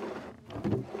often.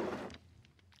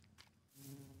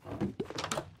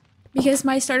 Because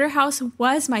my starter house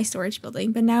was my storage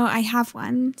building, but now I have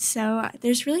one, so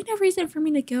there's really no reason for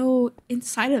me to go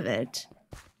inside of it.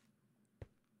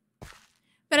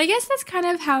 But I guess that's kind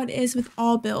of how it is with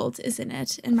all builds, isn't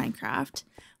it, in Minecraft?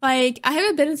 Like, I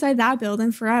haven't been inside that build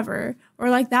in forever,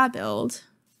 or like that build.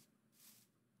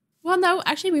 Well, no,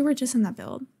 actually we were just in that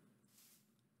build.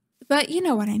 But you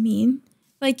know what I mean.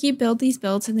 Like, you build these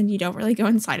builds and then you don't really go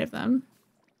inside of them.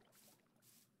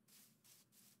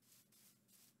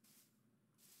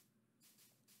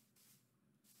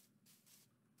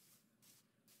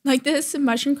 Like this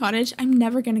mushroom cottage, I'm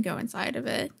never gonna go inside of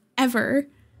it. Ever.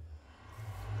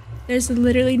 There's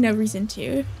literally no reason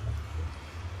to.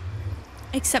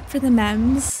 Except for the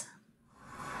memes.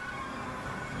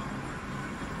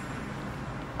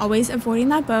 Always avoiding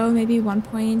that bow. Maybe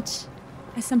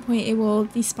at some point it will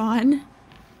despawn.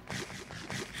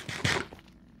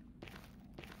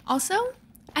 Also,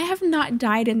 I have not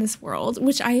died in this world,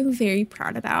 which I am very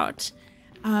proud about.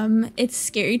 It's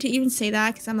scary to even say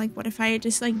that because I'm like, what if I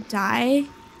just like die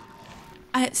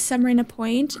at some random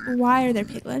point? Why are there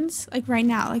piglins? Like right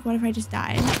now, like what if I just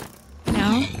died? You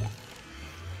know?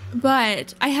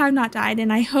 But I have not died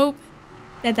and I hope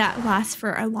that that lasts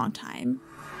for a long time.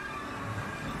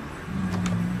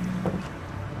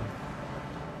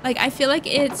 Like I feel like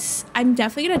I'm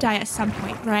definitely gonna die at some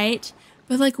point, right?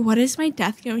 But like what is my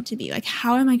death going to be? Like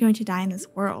how am I going to die in this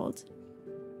world?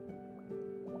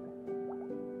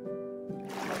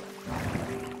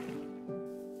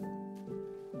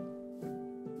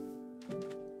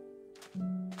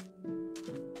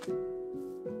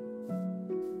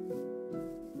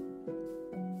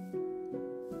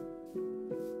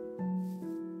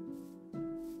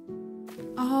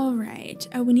 All right.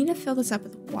 Oh, we need to fill this up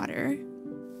with water.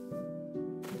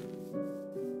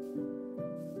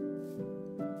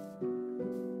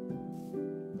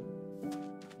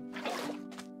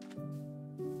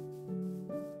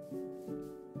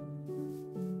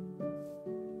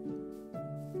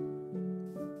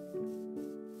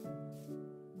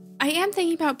 I am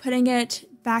thinking about putting it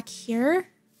back here,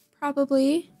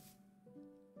 probably.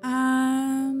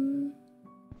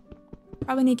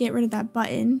 Probably need to get rid of that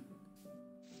button.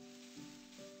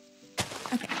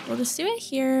 Okay, we'll just do it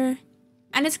here.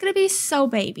 And it's gonna be so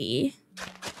baby.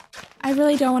 I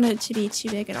really don't want it to be too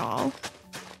big at all.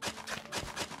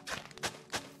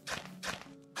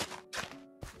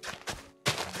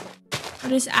 We're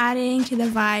just adding to the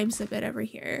vibes a bit over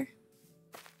here.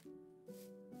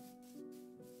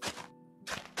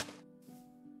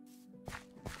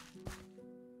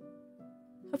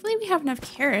 Hopefully we have enough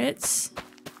carrots.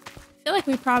 I feel like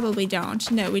we probably don't.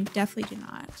 No, we definitely do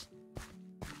not.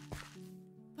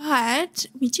 But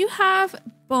we do have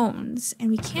bones, and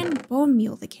we can bone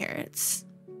meal the carrots.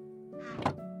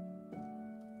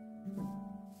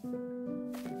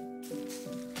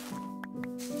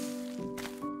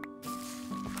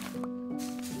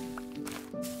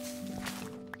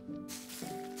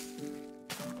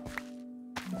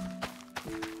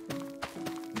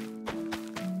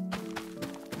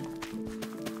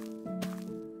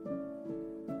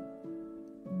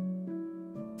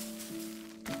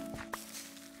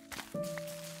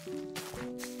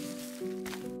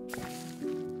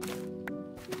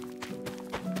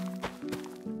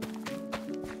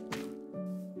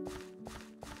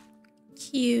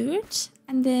 Cute.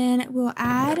 And then we'll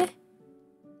add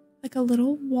like a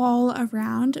little wall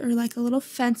around, or like a little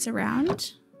fence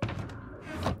around.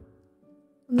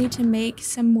 We'll need to make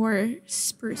some more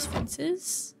spruce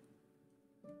fences.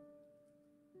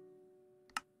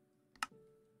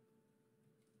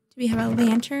 Do we have a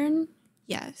lantern?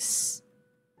 Yes.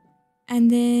 And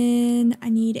then I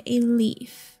need a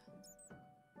leaf.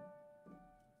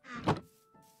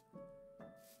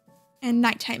 And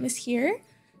nighttime is here.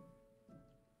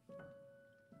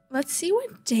 Let's see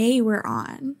what day we're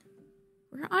on.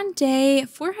 We're on day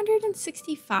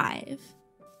 465.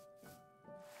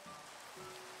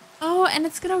 Oh, and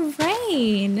it's gonna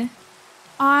rain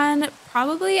on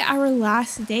probably our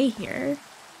last day here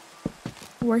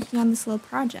working on this little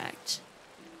project.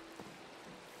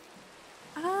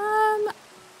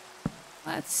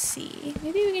 Let's see.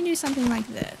 Maybe we can do something like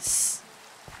this.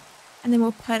 And then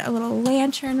we'll put a little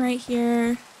lantern right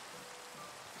here.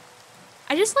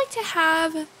 I just like to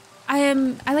have, I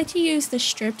like to use the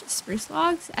stripped spruce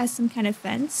logs as some kind of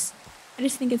fence. I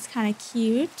just think it's kind of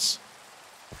cute.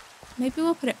 Maybe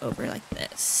we'll put it over like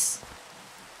this.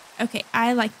 Okay,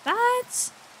 I like that.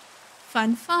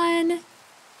 Fun, fun.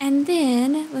 And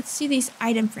then let's do these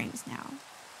item frames now.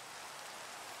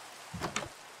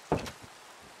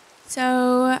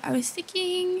 So I was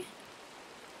thinking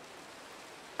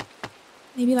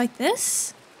maybe like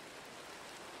this.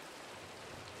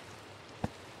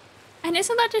 And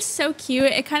isn't that just so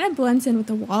cute? It kind of blends in with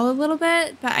the wall a little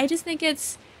bit, but I just think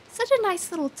it's such a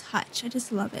nice little touch. I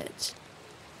just love it.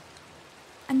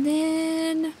 And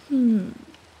then,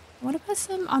 I want to put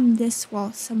some on this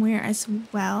wall somewhere as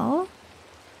well.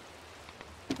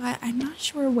 But I'm not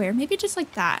sure where. Maybe just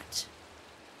like that.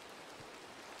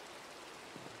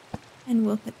 And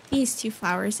we'll put these 2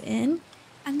 flowers in.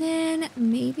 And then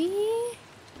maybe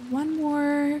one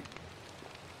more.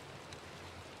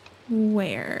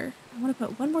 Where? I want to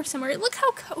put one more somewhere. Look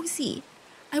how cozy.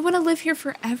 I want to live here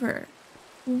forever.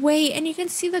 Wait, and you can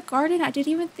see the garden. I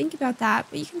didn't even think about that,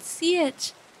 but you can see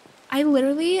it. I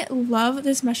literally love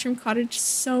this mushroom cottage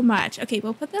so much. Okay,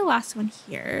 we'll put the last one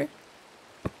here.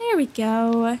 There we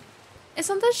go.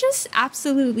 Isn't this just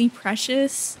absolutely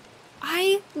precious?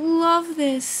 I love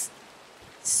this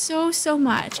so, so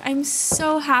much. I'm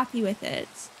so happy with it.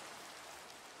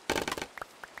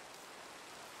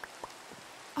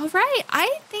 All right,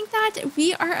 I think that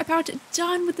we are about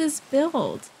done with this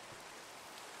build.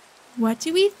 What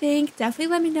do we think?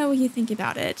 Definitely let me know what you think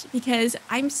about it because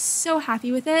I'm so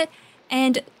happy with it.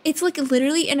 And it's like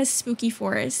literally in a spooky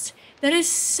forest. That is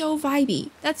so vibey.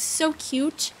 That's so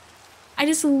cute. I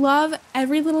just love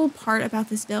every little part about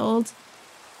this build.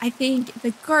 I think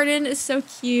the garden is so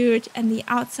cute and the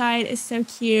outside is so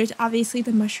cute. Obviously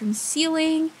the mushroom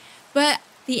ceiling, but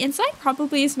the inside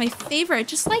probably is my favorite.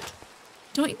 Just like,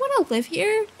 don't you want to live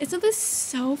here? Isn't this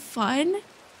so fun?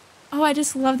 Oh, I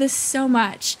just love this so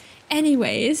much.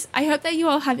 Anyways, I hope that you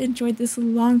all have enjoyed this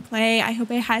long play. I hope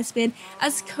it has been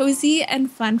as cozy and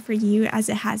fun for you as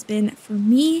it has been for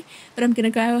me. But I'm going to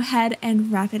go ahead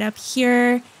and wrap it up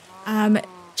here.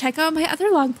 Check out my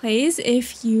other long plays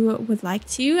if you would like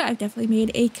to. I've definitely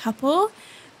made a couple.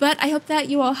 But I hope that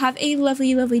you all have a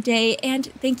lovely, lovely day. And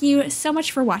thank you so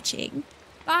much for watching.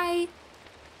 Bye!